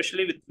horn,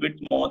 especially with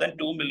more than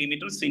 2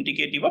 millimeters, is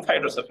indicative of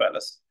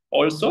hydrocephalus.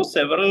 Also,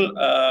 several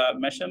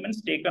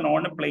measurements taken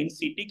on a plain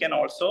CT can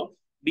also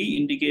be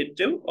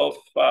indicative of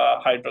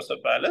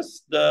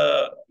hydrocephalus.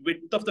 The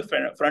width of the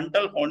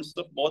frontal horns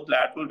of both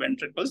lateral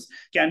ventricles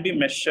can be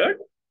measured,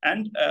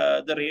 and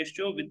the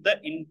ratio with the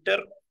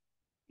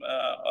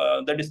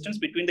the distance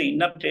between the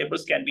inner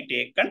tables can be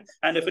taken,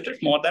 and if it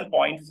is more than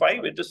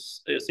 0.5, it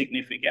is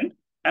significant.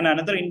 And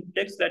another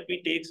index that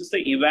we take is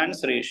the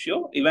Evans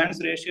ratio. Evans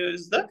ratio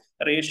is the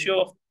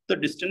ratio of the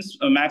distance,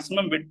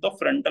 maximum width of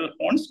frontal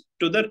horns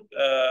to the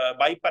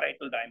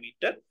biparietal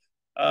diameter.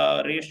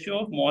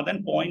 Ratio of more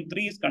than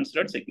 0.3 is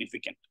considered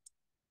significant.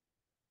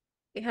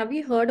 Have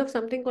you heard of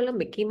something called a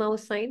Mickey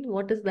Mouse sign?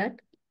 What is that?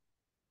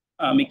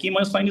 Mickey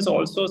Mouse sign is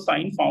also a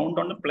sign found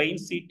on a plain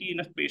CT in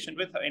a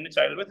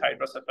child with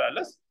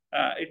hydrocephalus.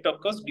 It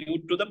occurs due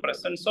to the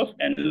presence of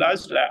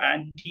enlarged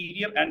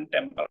anterior and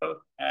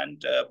temporal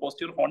and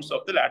posterior horns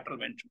of the lateral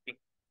ventricle.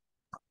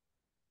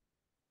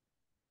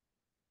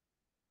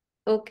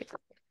 Okay.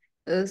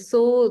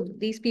 So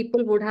these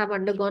people would have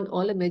undergone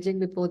all imaging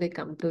before they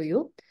come to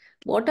you.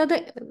 What are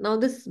now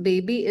this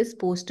baby is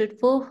posted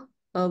for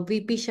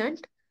VP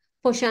shunt,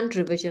 for shunt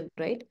revision,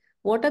 right?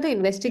 What are the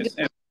investigations?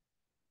 Yes.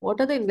 What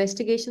are the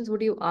investigations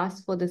would you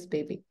ask for this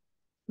baby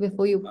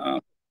before you?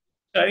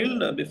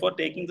 child, before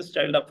taking this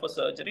child up for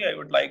surgery, I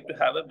would like to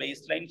have a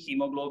baseline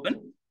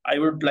hemoglobin. I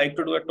would like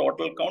to do a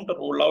total count to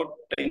rule out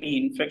any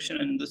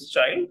infection in this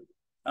child.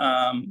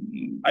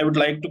 I would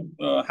like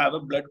to have a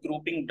blood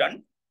grouping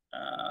done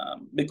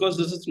because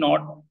this is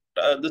not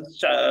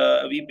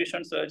VP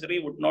shunt surgery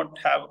would not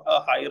have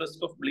a high risk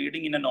of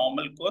bleeding in a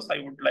normal course. I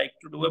would like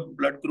to do a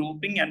blood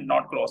grouping and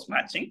not cross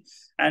matching.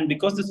 And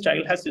because this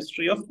child has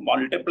history of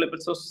multiple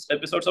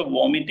episodes of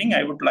vomiting,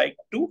 I would like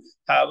to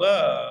have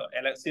a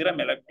serum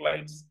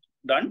electrolytes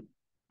done.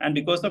 And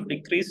because of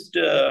decreased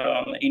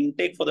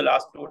intake for the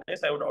last 2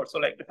 days, I would also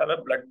like to have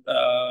a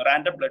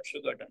random blood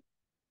sugar done.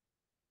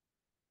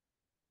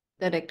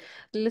 Correct.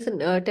 Listen,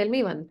 tell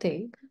me one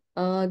thing.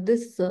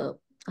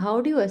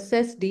 How do you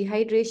assess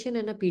dehydration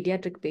in a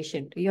pediatric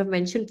patient? You have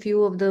mentioned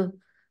few of the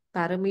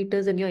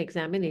parameters in your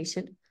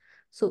examination.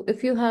 So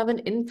if you have an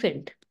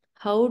infant,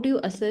 how do you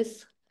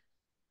assess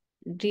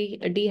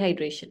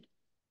dehydration?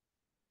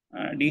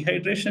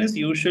 Dehydration is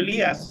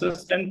usually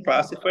assessed and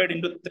classified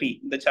into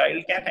 3. The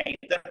child can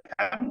either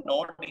have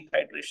no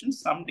dehydration,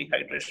 some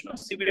dehydration, or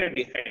severe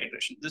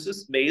dehydration. This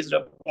is based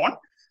upon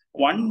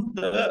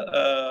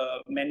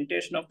the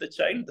mentation of the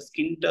child, the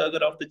skin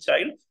turgor of the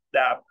child,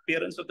 the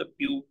appearance of the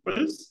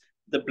pupils,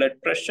 the blood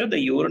pressure, the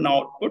urine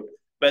output,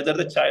 whether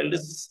the child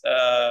is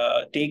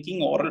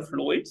taking oral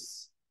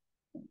fluids,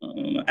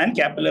 and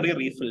capillary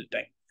refill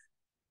time.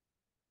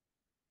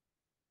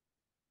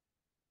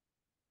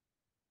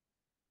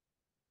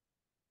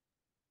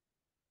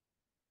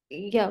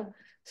 Yeah.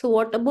 So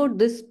what about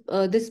this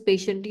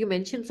patient? You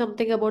mentioned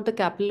something about the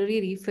capillary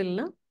refill,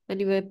 no? When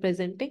you were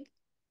presenting.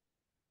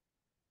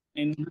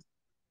 In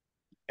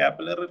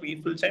capillary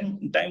refill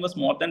time was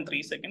more than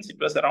 3 seconds. It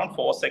was around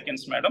 4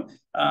 seconds, madam.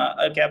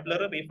 A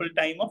capillary refill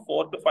time of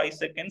 4 to 5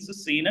 seconds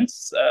is seen in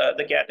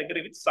the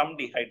category with some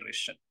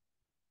dehydration.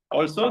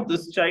 Also,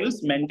 this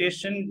child's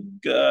mentation,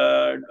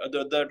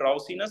 the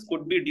drowsiness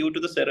could be due to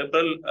the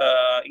cerebral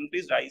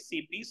increased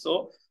ICP.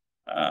 So,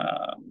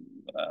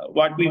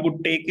 what we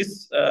would take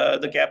is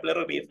the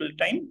capillary refill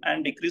time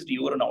and decreased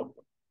urine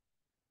output.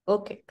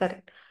 Okay,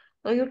 correct.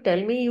 Now you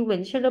tell me, you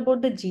mentioned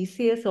about the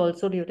GCS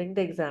also during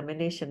the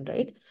examination,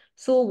 right?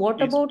 So what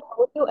Yes. about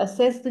how do you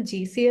assess the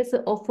GCS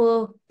of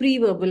a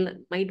pre-verbal,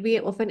 might be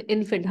of an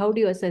infant? How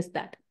do you assess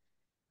that?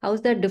 How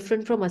is that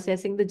different from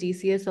assessing the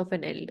GCS of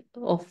an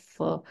of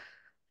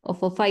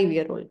a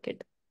 5-year-old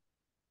kid,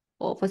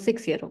 or of a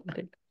 6-year-old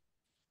kid?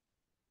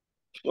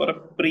 For a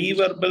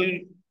pre-verbal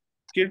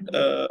kid,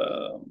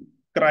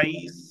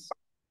 cries,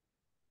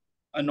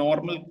 a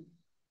normal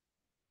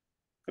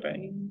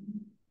cry.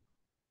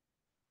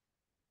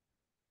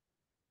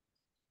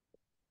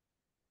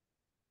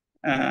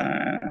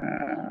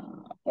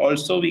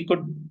 Also, we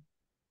could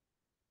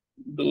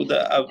do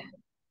the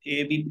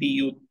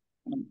ABPU,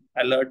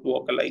 alert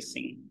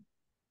vocalizing.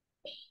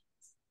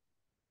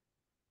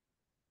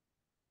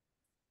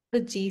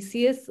 The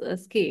GCS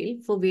scale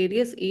for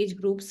various age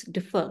groups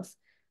differs.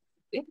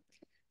 Okay?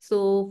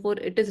 So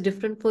it is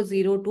different for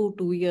 0 to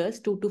 2 years,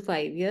 2 to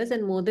 5 years,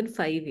 and more than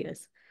 5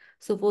 years.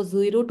 So for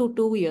 0 to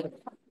 2 years,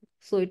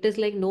 so it is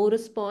like no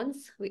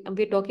response.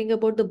 We're talking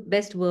about the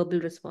best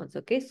verbal response.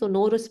 Okay, so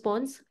no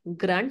response,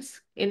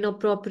 grunts,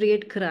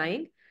 inappropriate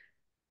crying,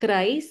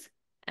 cries,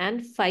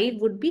 and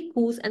 5 would be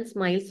coos and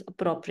smiles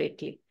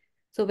appropriately.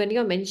 So when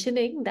you're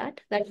mentioning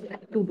that, that's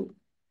what to do.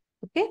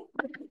 Okay,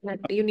 that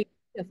you need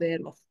to be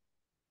aware of.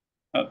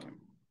 Okay.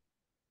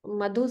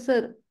 Madhu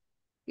sir,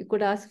 you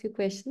could ask a few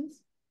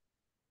questions.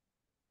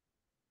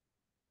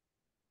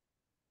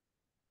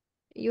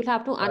 You'll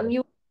have to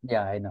unmute.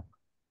 Yeah, I know.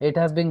 It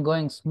has been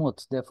going smooth,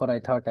 therefore I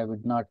thought I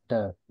would not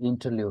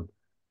interlude.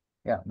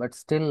 Yeah, but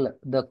still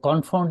the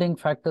confounding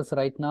factors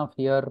right now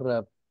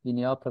here in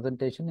your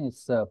presentation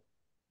is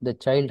the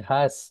child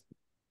has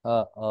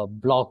a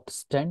blocked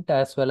stent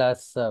as well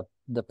as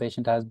the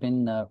patient has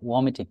been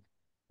vomiting.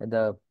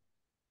 The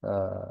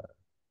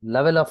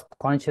level of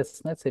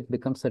consciousness, it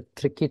becomes a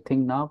tricky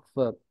thing now,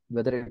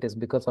 whether it is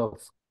because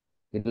of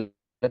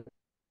electrolyte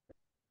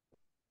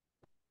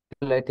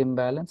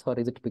imbalance or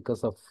is it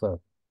because of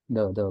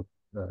the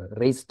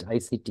raised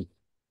ICT.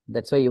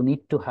 That's why you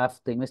need to have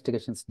the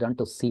investigations done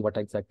to see what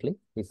exactly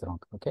is wrong.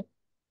 Okay.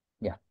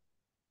 Yeah.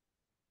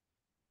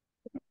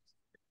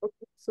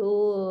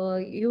 So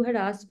you had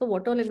asked for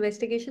what all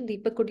investigation?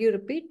 Deepak, could you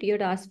repeat? You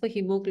had asked for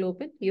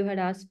hemoglobin. You had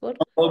asked for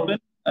hemoglobin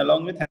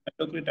along with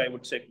hematocrit. I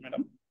would check,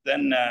 madam.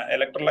 Then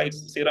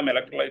electrolytes, serum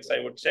electrolytes. I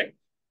would check.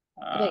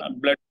 right.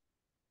 Blood.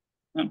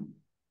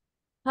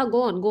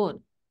 Go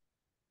on.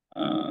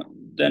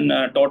 Then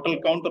total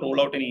count to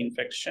rule out any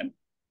infection.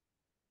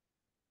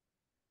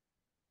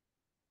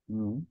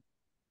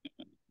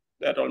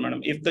 That all,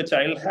 madam. If the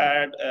child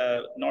had,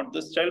 not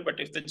this child, but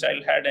if the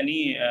child had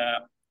any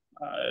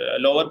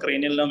lower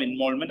cranial nerve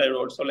involvement, I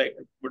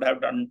would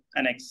have done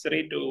an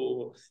X-ray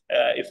to,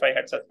 if I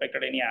had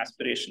suspected any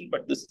aspiration.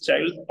 But this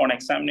child, on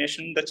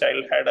examination, the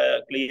child had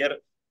a clear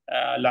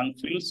lung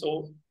field.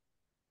 So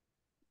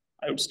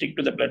I would stick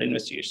to the blood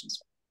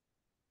investigations.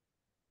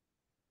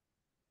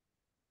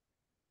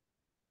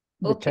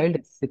 The child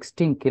is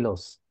 16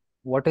 kilos.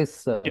 what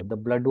is the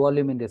blood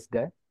volume in this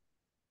guy?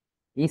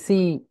 Is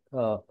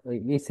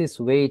his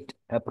weight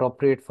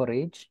appropriate for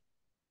age?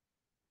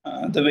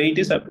 The weight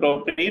is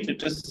appropriate.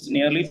 It is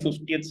nearly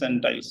 50th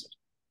centile.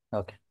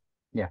 Okay.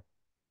 Yeah.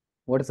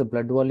 What is the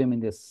blood volume in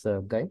this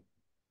guy?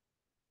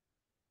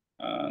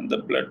 The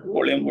blood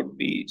volume would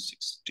be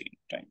 16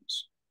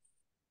 times.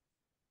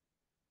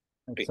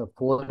 It's a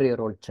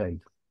 4-year-old child.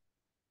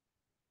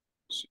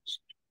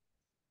 16.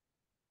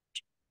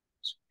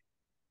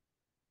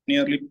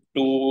 Nearly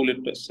 2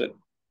 liters, sir.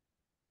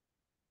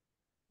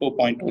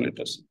 4.2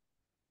 liters.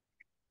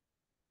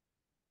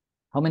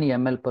 How many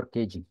ml per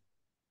kg?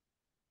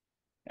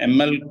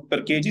 ml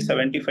per kg,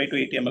 75 to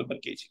 80 ml per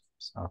kg.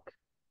 Okay.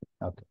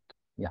 Okay.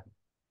 Yeah.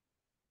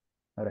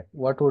 All right.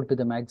 What would be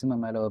the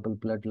maximum allowable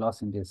blood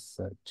loss in this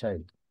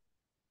child?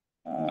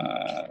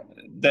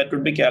 That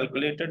would be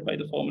calculated by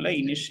the formula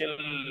initial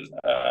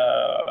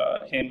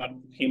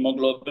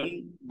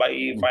hemoglobin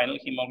by final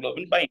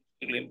hemoglobin by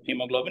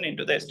hemoglobin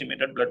into the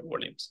estimated blood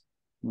volumes.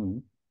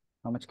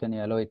 How much can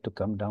you allow it to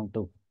come down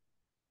to?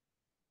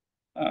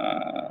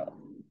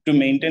 To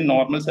maintain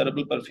normal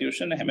cerebral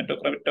perfusion, a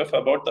hematocrit of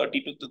about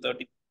 33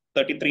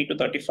 to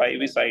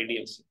 35 is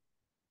ideal.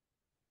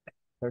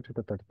 30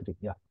 to 33.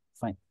 Yeah,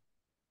 fine.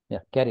 Yeah,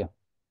 carry on.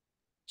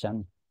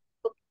 Chan.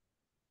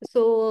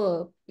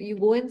 So you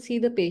go and see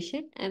the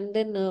patient, and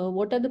then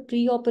what are the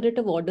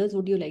pre-operative orders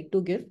would you like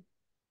to give?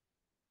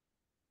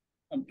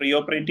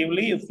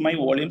 Preoperatively, if my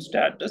volume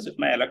status, if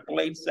my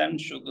electrolytes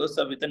and sugars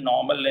are within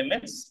normal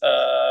limits,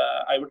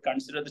 I would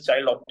consider the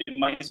child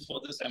optimized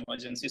for this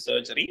emergency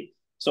surgery.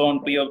 So on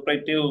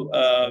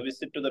preoperative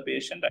visit to the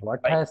patient, what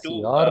has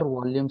your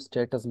volume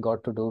status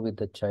got to do with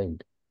the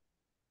child?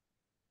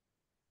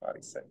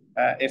 Sorry, sir.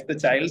 If the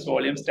child's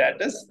volume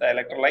status,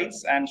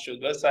 electrolytes and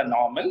sugars are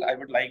normal, I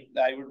would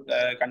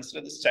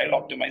consider this child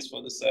optimized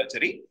for the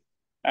surgery.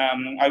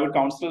 I would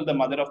counsel the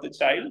mother of the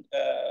child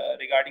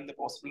regarding the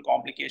possible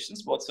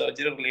complications, both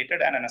surgery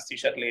related and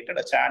anesthesia related,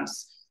 a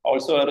chance,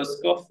 also a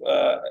risk of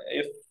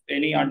if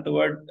any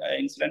untoward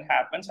incident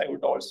happens. I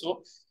would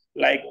also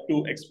like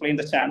to explain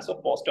the chance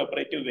of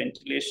post-operative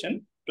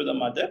ventilation to the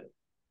mother.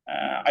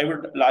 I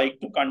would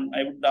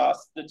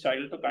ask the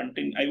child to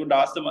continue. I would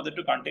ask the mother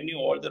to continue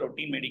all the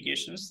routine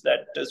medications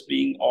that is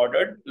being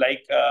ordered,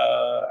 like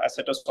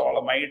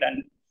acetozolamide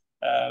and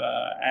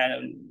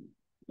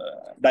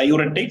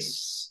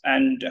diuretics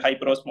and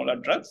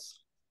hyperosmolar drugs.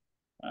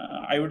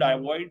 I would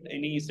avoid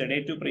any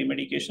sedative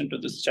premedication to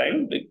this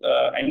child.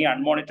 Any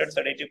unmonitored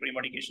sedative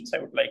premedications I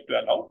would like to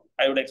allow.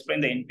 I would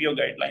explain the NPO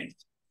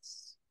guidelines.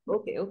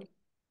 Okay.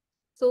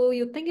 So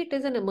you think it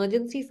is an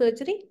emergency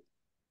surgery?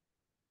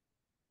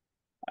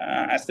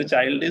 As the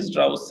child is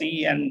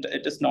drowsy and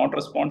it is not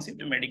responsive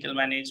to medical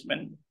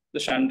management, the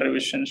shunt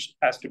revision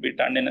has to be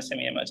done in a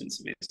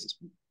semi-emergency basis.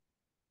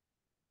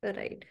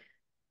 Right.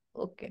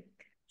 Okay.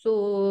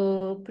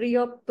 So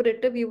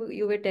pre-operative,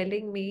 you were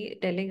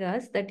telling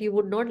us that you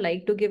would not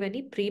like to give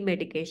any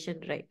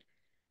pre-medication, right?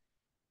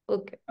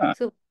 Okay.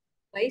 So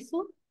why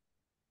so?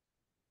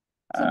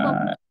 So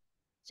for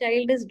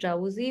child is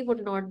drowsy,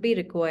 would not be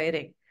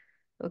requiring.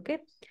 Okay.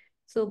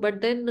 So, but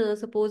then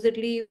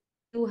supposedly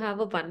you have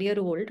a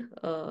 1-year-old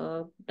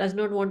does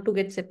not want to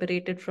get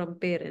separated from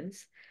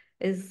parents,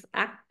 is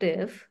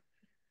active,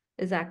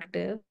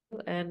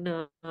 and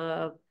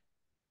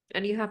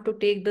you have to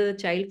take the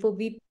child for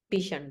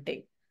VP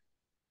shunting.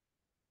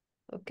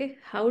 Okay,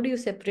 how do you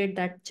separate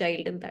that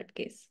child in that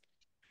case?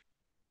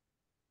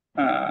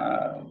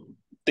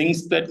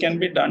 Things that can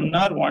be done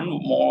are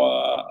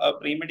a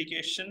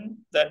pre-medication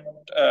that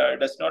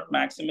does not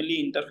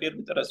maximally interfere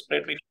with the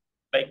respiratory,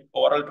 like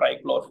oral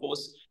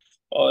trichlorphos,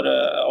 or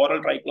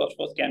oral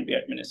trichlorphos can be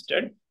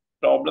administered.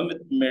 Problem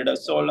with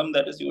midazolam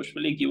that is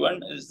usually given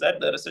is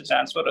that there is a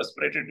chance for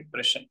respiratory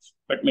depression.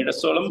 But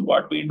midazolam,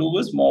 what we do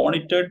is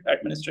monitored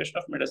administration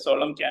of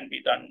midazolam can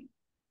be done,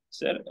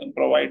 sir,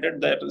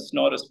 provided there is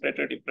no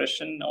respiratory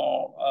depression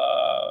or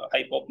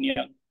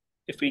hypopnea.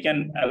 If we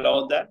can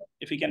allow that,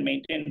 if we can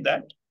maintain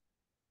that,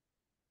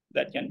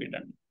 that can be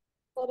done.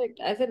 Correct.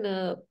 As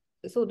in,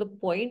 so the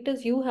point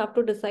is you have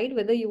to decide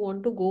whether you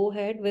want to go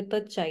ahead with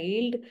a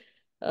child,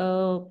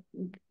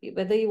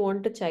 whether you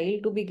want a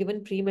child to be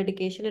given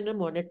pre-medication in a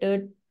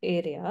monitored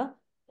area,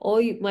 or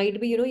you might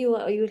be,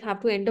 you'll have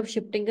to end up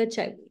shifting a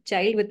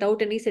child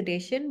without any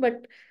sedation,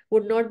 but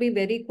would not be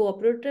very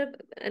cooperative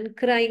and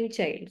crying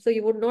child. So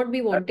you would not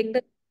be wanting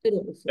the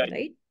also,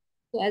 right?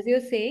 So as you're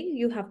saying,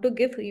 you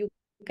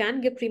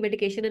can give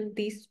pre-medication in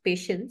these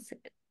patients,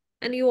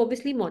 and you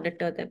obviously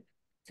monitor them.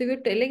 So you're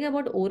telling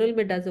about oral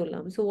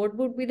midazolam. So what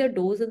would be the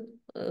dose in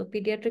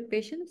pediatric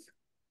patients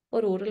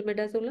for oral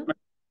midazolam?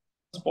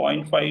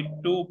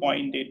 0.5 to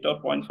 0.8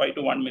 or 0.5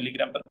 to 1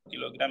 milligram per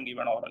kilogram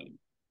given orally.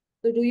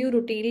 So do you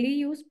routinely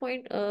use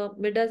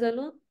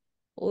midazolam,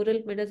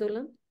 oral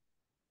midazolam?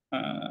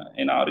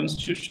 In our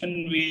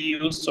institution, we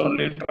use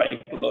only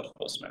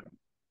trichlorphos.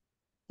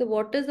 So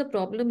what is the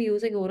problem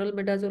using oral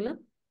midazolam?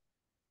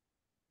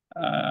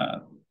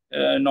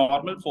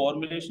 Normal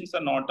formulations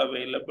are not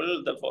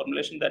available. The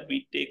formulation that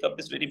we take up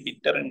is very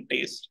bitter in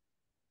taste.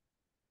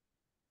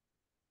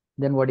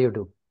 then what do you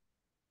do?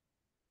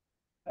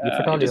 If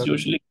at all It is you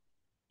usually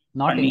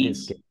not in this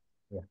unease case.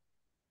 Yeah.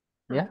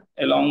 Yeah.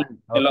 along,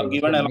 Okay, you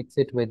given can along, mix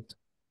it with,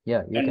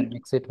 yeah, you can and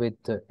mix it with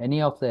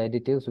any of the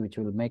additives which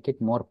will make it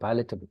more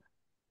palatable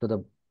to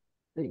the.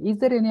 Is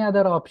there any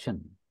other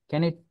option?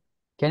 Can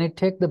it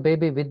take the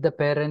baby with the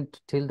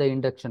parent till the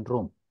induction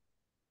room?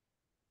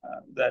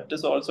 that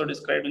is also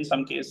described in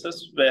some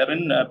cases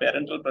wherein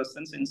parental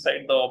presence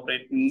inside the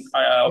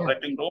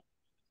operating room,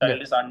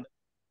 child is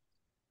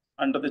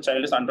the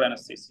child is under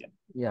anesthesia.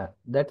 Yeah,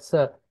 that's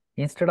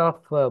instead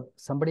of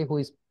somebody who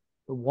is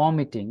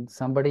vomiting,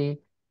 somebody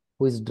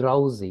who is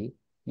drowsy,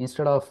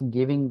 instead of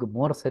giving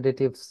more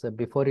sedatives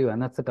before you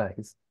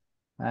anesthetize,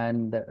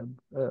 and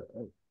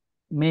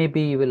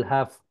maybe you will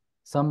have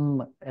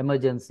some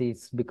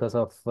emergencies because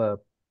of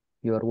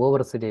your over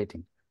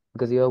sedating.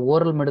 Because your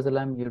oral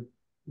midazolam, you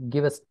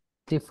give a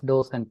stiff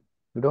dose and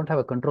you don't have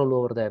a control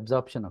over the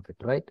absorption of it,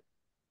 right?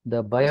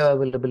 The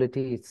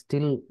bioavailability is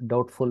still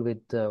doubtful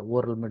with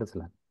oral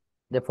midazolam.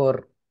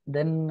 Therefore,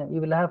 then you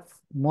will have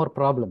more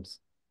problems.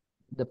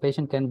 The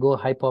patient can go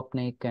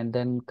hypopneic and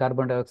then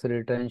carbon dioxide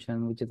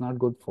retention, which is not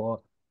good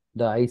for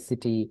the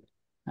ICT.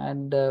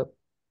 And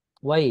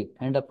why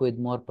end up with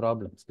more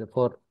problems?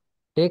 Therefore,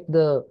 take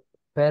the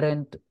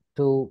parent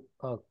to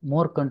a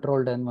more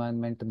controlled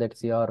environment,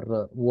 that's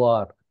your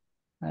OR.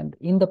 And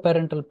in the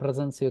parental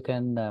presence, you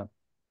can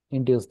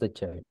induce the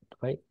child,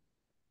 right?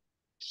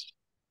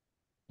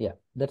 Yeah,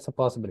 that's a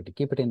possibility.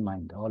 Keep it in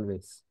mind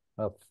always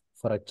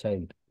for a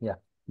child. Yeah,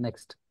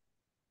 next.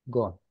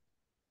 Go on.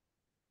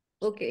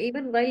 Okay,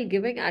 even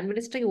while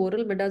administering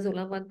oral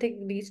midazolam, one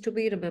thing needs to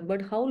be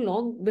remembered. How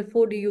long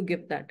before do you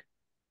give that?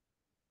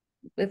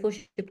 Before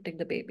shifting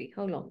the baby?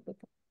 How long before?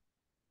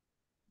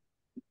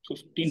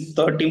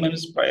 15-30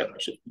 minutes prior to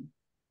shifting.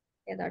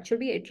 Yeah, that should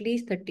be at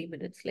least 30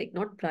 minutes, like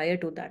not prior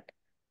to that.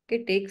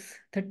 Okay, it takes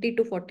 30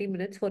 to 40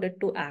 minutes for it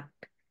to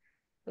act.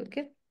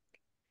 Okay.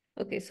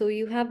 Okay, so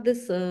you have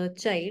this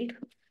child.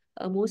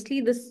 Mostly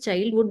this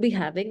child would be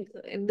having,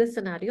 in this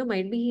scenario,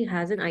 might be he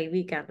has an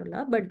IV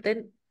cannula, but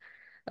then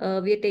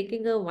we are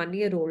taking a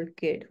 1-year-old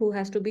kid who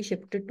has to be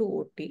shifted to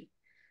OT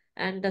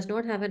and does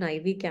not have an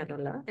IV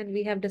cannula. And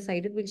we have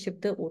decided we'll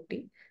shift the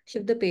OT,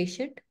 shift the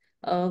patient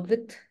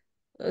with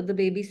the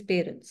baby's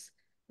parents.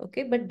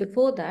 Okay, but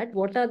before that,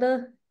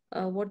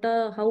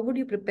 how would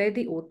you prepare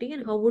the OT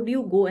and how would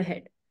you go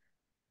ahead?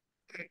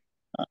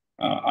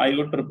 I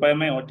would prepare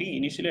my OT.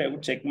 Initially, I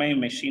would check my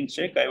machine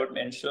check. I would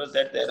ensure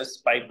that there is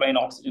pipeline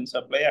oxygen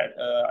supply,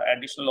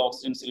 additional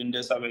oxygen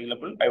cylinders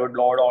available. I would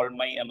load all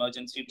my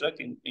emergency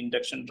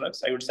induction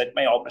drugs. I would set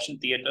my operation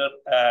theater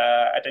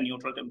at a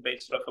neutral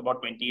temperature of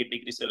about 28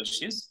 degrees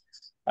Celsius.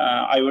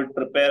 I would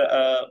prepare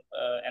a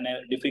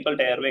difficult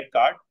airway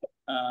cart.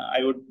 I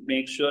would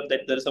make sure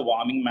that there is a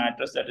warming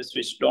mattress that is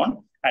switched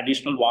on,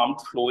 additional warmed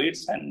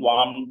fluids and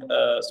warmed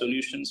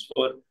solutions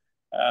for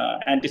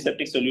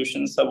antiseptic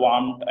solutions are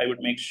warmed. I would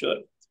make sure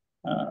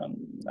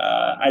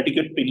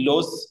adequate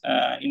pillows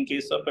in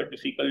case of a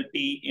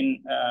difficulty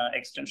in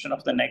extension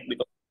of the neck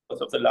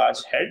because of the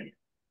large head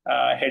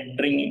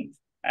wringing,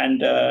 and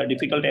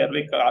difficult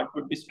airway cart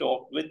would be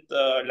stocked with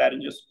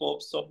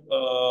laryngoscopes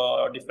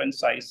of different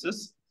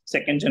sizes,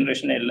 second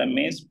generation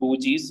LMAs,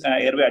 bougies,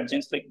 airway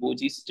adjuncts like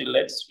bougies,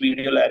 stillets,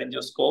 video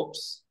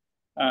laryngoscopes.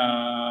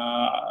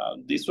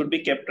 This would be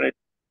kept ready.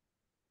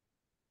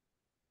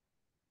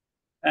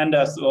 And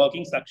as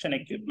working suction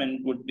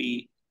equipment would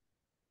be,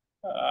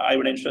 I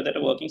would ensure that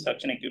a working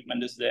suction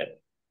equipment is there.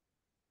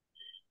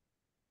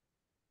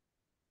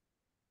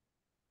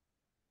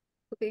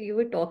 Okay, you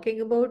were talking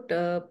about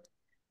the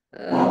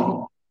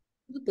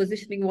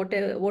positioning. What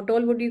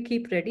all would you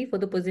keep ready for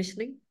the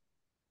positioning?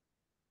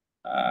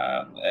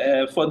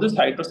 For this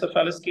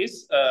hydrocephalus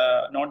case,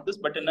 not this,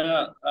 but in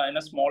a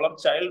smaller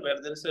child where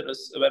there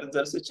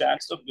is a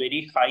chance of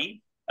very high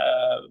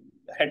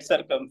head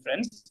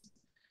circumference.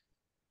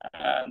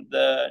 And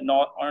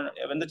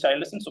when the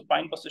child is in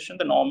supine position,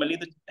 normally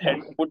the head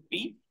would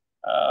be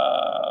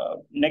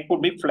neck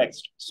would be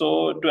flexed.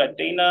 So to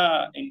attain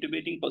a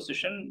intubating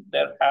position,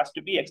 there has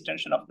to be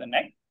extension of the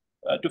neck.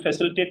 To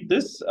facilitate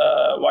this,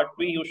 what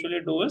we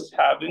usually do is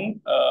having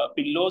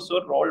pillows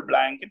or roll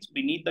blankets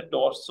beneath the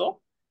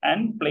torso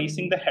and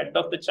placing the head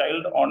of the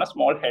child on a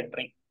small head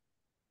ring.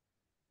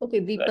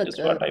 Okay, Deepak, that is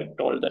what I've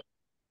told them.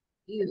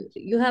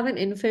 You have an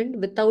infant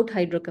without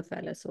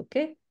hydrocephalus,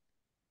 okay?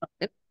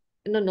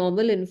 In a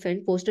normal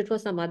infant posted for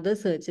some other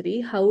surgery,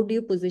 how do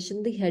you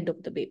position the head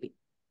of the baby?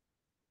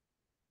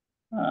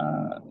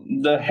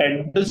 The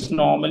head is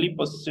normally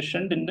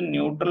positioned in the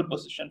neutral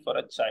position for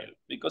a child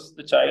because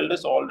the child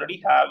is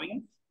already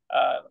having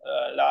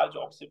a large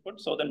occiput.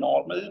 So the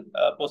normal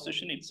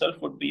position itself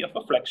would be of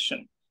a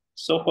flexion.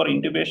 So for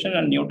intubation,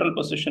 a neutral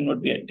position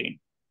would be attained.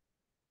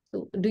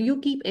 So do you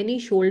keep any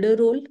shoulder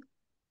roll?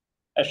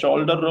 A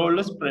shoulder roll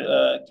is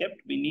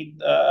kept beneath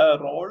a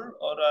roll,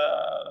 or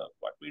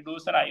what we do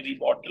is an IV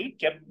bottle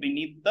kept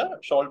beneath the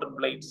shoulder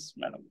blades,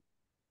 madam.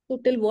 So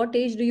till what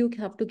age do you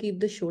have to keep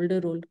the shoulder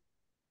roll?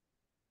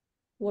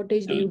 What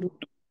age do you do?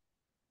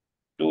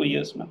 2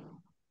 years, ma'am.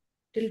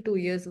 Till 2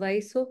 years. Why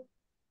so?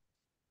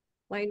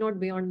 Why not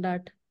beyond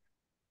that?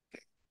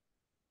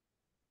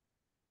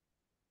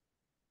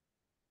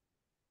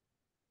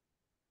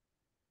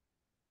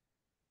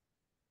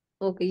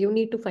 Okay, you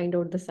need to find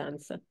out this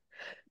answer.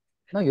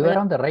 No, you But are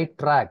on the right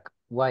track.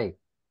 Why?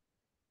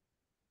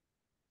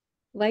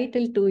 why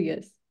till 2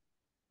 years?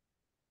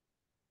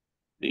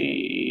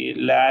 The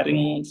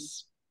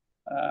larynx,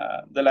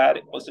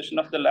 the position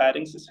of the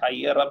larynx is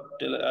higher up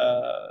till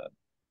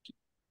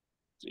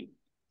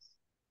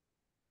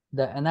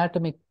The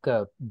anatomic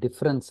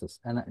differences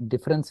and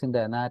difference in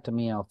the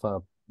anatomy of a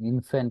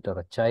infant or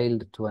a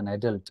child to an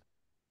adult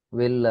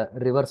will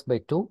reverse by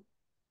 2.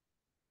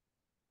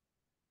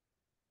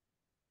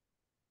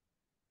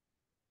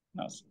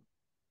 no, sir.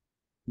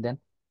 Then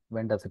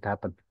when does it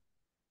happen?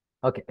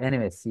 Okay,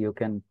 anyways, you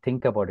can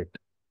think about it.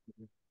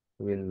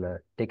 We'll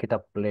take it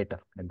up later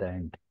at the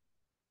end.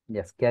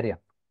 Yes, carry on.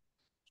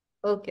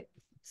 Okay.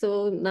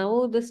 So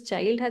now this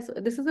child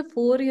this is a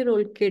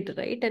 4-year-old kid,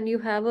 right? And you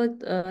have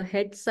a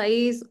head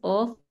size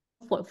of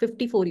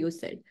 54, you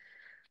said.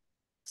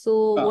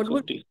 So what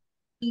would 50.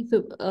 be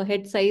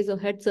head size or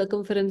head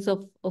circumference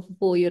of a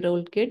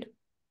 4-year-old kid?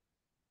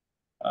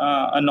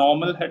 A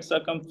normal head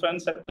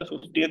circumference at the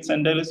 50th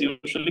centile is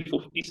usually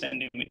 50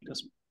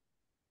 centimeters.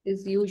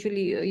 Is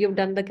usually, you've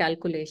done the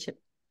calculation.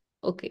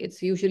 Okay,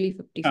 it's usually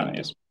 50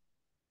 centimeters. Yes.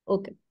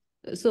 Okay.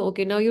 So,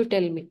 okay, now you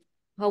tell me,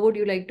 how would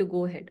you like to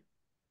go ahead?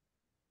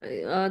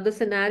 The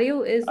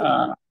scenario is,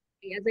 as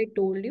I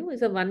told you,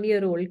 is a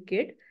 1-year-old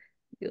kid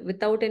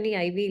without any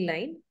IV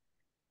line,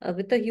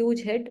 with a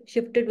huge head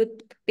shifted with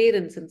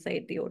parents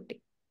inside the OT.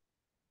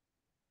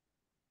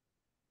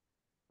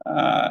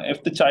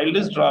 If the child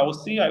is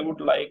drowsy, I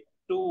would like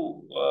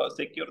to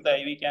secure the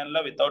IV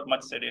cannula without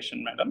much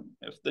sedation, madam.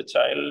 If the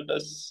child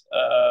is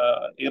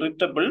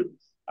irritable,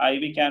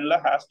 IV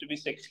cannula has to be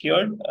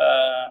secured.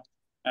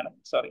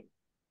 Sorry.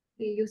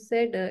 You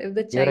said if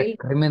the You're a child...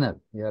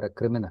 criminal. You're a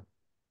criminal.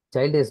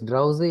 Child is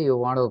drowsy, you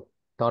want to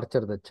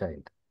torture the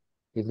child.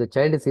 If the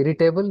child is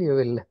irritable, you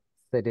will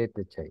sedate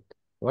the child.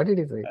 What did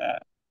he say?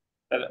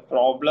 The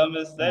problem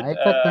is that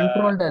It's a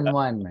controlled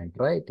environment,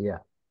 right? Yeah.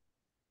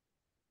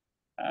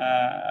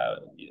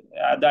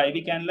 The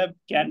IV cannula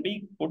can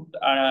be put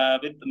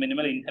with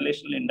minimal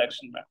inhalational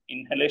induction.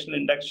 Inhalational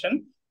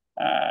induction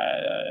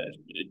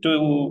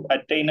to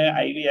attain a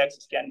IV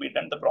access can be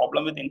done. The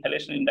problem with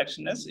inhalational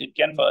induction is it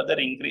can further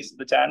increase.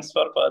 The chance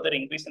for further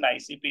increase in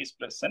ICP is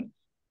present.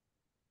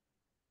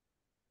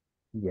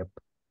 Yep.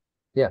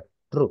 Yeah,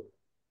 true.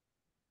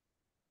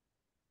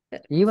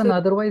 Even So,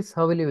 otherwise,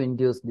 how will you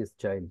induce this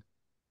child?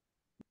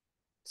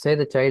 Say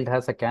the child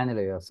has a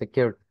cannula, you are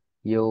secured,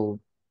 you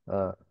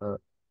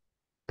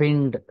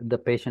pinned the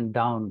patient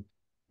down,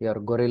 your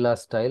gorilla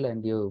style,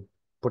 and you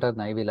put an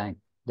IV line.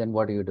 Then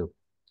what do you do?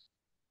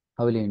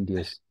 How will you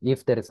induce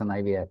if there is an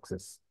IV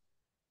access?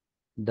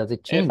 Does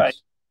it change?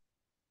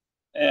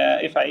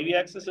 If IV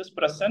access is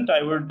present,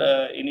 I would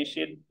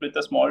initiate with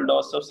a small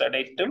dose of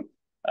sedative,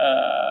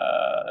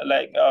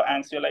 like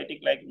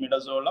anxiolytic, like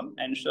midazolam.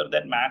 Ensure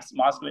that mask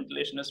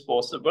ventilation is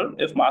possible.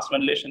 If mask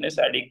ventilation is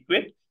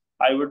adequate,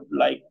 I would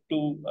like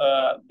to,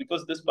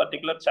 because this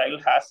particular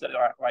child has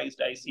a raised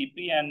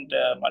ICP and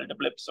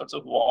multiple episodes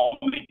of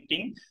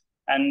vomiting,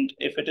 and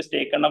if it is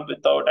taken up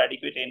without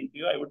adequate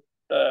NPO, I would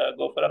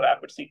go for a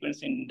rapid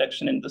sequence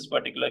induction in this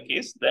particular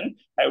case. Then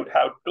I would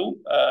have to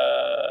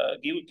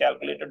give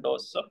calculated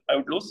dose of, I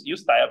would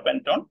use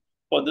thiopentone.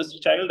 For this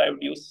child, I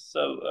would use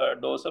a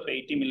dose of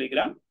 80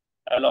 milligram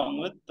along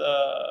with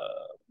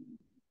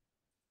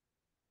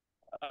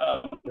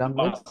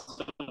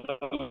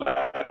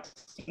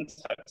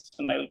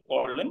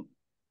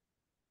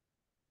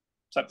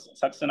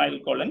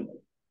succinylcholine.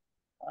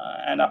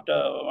 And after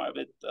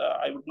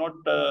I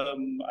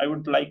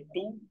would like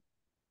to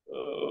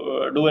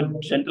do a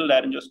gentle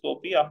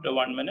laryngoscopy after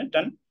 1 minute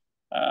and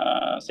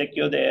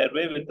secure the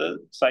airway with a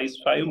size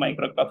 5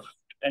 microcuff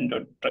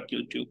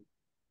endotracheal tube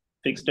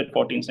fixed at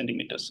 14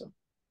 centimeters.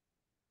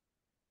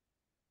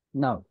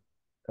 Now,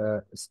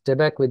 stay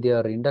back with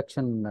your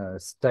induction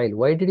style.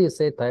 Why did you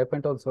say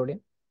thiopentone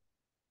sodium?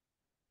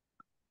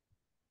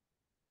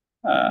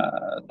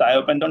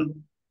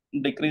 Thiopentone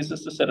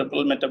decreases the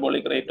cerebral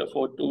metabolic rate of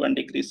O2 and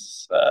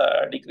decreases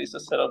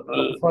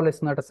cerebral. Propofol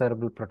is not a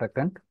cerebral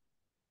protectant.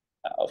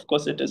 Of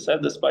course, it is.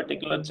 This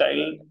particular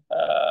child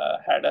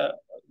had a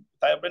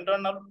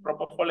thiopentone or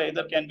propofol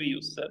either can be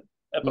used.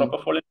 A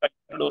propofol in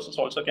doses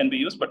also can be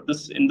used, but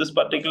in this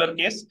particular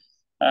case,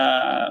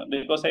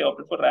 because I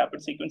opted for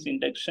rapid sequence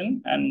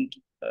induction, and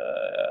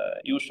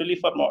usually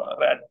for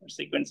rapid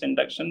sequence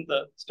induction,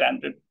 the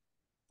standard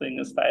thing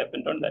is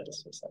thiopentone. That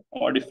is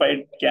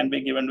modified can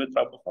be given with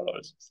propofol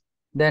also.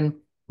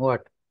 Then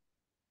what?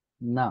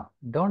 Now,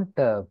 don't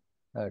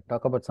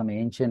talk about some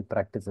ancient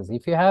practices.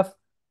 If you have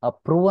a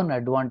proven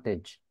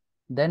advantage,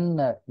 then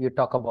you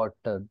talk about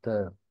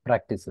the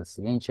practices,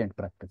 ancient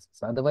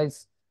practices.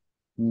 Otherwise,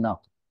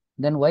 no.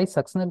 Then why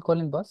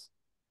succinylcholine, boss?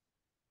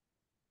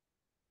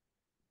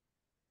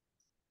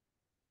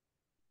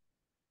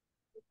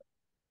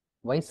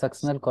 Why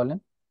succinylcholine?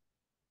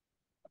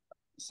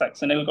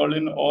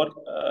 succinylcholine or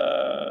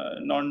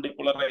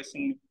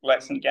non-depolarizing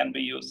relaxant can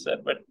be used, sir.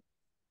 But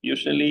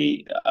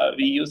usually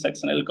we use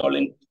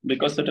succinylcholine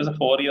because it is a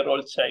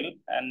 4-year-old child,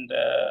 and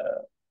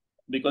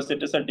because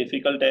it is a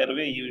difficult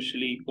airway,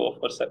 usually go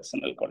for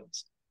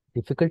succinylcholine.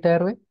 Difficult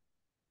airway?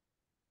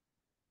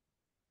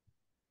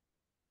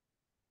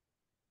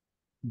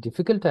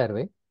 Difficult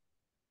airway?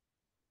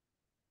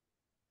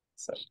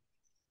 Sir.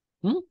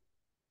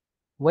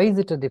 Why is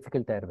it a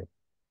difficult airway?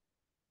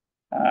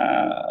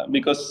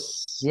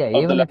 Because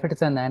even if it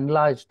is an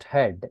enlarged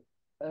head,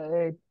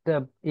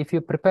 if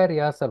you prepare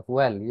yourself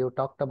well, you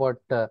talked about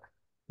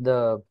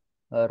the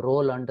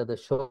roll under the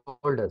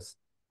shoulders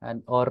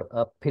or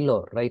a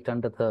pillow right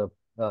under the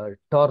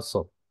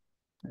torso,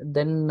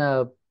 then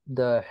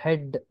the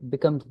head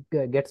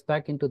gets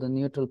back into the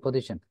neutral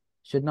position.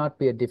 Should not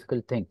be a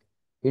difficult thing.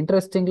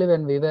 Interestingly,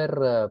 when we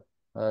were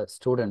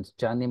students,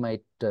 Chandni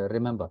might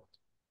remember,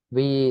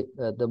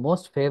 the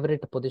most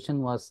favorite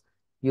position was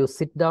you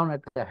sit down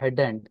at the head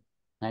end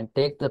and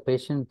take the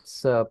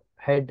patient's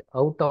head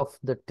out of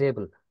the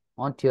table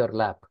onto your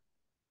lap.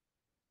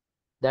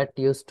 That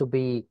used to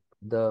be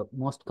the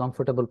most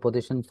comfortable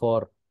position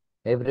for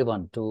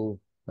everyone to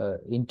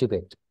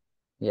intubate.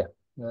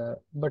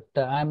 But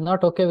I'm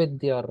not okay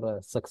with your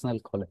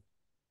succinylcholine.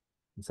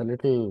 It's a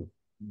little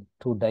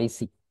too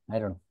dicey. I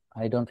don't know.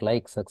 I don't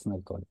like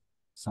succinylcholine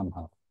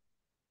somehow.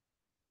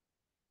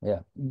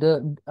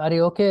 Are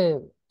you okay,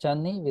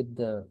 Chandni, with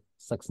the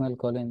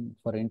succinylcholine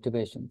for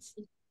intubations?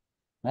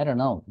 I don't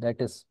know. That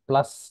is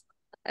plus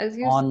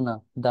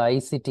on the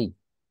ICT,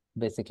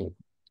 basically.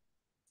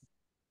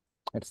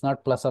 It's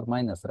not plus or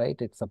minus, right?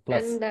 It's a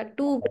plus. And that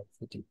too.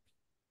 ICT.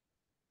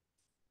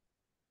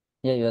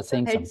 Yeah, you are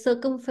saying head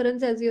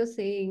circumference, as you're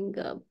saying,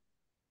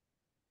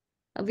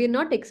 we're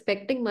not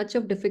expecting much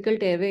of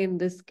difficult airway in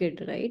this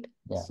kid, right?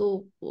 Yeah.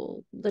 So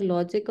the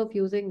logic of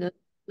using a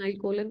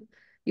succinylcholine,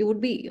 you would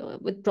be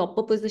with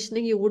proper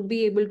positioning, you would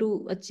be able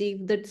to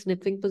achieve that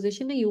sniffing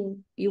position.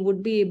 You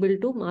would be able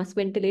to mass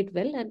ventilate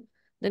well, and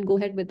then go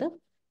ahead with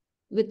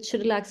which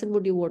relaxant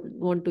would you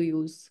want to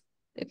use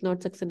if not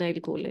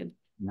succinylcholine?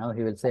 Now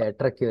he will say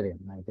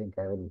atracurium. I think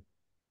I will.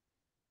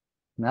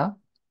 No,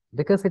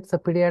 because it's a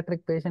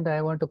pediatric patient,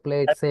 I want to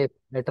play it safe.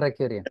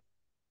 Atracurium.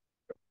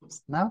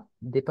 Now,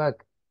 Deepak.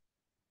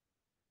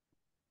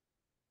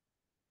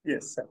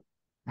 Yes, sir.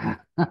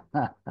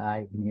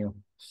 I knew.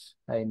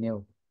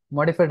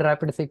 Modified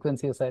rapid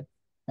sequence, you said,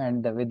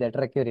 and with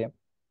atracurium.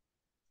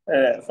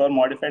 For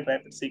modified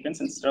rapid sequence,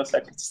 instead of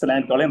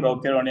succinylcholine,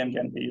 rocuronium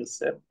can be used,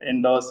 sir,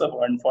 in dose of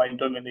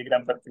 1.2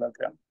 milligram per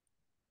kilogram.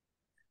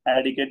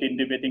 Adequate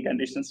intubating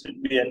conditions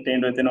should be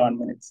attained within 1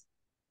 minute.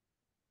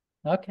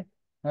 Okay.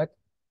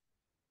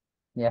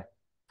 Yeah,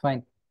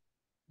 fine.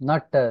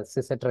 Not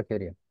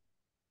cisatracurium.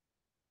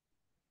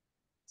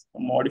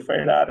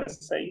 Modified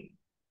RSI.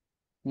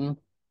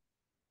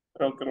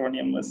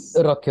 Rocuronium is.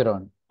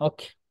 Rocuronium.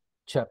 Okay,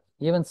 sure.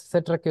 Even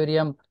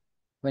cisatracurium,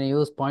 when you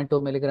use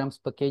 0.2 milligrams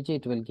per kg,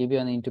 it will give you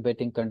an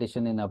intubating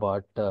condition in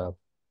about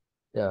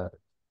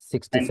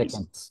 60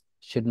 seconds.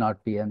 Should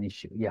not be an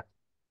issue. Yeah.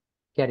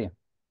 Carry on.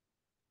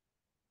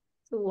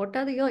 So what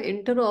are your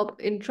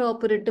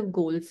intraoperative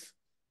goals?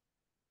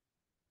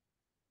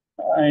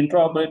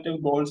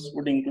 Intraoperative goals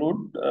would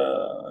include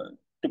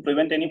to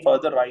prevent any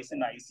further rise in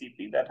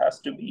ICP. That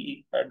has to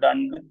be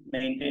done with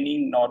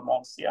maintaining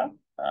normoxia,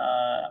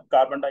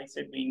 carbon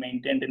dioxide being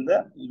maintained in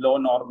the low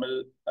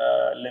normal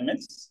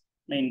limits,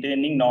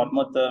 maintaining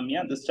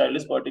normothermia. This child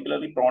is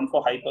particularly prone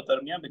for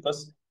hypothermia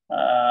because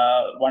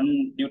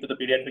one, due to the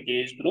pediatric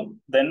age group,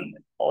 then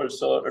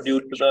also due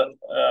to the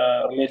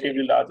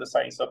relatively larger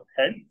size of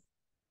head.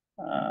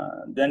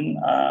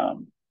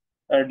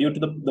 Due to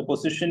the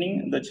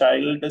positioning, the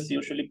child is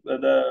usually,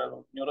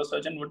 the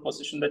neurosurgeon would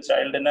position the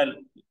child in a...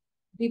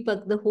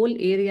 Deepak, the whole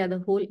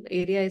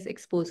area is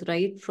exposed,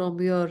 right? From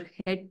your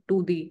head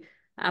to the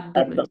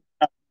abdomen.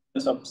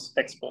 Is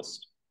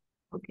exposed.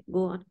 Okay,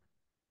 go on.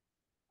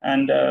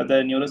 And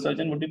the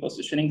neurosurgeon would be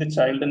positioning the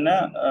child in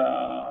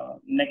a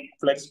neck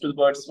flexed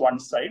towards one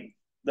side.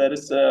 There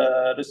is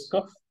a risk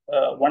of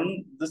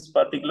this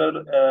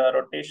particular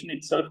rotation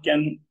itself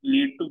can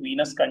lead to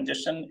venous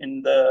congestion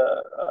in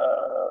the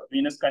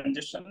venous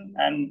congestion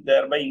and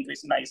thereby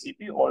increase in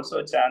ICP. Also,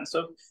 a chance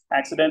of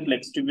accidental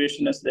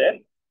extubation is there.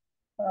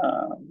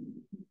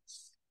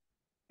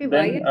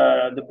 Why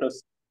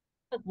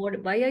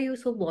are you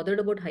so bothered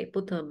about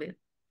hypothermia?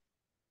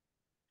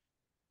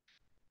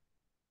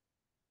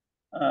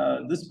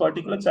 This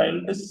particular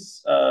child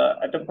is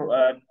at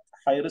a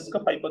high risk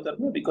of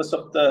hypothermia because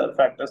of the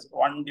factors.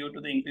 One, due to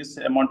the increased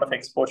amount of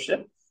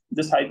exposure.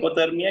 This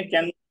hypothermia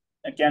can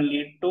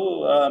lead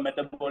to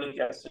metabolic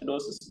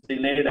acidosis,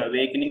 delayed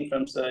awakening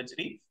from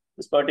surgery.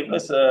 This particular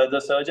the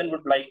surgeon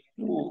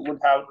would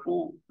have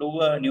to do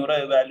a neuro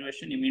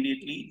evaluation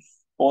immediately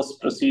post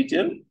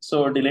procedure.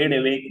 So delayed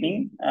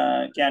awakening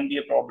can be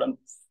a problem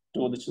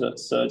to the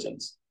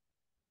surgeons.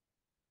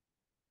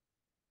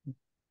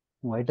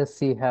 Why does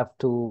he have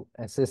to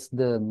assess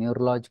the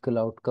neurological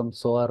outcome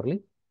so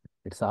early?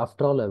 It's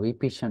after all a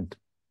VP shunt.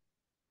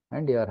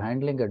 and you are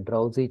handling a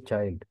drowsy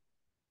child.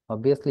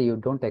 Obviously, you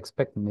don't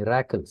expect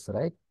miracles,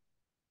 right?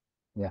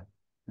 Yeah,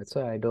 that's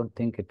why I don't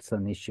think it's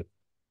an issue.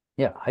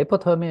 Yeah,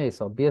 hypothermia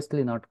is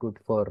obviously not good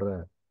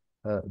for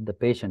the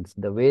patients.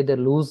 The way they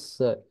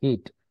lose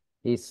heat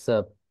is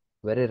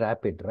very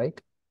rapid, right?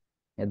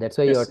 Yeah, that's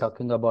why you are Yes.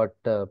 talking about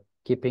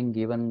keeping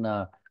even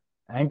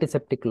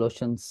antiseptic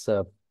lotions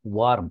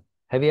warm.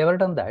 Have you ever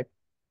done that?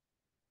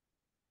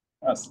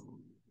 Yes.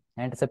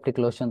 Antiseptic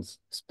lotions,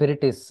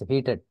 spirit is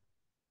heated.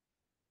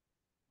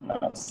 No,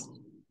 sir.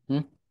 Hmm?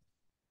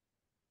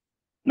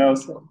 No,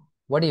 sir.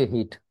 What do you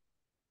heat?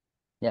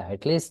 Yeah,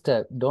 at least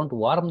don't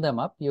warm them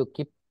up. You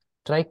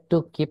try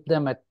to keep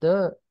them at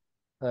the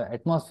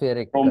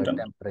atmospheric Room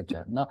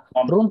temperature. Now,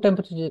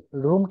 temperature.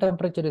 room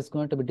temperature is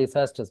going to be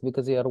disastrous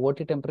because your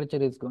OT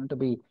temperature is going to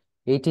be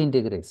 18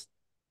 degrees.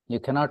 You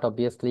cannot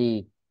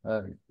obviously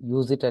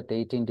use it at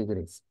 18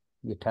 degrees.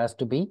 It has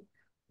to be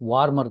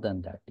warmer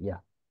than that. Yeah.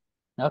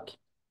 Okay.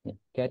 Yeah,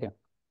 carry on.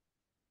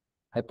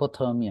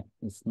 Hypothermia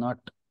is not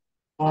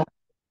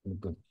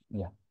good.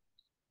 Yeah.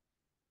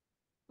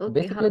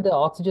 Okay. Basically, the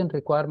oxygen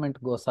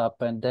requirement goes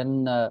up, and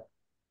then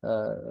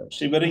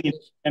Shivering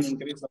can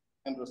increase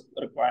oxygen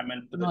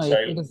requirement to the no, if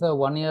child. it is a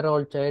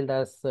 1-year-old child,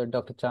 as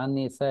Dr.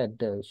 Chandni said,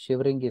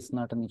 shivering is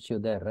not an issue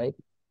there, right?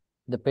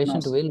 The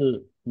patient No, will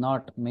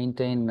not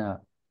maintain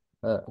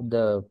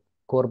the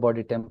core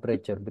body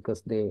temperature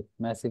because they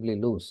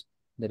massively lose.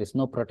 There is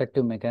no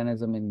protective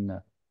mechanism in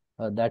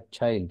that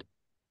child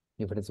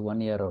if it is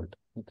 1-year-old.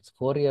 If it's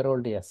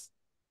 4-year-old, yes,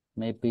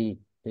 maybe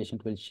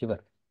patient will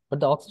shiver. But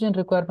the oxygen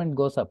requirement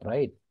goes up,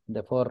 right?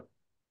 Therefore,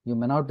 you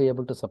may not be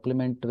able to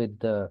supplement with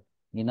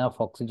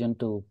enough oxygen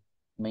to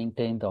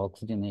maintain the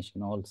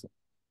oxygenation also.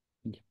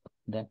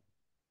 Then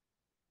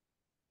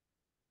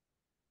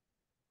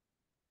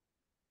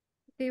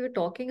We were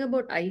talking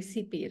about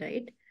ICP,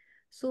 right?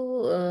 So,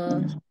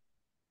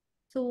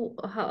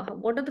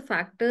 what are the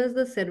factors,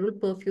 the cerebral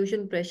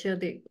perfusion pressure,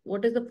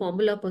 what is the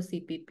formula for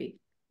CPP?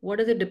 What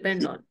does it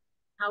depend on?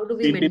 How do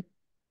we CPP, maintain?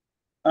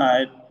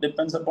 it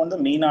depends upon the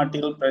mean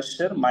arterial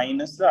pressure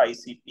minus the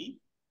ICP.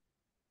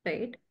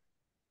 Right.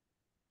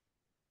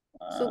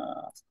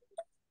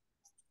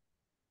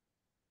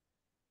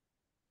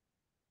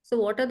 So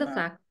what are the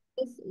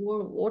factors?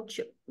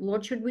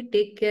 What should we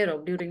take care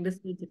of during the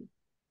surgery?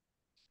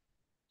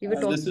 We were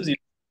this talking. is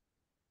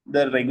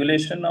the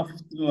regulation of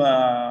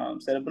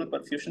cerebral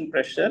perfusion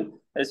pressure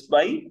is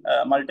by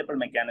multiple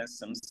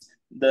mechanisms.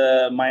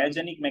 The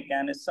myogenic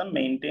mechanism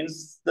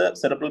maintains the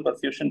cerebral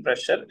perfusion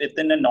pressure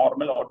within a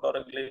normal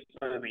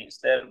autoregulatory range.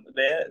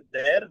 Where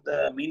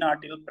the mean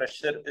arterial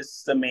pressure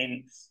is the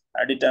main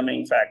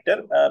determining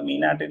factor.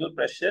 Mean arterial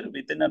pressure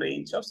within a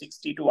range of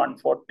 60 to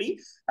 140.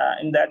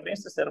 In that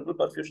range, the cerebral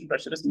perfusion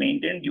pressure is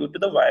maintained due to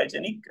the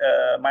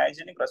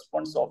myogenic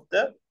response of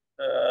the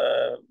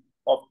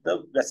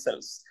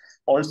vessels.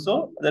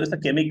 Also, there is a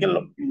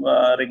chemical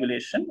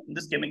regulation. In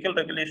this chemical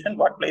regulation,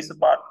 what plays a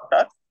part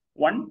are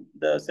one,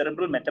 the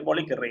cerebral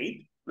metabolic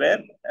rate,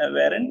 wherein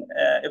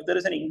if there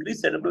is an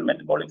increased cerebral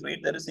metabolic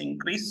rate, there is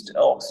increased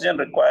oxygen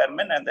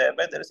requirement, and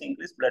thereby there is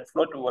increased blood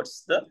flow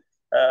towards the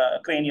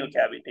cranial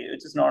cavity,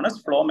 which is known as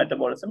flow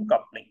metabolism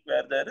coupling.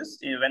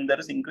 When there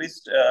is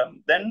increased,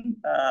 then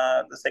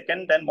the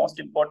second and most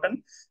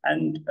important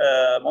and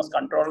most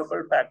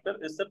controllable factor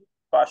is the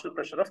partial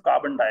pressure of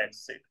carbon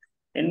dioxide.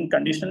 In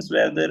conditions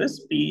where there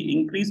is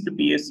increased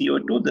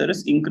PaCO2, there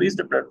is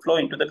increased blood flow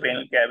into the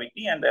cranial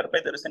cavity, and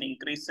thereby there is an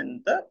increase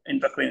in the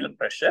intracranial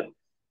pressure.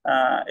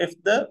 If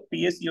the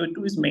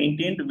PaCO2 is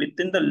maintained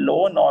within the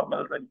low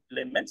normal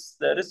limits,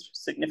 there is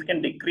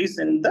significant decrease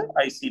in the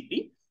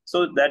ICP.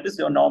 So that is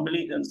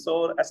normally, and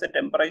so as a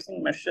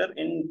temporizing measure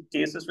in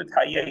cases with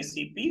high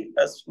ICP,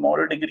 a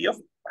small degree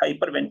of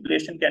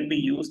hyperventilation can be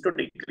used to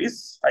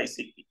decrease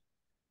ICP.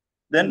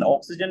 Then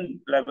oxygen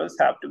levels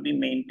have to be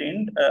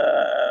maintained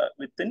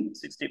within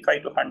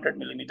 65 to 100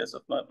 millimeters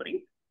of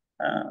mercury.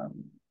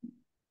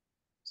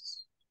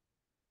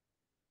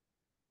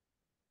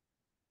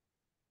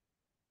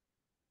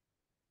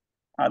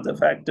 Other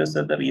factors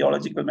are the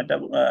rheological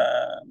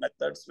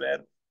methods where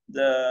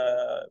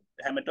the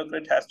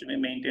hematocrit has to be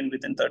maintained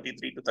within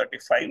 33 to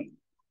 35.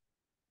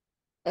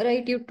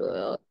 Right, you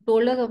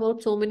told us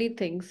about so many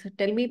things.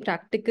 Tell me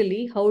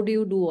practically, how do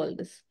you do all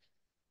this?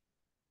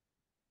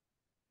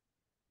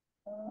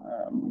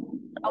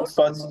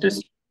 First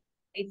is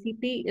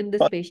ICP in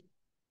this patient.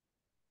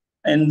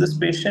 In this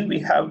patient, we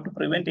have to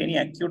prevent any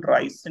acute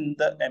rise in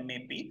the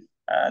MAP.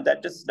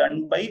 That is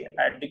done by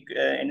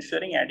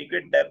ensuring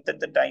adequate depth at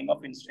the time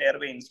of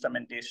airway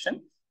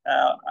instrumentation.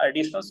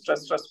 Additional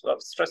stress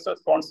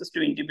responses to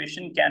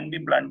intubation can be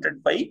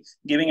blunted by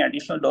giving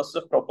additional doses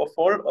of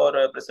propofol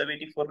or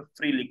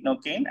preservative-free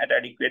lignocaine at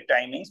adequate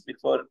timings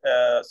before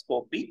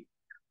scopy.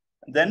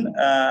 Then,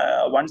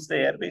 once the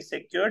airway is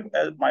secured,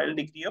 a mild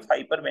degree of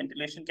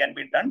hyperventilation can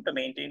be done to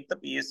maintain the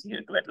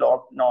PaCO2 at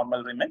low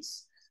normal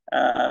limits.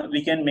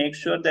 We can make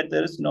sure that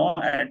there is no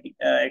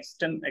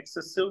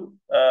excessive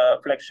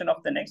flexion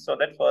of the neck, so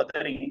that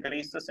further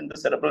increases in the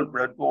cerebral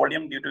blood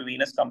volume due to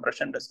venous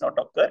compression does not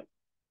occur.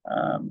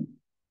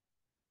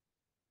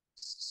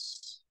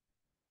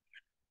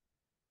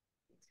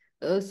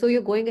 So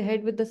you're going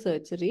ahead with the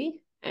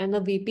surgery and the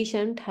VP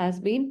shunt has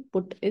been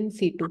put in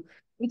situ.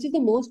 Which is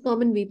the most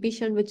common VP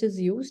shunt which is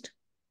used?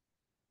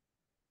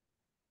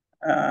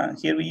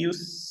 Here we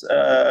use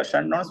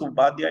shunt known as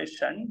UPADYA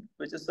shunt,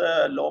 which is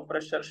a low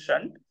pressure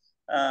shunt,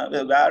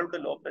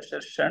 valved low pressure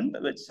shunt,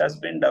 which has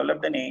been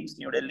developed in AIIMS,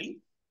 New Delhi.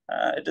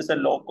 It is a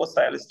low cost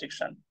stylistic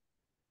shunt.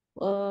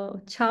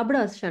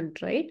 Chabra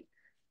shunt, right?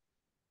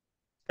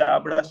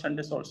 Chabra shunt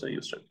is also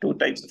used. Two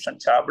types of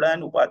shunt. Chabra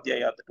and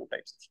UPADYA are the two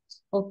types of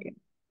shunts. Okay.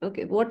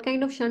 Okay. What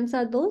kind of shunts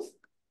are those?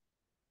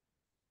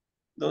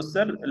 Those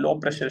are low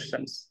pressure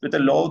shunts with a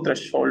low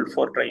threshold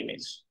for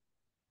drainage.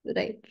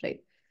 Right,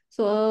 right.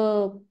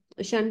 So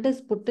a shunt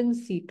is put in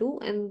situ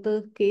and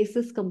the case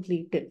is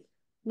completed.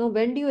 Now,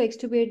 when do you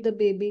extubate the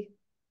baby?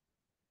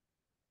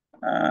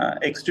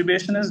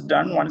 Extubation is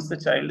done once the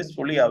child is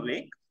fully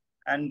awake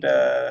and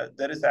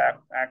there is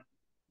the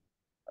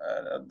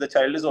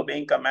child is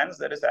obeying commands.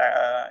 There is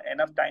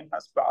enough time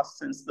has passed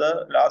since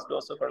the last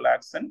dose of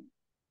relaxant.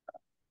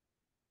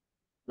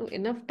 No,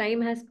 enough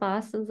time has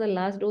passed since the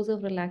last dose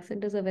of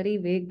relaxant is a very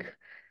vague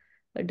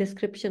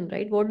description,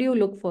 right? What do you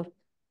look for?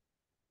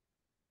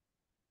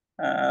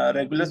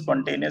 Regular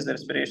spontaneous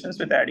respirations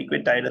with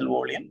adequate tidal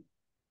volume.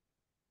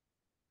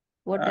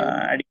 What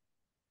else?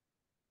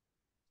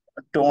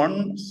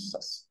 Tone,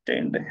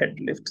 sustained head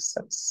lift.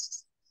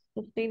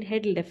 Sustained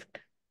head lift.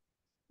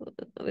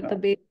 With the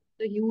baby,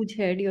 a huge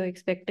head, you're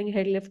expecting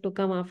head lift to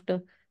come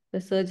after the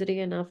surgery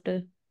and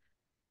after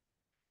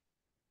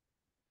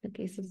the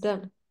case is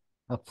done.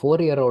 A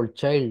 4-year-old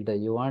child,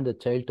 you want the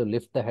child to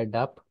lift the head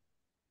up,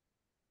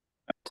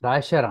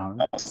 thrash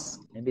around,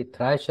 maybe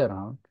thrash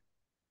around.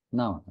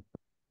 No,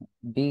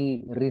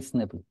 be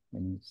reasonable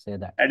when you say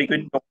that.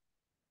 Adequate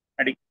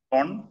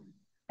tone,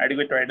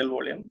 adequate tidal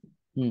volume.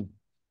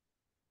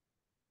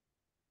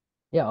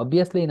 Yeah,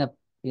 obviously in a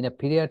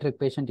pediatric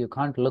patient, you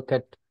can't look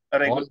at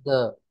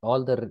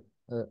all the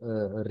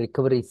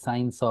recovery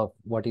signs of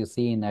what you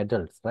see in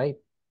adults, right?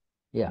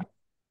 Yeah.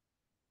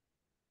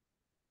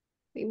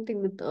 Same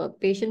thing with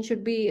patient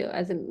should be,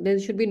 as in there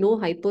should be no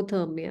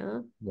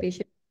hypothermia. Yeah.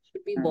 Patient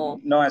should be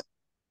warm. No,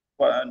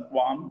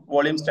 warm.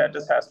 Volume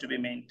status has to be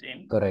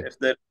maintained. Correct. If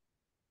the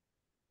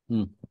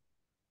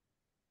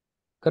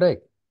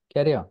Correct.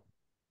 Carry on.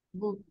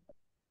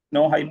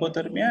 no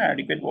hypothermia,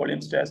 adequate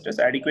volume status,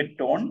 adequate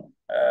tone,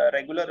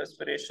 regular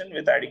respiration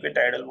with adequate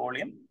tidal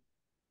volume.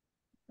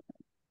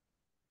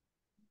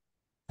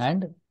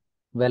 And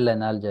well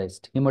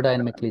analgized,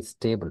 hemodynamically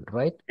stable,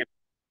 right? Yes.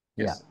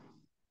 Yeah.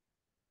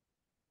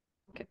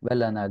 Okay. Well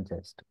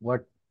analgized.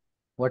 What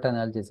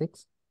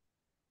analgesics?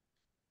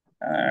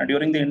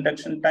 During the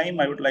induction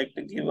time, I would like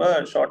to give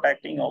a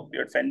short-acting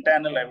opioid,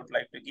 fentanyl. I would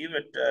like to give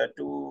it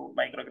 2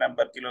 microgram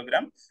per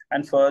kilogram.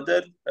 And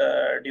further,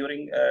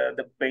 during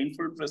the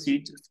painful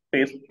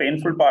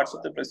parts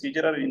of the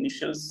procedure are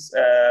initial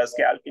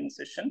scalp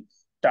incision,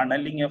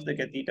 tunneling of the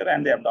catheter,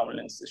 and the abdominal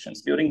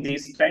incisions. During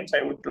these times,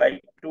 I would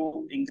like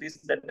to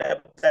increase the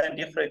depth, and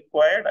if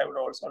required, I would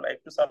also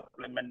like to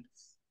supplement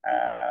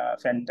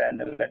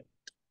fentanyl at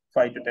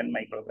 5 to 10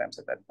 micrograms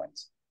at that point.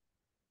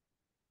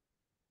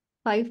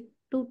 5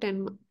 to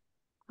 10.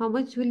 How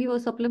much will you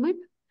supplement?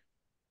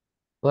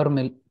 Per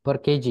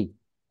kg?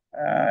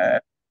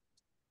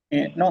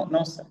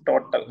 No, sir,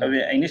 total.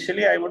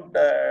 Initially, I would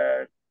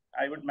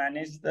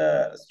manage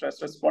the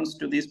stress response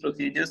to these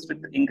procedures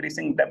with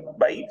increasing depth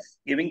by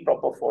giving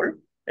propofol.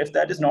 If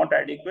that is not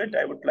adequate,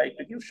 I would like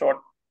to give short.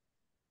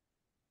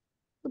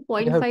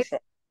 0.5.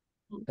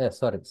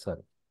 Sorry.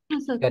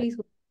 Yes, sir, please.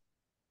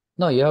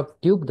 No, you have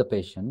tubed the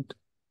patient.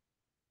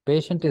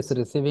 Patient is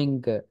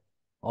receiving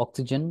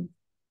oxygen,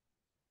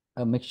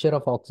 a mixture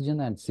of oxygen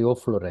and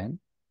sevoflurane.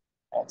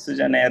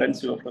 Oxygen, air, and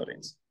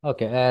sevoflurane.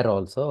 Okay, air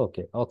also.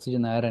 Okay,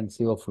 oxygen, air, and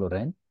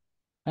sevoflurane.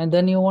 And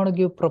then you want to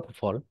give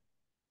propofol.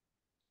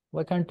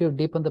 Why can't you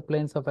deepen the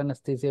planes of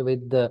anesthesia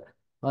with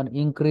an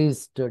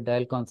increased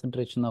dial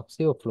concentration of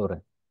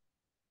sevoflurane?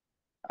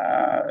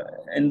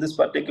 In this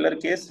particular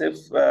case,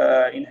 if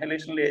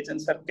inhalational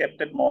agents are kept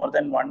at more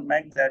than 1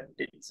 mg, that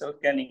itself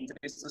can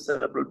increase the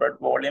cerebral blood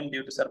volume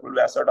due to cerebral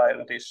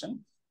vasodilatation.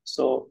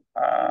 So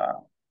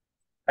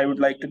I would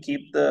like to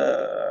keep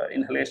the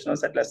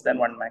inhalationals at less than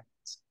 1 mg.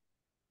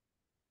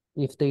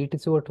 If the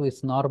EtCO2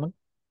 is normal?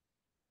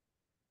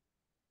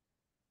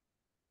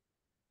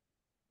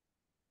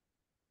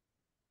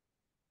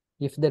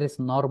 If there is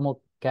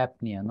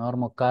normocapnia,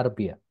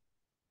 normocarbia,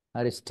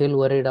 are you still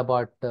worried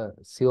about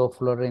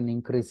sevoflurane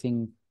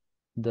increasing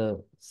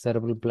the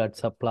cerebral blood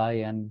supply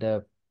and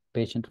the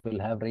patient will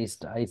have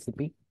raised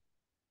ICP?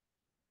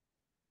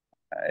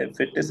 If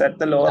it is at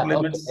the lower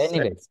limits. Okay.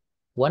 Anyways,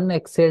 1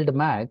 exhaled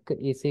MAC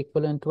is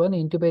equivalent to an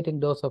intubating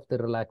dose of the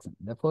relaxant.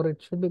 Therefore,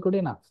 it should be good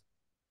enough.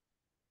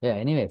 Yeah,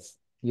 anyways,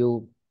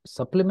 you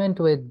supplement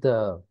with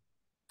the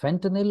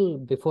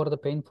fentanyl before the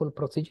painful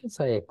procedures,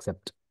 I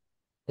accept.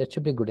 That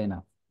should be good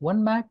enough.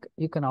 1 MAC,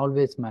 you can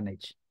always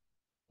manage.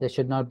 There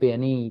should not be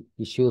any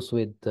issues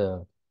with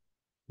the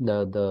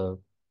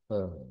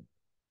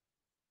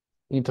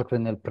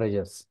intracranial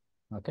pressures.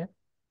 Okay.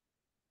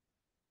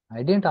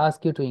 I didn't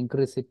ask you to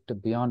increase it to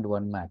beyond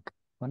 1 Mac.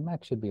 1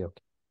 Mac should be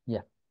okay.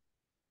 Yeah.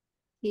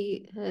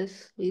 He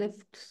has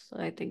left,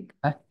 I think.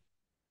 Huh?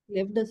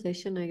 Left the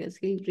session, I guess.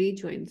 He'll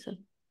rejoin, sir.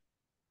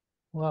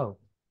 Wow.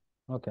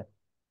 Okay.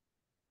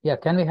 Yeah,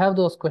 can we have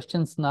those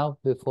questions now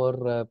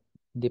before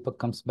Deepak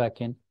comes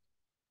back in?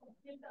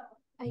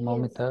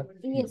 Momita,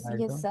 Yes, I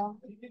yes, sir. I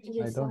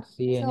Yes, don't sir.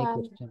 see So any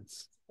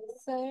questions.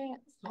 sir,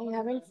 I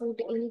haven't put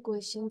any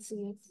questions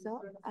yet, sir,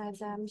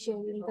 as I'm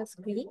sharing the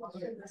screen.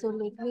 So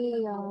let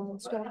me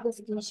stop the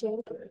screen share.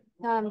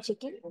 Now I'm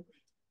checking.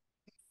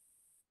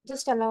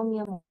 Just allow me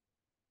a moment.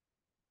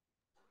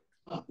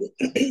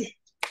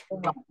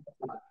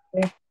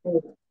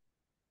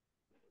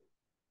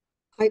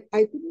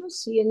 I could not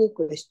see any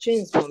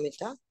questions,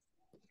 Momita.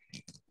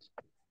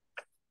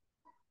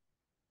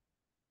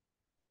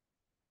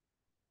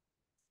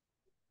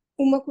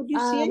 Uma, could you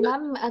see any?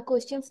 Ma'am,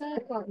 questions are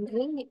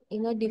coming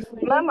in a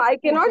different. Ma'am, I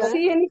cannot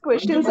see any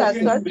questions as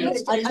such.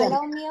 Just Acha.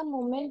 allow me a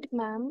moment,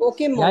 ma'am.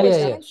 Okay, Yeah, Momita. yeah,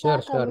 yeah. Questions Sure,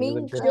 are sure. You will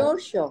coming. get Sure,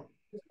 sure.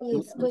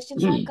 Yes,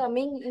 questions are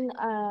coming in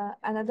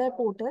another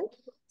portal.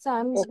 So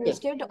I'm Okay.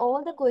 posted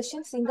all the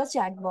questions in the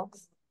chat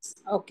box.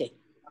 Okay.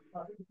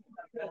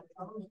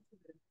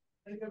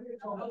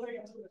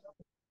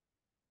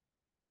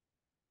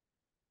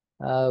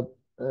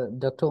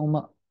 Dr.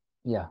 Uma,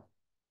 yeah.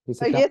 Is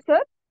he come? Yes,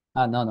 sir.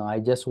 No. I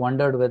just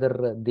wondered whether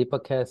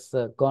Deepak has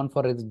gone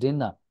for his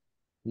dinner,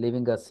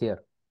 leaving us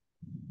here.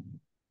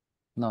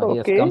 No, he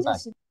has Okay. come back.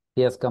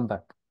 He has come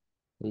back.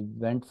 He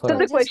went for So a...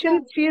 the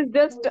question, she is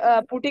just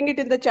putting it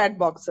in the chat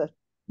box, sir.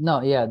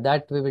 No, yeah,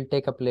 that we will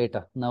take up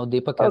later. Now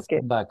Deepak has Okay.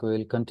 come back. We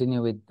will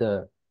continue with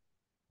the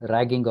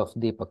ragging of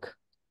Deepak.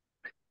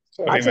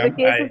 Sorry, So the ma'am.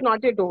 case is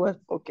not yet over.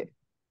 Okay.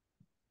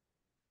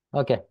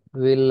 Okay,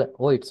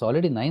 oh, it's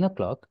already 9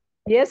 o'clock.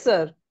 Yes,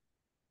 sir.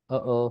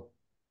 Uh-oh.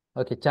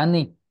 Okay,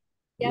 Chandni,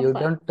 Yeah, you sir.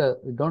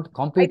 don't I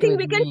compete think with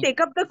we can me. take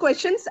up the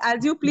questions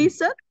as you please,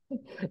 sir.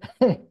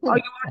 Or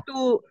you want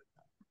to,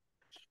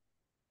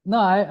 No,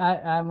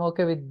 I'm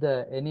okay with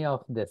any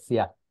of this.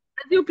 Yeah.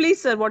 as you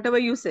please, sir, whatever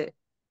you say.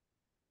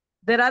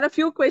 There are a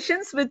few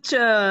questions which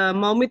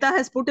Maumita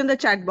has put in the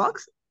chat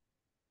box,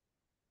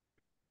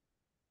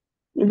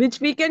 which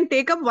we can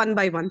take up one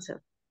by one,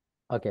 sir.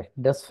 Okay.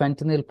 Does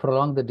fentanyl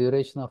prolong the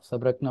duration of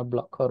subretinal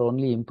block or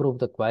only improve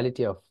the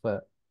quality of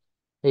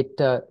it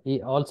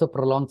also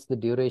prolongs the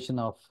duration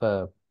of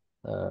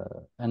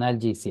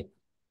analgesia.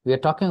 We are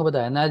talking about the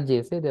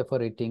analgesia,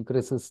 therefore it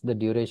increases the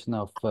duration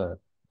of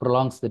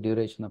prolongs the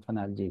duration of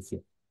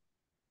analgesia.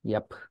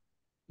 Yep.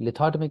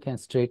 Lithotomy can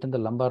straighten the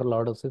lumbar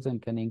lordosis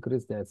and can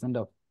increase the ascent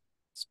of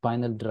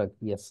spinal drug.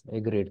 Yes,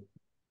 agreed.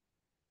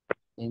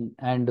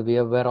 And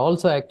we're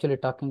also actually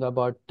talking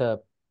about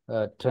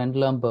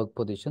Trendelenburg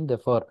position.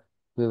 Therefore,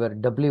 we were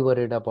doubly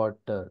worried about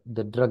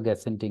the drug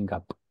ascending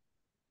up.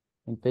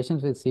 In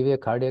patients with severe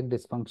cardiac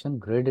dysfunction,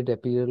 graded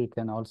epidural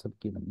can also be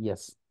given.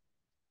 Yes,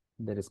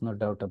 there is no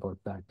doubt about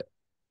that.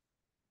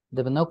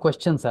 There were no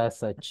questions as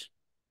such.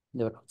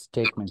 There were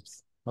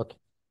statements. Okay.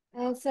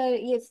 Sir,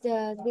 yes,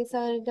 these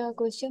are the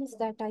questions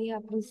that I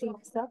have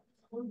received, sir.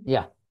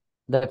 Yeah,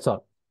 that's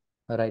all.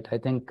 All right. I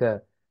think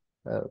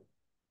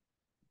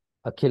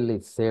AKHIL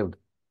is saved.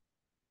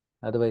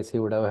 Otherwise, he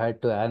would have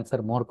had to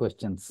answer more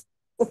questions.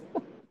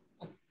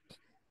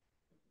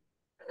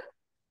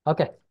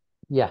 Okay.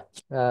 Yeah.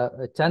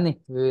 Chandni,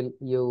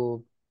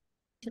 you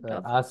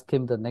ask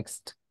him the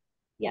next.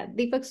 Yeah,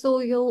 Deepak, so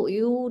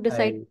you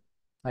decide.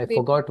 I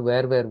forgot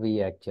where were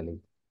we actually.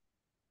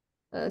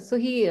 So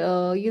you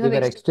We have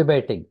were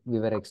extubating. We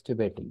were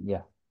extubating.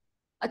 Yeah.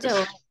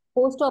 Acha,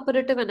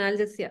 post-operative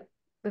analgesia.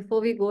 Before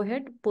we go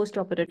ahead,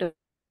 post-operative.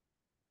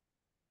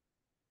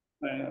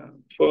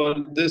 For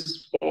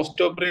this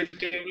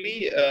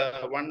post-operatively,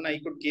 one I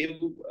could give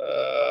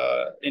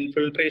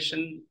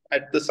infiltration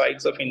at the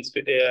sites of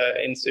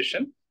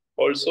incision.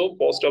 Also,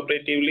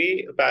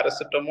 post-operatively,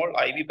 paracetamol,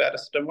 IV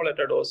paracetamol at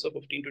a dose of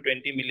 15 to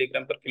 20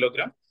 milligram per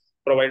kilogram,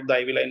 provided the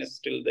IV line is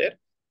still there.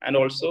 And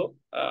also,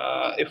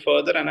 if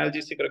further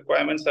analgesic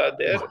requirements are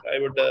there, I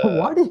would...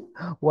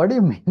 What do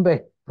you mean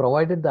by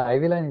provided the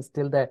IV line is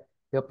still there?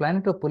 You're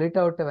planning to pull it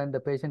out when the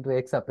patient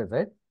wakes up, is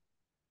it?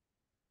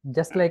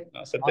 Just like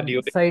on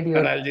this side,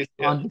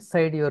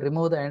 you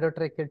remove the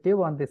endotracheal tube,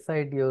 on this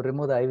side, you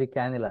remove the IV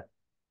cannula.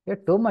 You're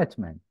too much,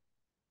 man.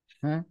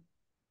 Huh?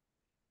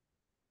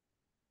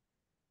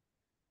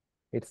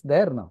 It's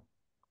there now.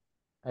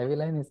 IV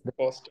line is there.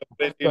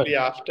 Post-operatively,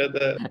 after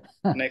the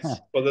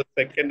next, for the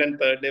second and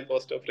third day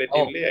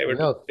post-operatively, I would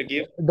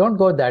give. Don't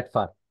go that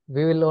far.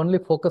 We will only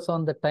focus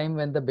on the time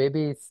when the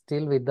baby is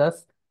still with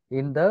us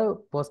in the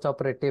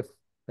post-operative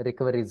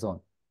recovery zone.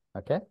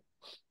 Okay.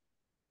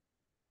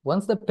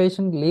 Once the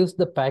patient leaves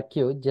the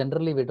PACU,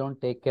 generally we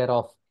don't take care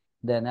of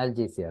the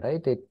analgesia,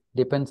 right? It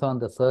depends on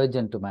the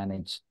surgeon to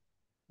manage.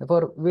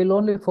 Therefore, we'll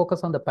only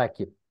focus on the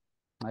PACU.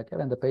 Okay,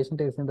 when the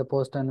patient is in the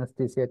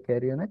post-anesthesia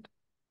care unit,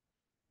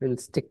 we'll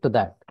stick to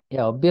that.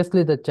 Yeah,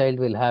 obviously the child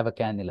will have a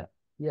cannula.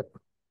 Yep.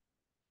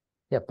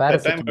 Yeah,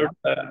 paracetamol.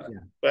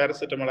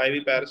 Paracetamol,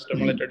 IV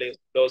paracetamol at a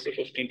dose of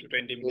 15 to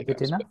 20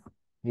 milligrams.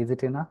 Is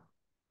it enough?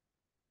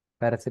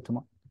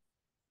 Paracetamol.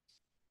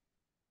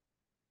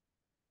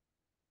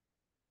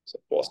 So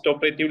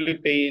post-operatively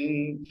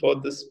pain for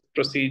this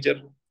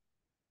procedure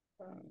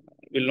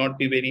will not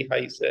be very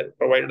high, sir,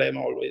 provided I'm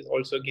always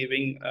also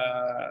giving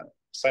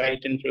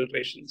site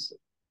infiltrations.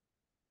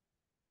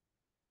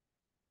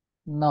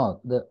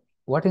 No,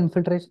 what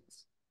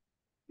infiltrations?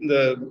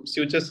 The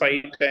suture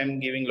site, I'm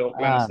giving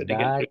local anesthetic.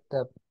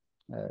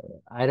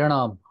 I don't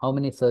know how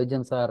many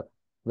surgeons are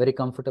very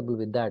comfortable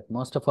with that.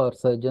 Most of our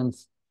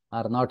surgeons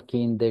are not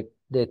keen.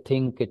 They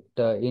think it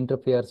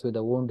interferes with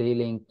the wound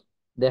healing.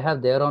 They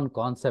have their own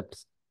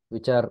concepts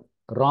which are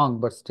wrong,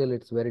 but still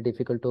it's very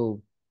difficult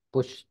to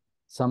push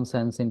some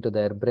sense into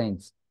their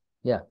brains.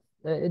 Yeah,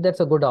 that's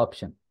a good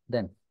option.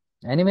 Then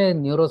anyway,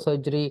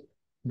 neurosurgery,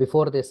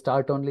 before they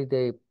start only,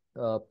 they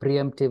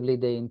preemptively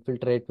they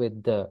infiltrate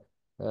with the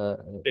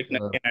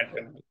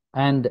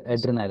and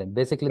adrenaline.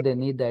 Basically, they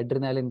need the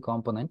adrenaline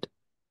component.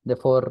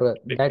 Therefore,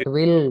 that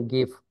will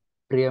give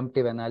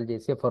preemptive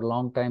analgesia. For a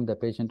long time, the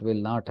patient will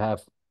not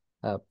have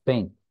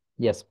pain.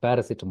 Yes,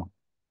 paracetamol.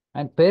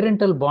 And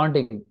parental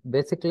bonding.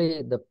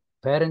 Basically, the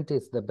parent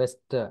is the best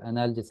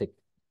analgesic.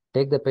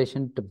 Take the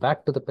patient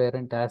back to the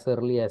parent as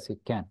early as you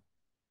can.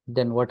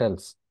 Then what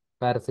else?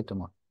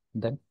 Paracetamol.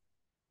 Then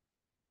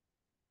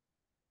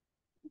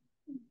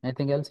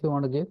anything else you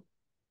want to give?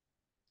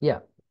 Yeah.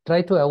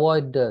 Try to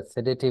avoid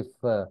sedative.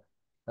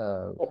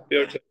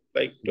 Opioids,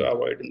 like to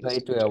avoid. Try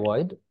to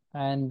avoid,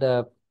 and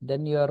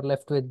then you are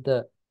left with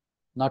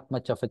not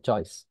much of a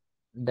choice.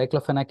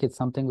 Diclofenac is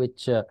something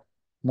which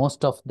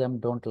most of them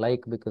don't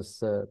like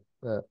because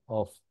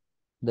of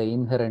the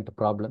inherent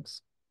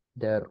problems.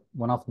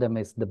 One of them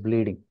is the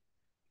bleeding.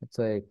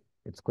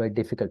 It's quite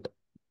difficult.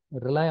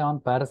 Rely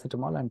on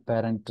paracetamol and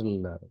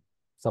parental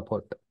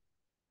support.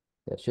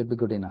 That should be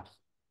good enough.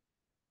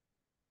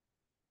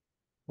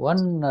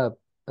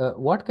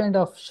 What kind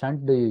of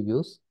shunt do you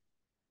use?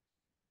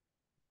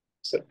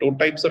 So two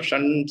types of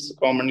shunts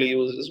commonly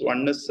used.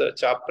 One is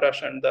Chapra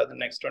shunt, the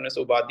next one is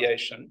UPADYA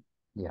shunt.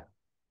 Yeah,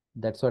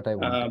 that's what I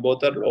want.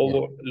 Both are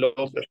low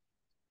pressure.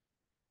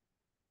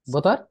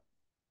 Both are?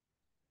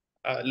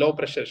 Low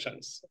pressure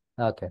shunts.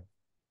 Okay.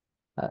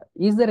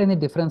 Is there any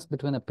difference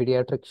between a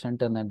pediatric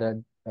shunt and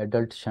an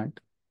adult shunt?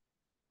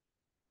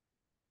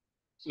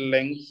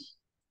 Length.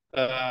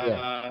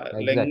 Yeah,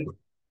 exactly. Length.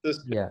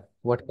 Yeah.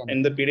 What can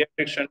in the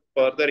pediatric shunt,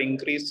 further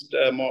increased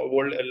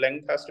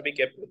length has to be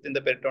kept within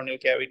the peritoneal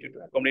cavity to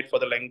accommodate for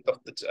the length of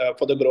the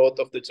for the growth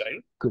of the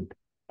child. Good.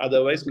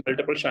 Otherwise,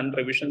 multiple shunt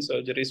revision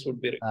surgeries would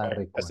be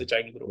required as the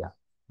child grows. Yeah.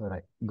 All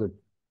right. Good.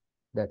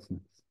 That's nice.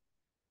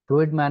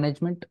 Fluid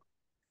management.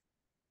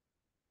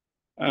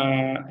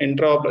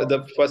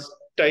 The first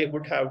I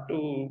would have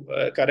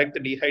to correct the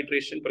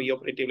dehydration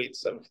preoperatively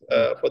itself.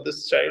 For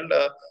this child,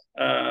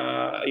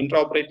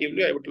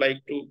 intraoperatively, I would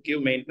like to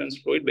give maintenance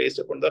fluid based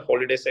upon the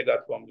holiday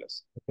agar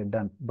formulas. Okay,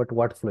 done. But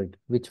what fluid?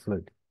 Which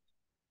fluid?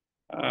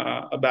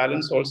 A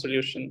balanced salt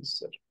solution,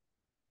 sir.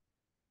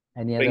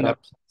 Any other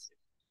options?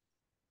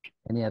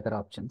 Any other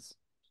options?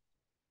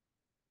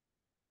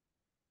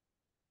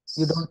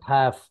 You don't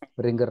have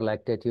ringer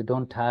lactate. You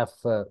don't have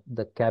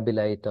the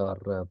cabilite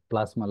or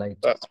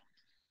plasmalite.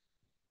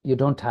 You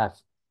don't have.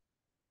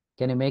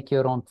 Can you make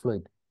your own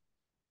fluid?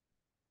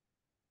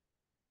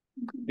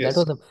 Yes. That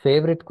was a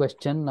favorite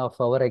question of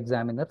our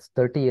examiners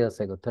 30 years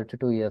ago,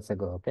 32 years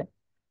ago. Okay.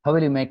 How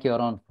will you make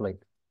your own fluid?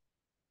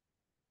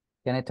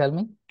 Can you tell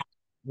me?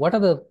 What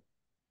are the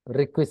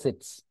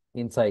requisites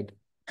inside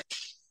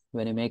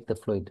when you make the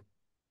fluid?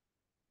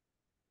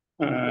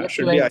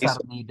 Electrolytes are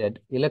needed.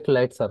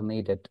 Electrolytes are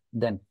needed.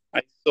 Then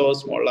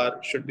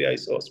isosmolar should be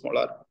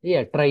isosmolar.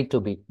 Yeah, try to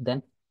be.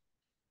 Then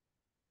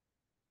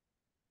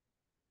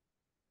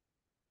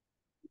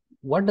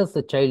what does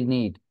the child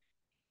need?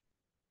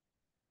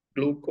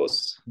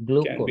 Glucose.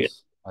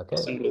 Glucose. Okay.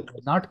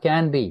 Glucose. Not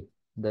can be.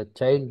 The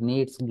child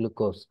needs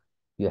glucose.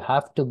 You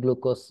have to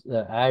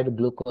add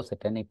glucose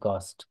at any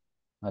cost.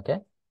 Okay.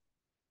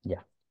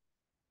 Yeah.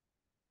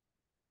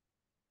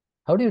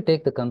 How do you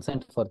take the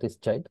consent for this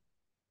child?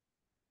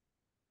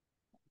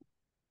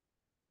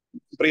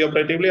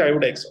 Preoperatively, I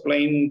would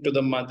explain to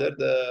the mother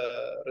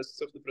the risks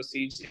of the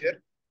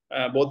procedure,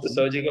 both the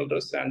surgical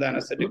risks and the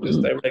anesthetic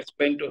risks. I would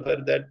explain to her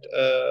that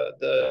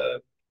the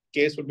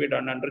case would be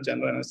done under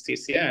general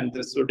anesthesia and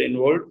this would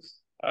involve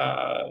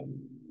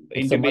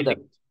It's a mother.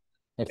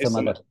 It's a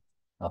mother.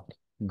 Okay,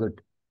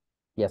 good.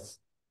 Yes.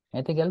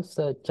 Anything else,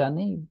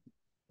 Chani?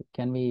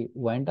 Can we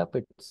wind up?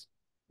 It's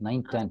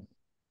 9:10.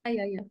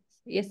 Yeah.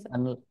 Yes,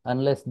 sir.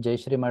 Unless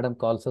Jayashree madam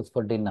calls us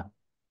for dinner.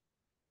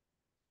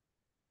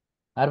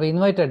 Are we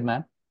invited,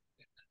 ma'am?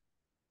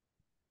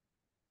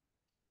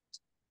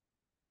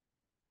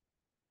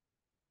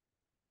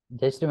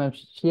 Jayashree ma'am,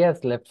 she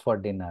has left for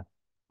dinner.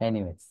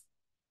 Anyways.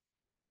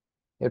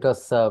 It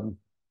was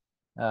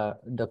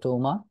Dr.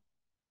 Uma.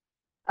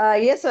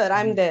 Yes, sir,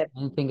 I'm there.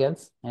 Anything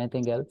else?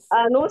 Anything else?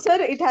 No,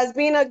 sir, it has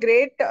been a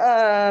great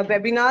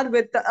webinar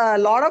with a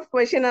lot of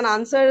question and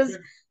answers.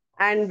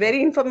 and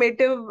very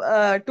informative,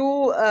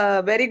 two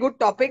very good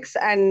topics,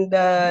 and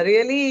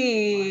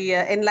really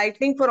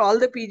enlightening for all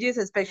the PGs,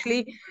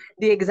 especially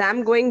the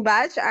exam going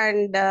batch.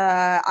 And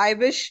I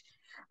wish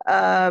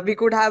we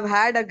could have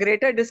had a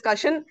greater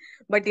discussion,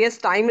 but yes,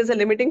 time is a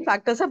limiting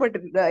factor, sir, but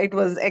it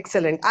was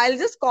excellent. I'll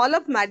just call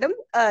up madam.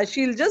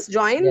 She'll just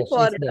join Yeah,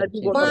 for she's there. the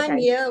She's vote Uma, of I'm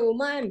thanks. here.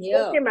 Uma, I'm here.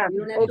 Okay, ma'am. You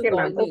don't have Okay, to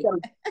call ma'am. me. Okay, ma'am.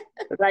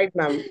 Right,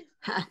 ma'am.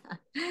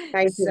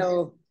 Thank you.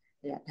 So,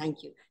 yeah,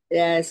 thank you.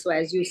 So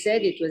as you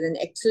said, it was an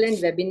excellent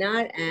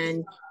webinar,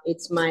 and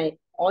it's my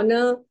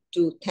honor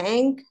to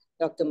thank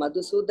Dr.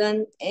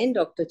 Madhusudan and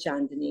Dr.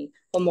 Chandni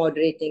for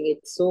moderating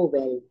it so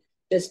well.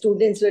 The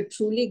students were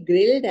truly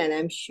grilled, and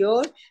I'm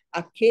sure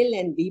AKHIL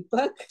and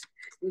DEEPAK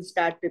will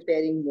start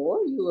preparing more.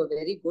 You were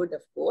very good,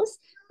 of course,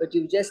 but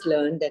you've just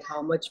learned that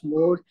how much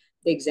more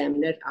the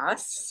examiner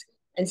asks.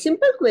 And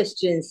simple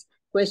questions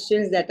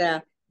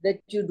that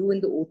you do in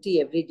the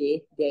OT every day,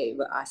 they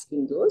were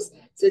asking those.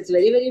 So it's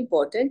very, very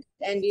important.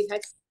 And we've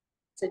had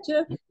such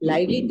a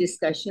lively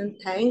discussion.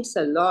 Thanks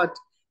a lot,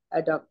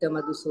 Dr.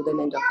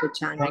 Madhusudan and Dr.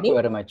 Chandni. Thank you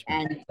very much.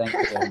 And thank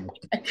you very much.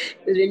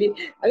 Really,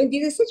 I mean,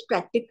 these are such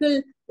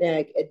practical,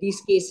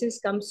 these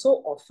cases come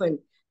so often.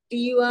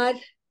 TUR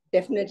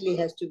definitely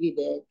has to be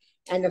there.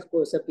 And of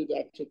course, a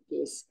pediatric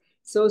case.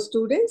 So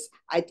students,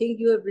 I think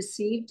you have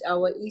received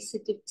our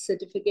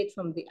e-certificate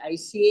from the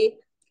ICA,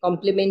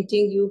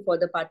 complimenting you for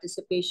the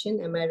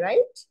participation. Am I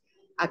right?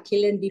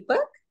 AKHIL and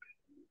DEEPAK?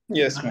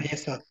 Yes, ma'am.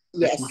 Yes, sir.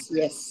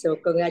 Yes. So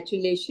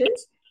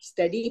congratulations.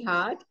 Study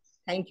hard.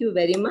 Thank you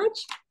very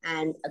much.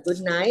 And a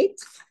good night.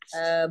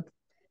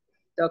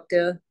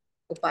 Dr.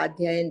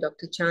 UPADYA and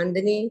Dr.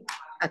 Chandni,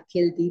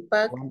 AKHIL,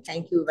 DEEPAK,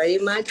 thank you very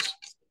much.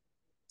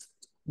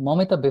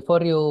 Momita,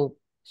 before you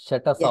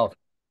shut us off,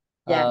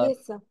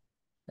 Yes, sir.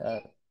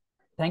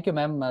 thank you,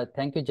 ma'am.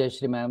 Thank you,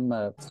 Jayashree,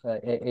 ma'am.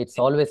 It's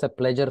always a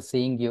pleasure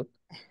seeing you,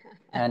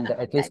 and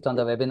at least on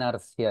the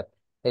webinars here.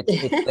 It's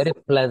very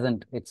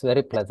pleasant. It's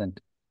very pleasant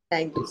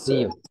Thank to you see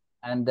you.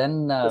 And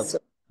then,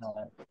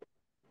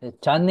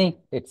 Chandni,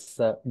 it's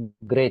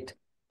great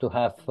to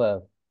have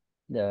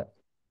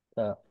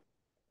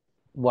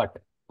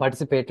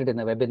participated in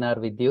a webinar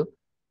with you,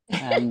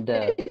 and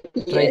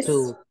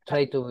Yes.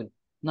 try to.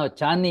 No,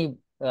 Chandni.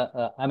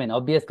 I mean,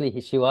 obviously,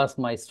 she was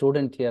my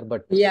student here,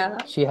 but Yeah,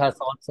 she has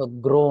also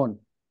grown,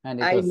 and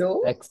it I was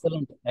know.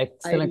 excellent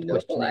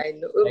questioning. I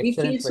know. We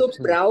feel Excellent so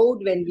questioning.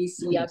 proud when we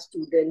see our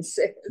students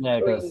Yeah,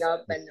 it growing was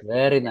up. And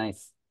very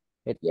nice.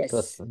 It yes.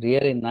 was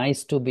really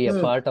nice to be a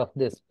part of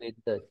this with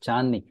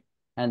Chandni.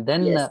 And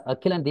then Yes.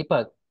 AKHIL and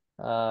DEEPAK.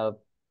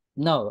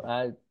 No,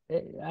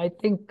 I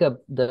think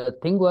the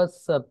thing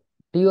was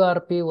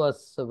TURP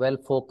was a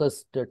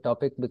well-focused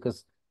topic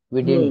because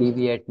we didn't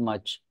deviate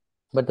much.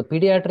 But the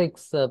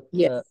pediatrics,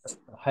 Yes.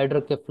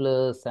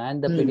 hydrocephalus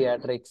and the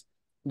pediatrics,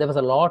 there was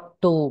a lot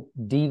to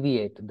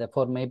deviate.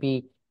 Therefore,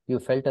 maybe you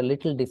felt a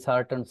little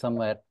disheartened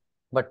somewhere.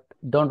 But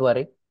don't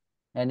worry.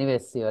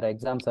 Anyways, your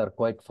exams are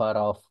quite far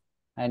off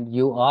and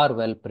you are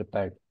well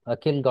prepared.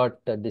 AKHIL got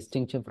a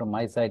distinction from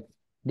my side.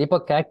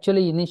 DEEPAK,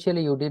 actually,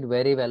 initially you did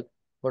very well,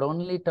 but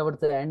only towards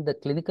the end, the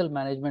clinical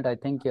management, I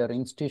think your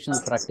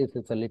institutional practice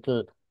is a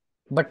little,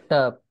 but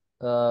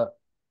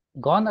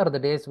gone are the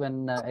days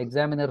when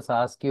examiners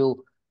ask you,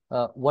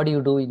 what do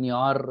you do in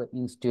your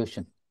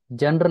institution?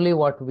 Generally,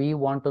 what we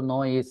want to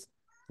know is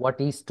what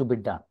is to be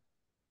done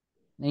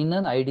in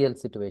an ideal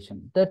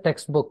situation, the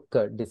textbook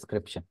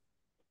description.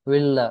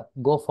 We'll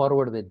go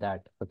forward with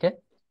that, okay?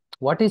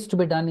 What is to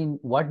be done in,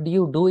 what do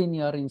you do in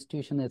your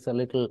institution is a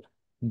little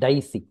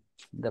dicey.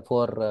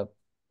 Therefore,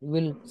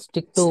 we'll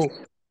stick to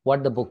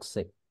what the books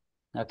say,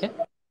 okay?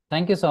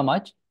 Thank you so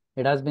much.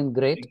 It has been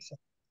great.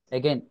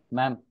 Again,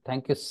 ma'am,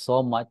 thank you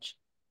so much.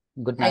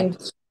 Good night.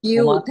 Thank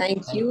you. Uma,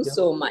 thank you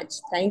so much.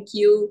 Thank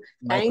you.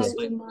 My Thanks,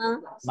 pleasure.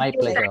 Uma. My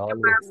pleasure,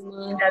 always.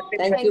 Uma.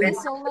 Thank Thank you you.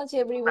 so much,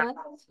 everyone.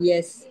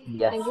 Yes.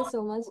 Yes. Thank you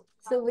so much.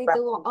 So with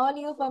all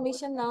your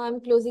permission, now I'm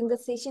closing the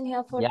session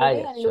here for Yeah,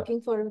 today yeah, and sure.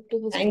 looking forward to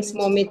hosting Thanks,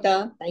 next.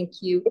 Momita.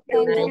 Thank you.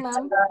 Thank you, Night.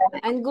 ma'am.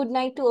 And good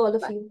night to all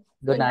of you.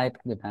 Good night.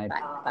 Good night.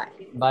 Bye. Bye.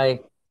 Bye.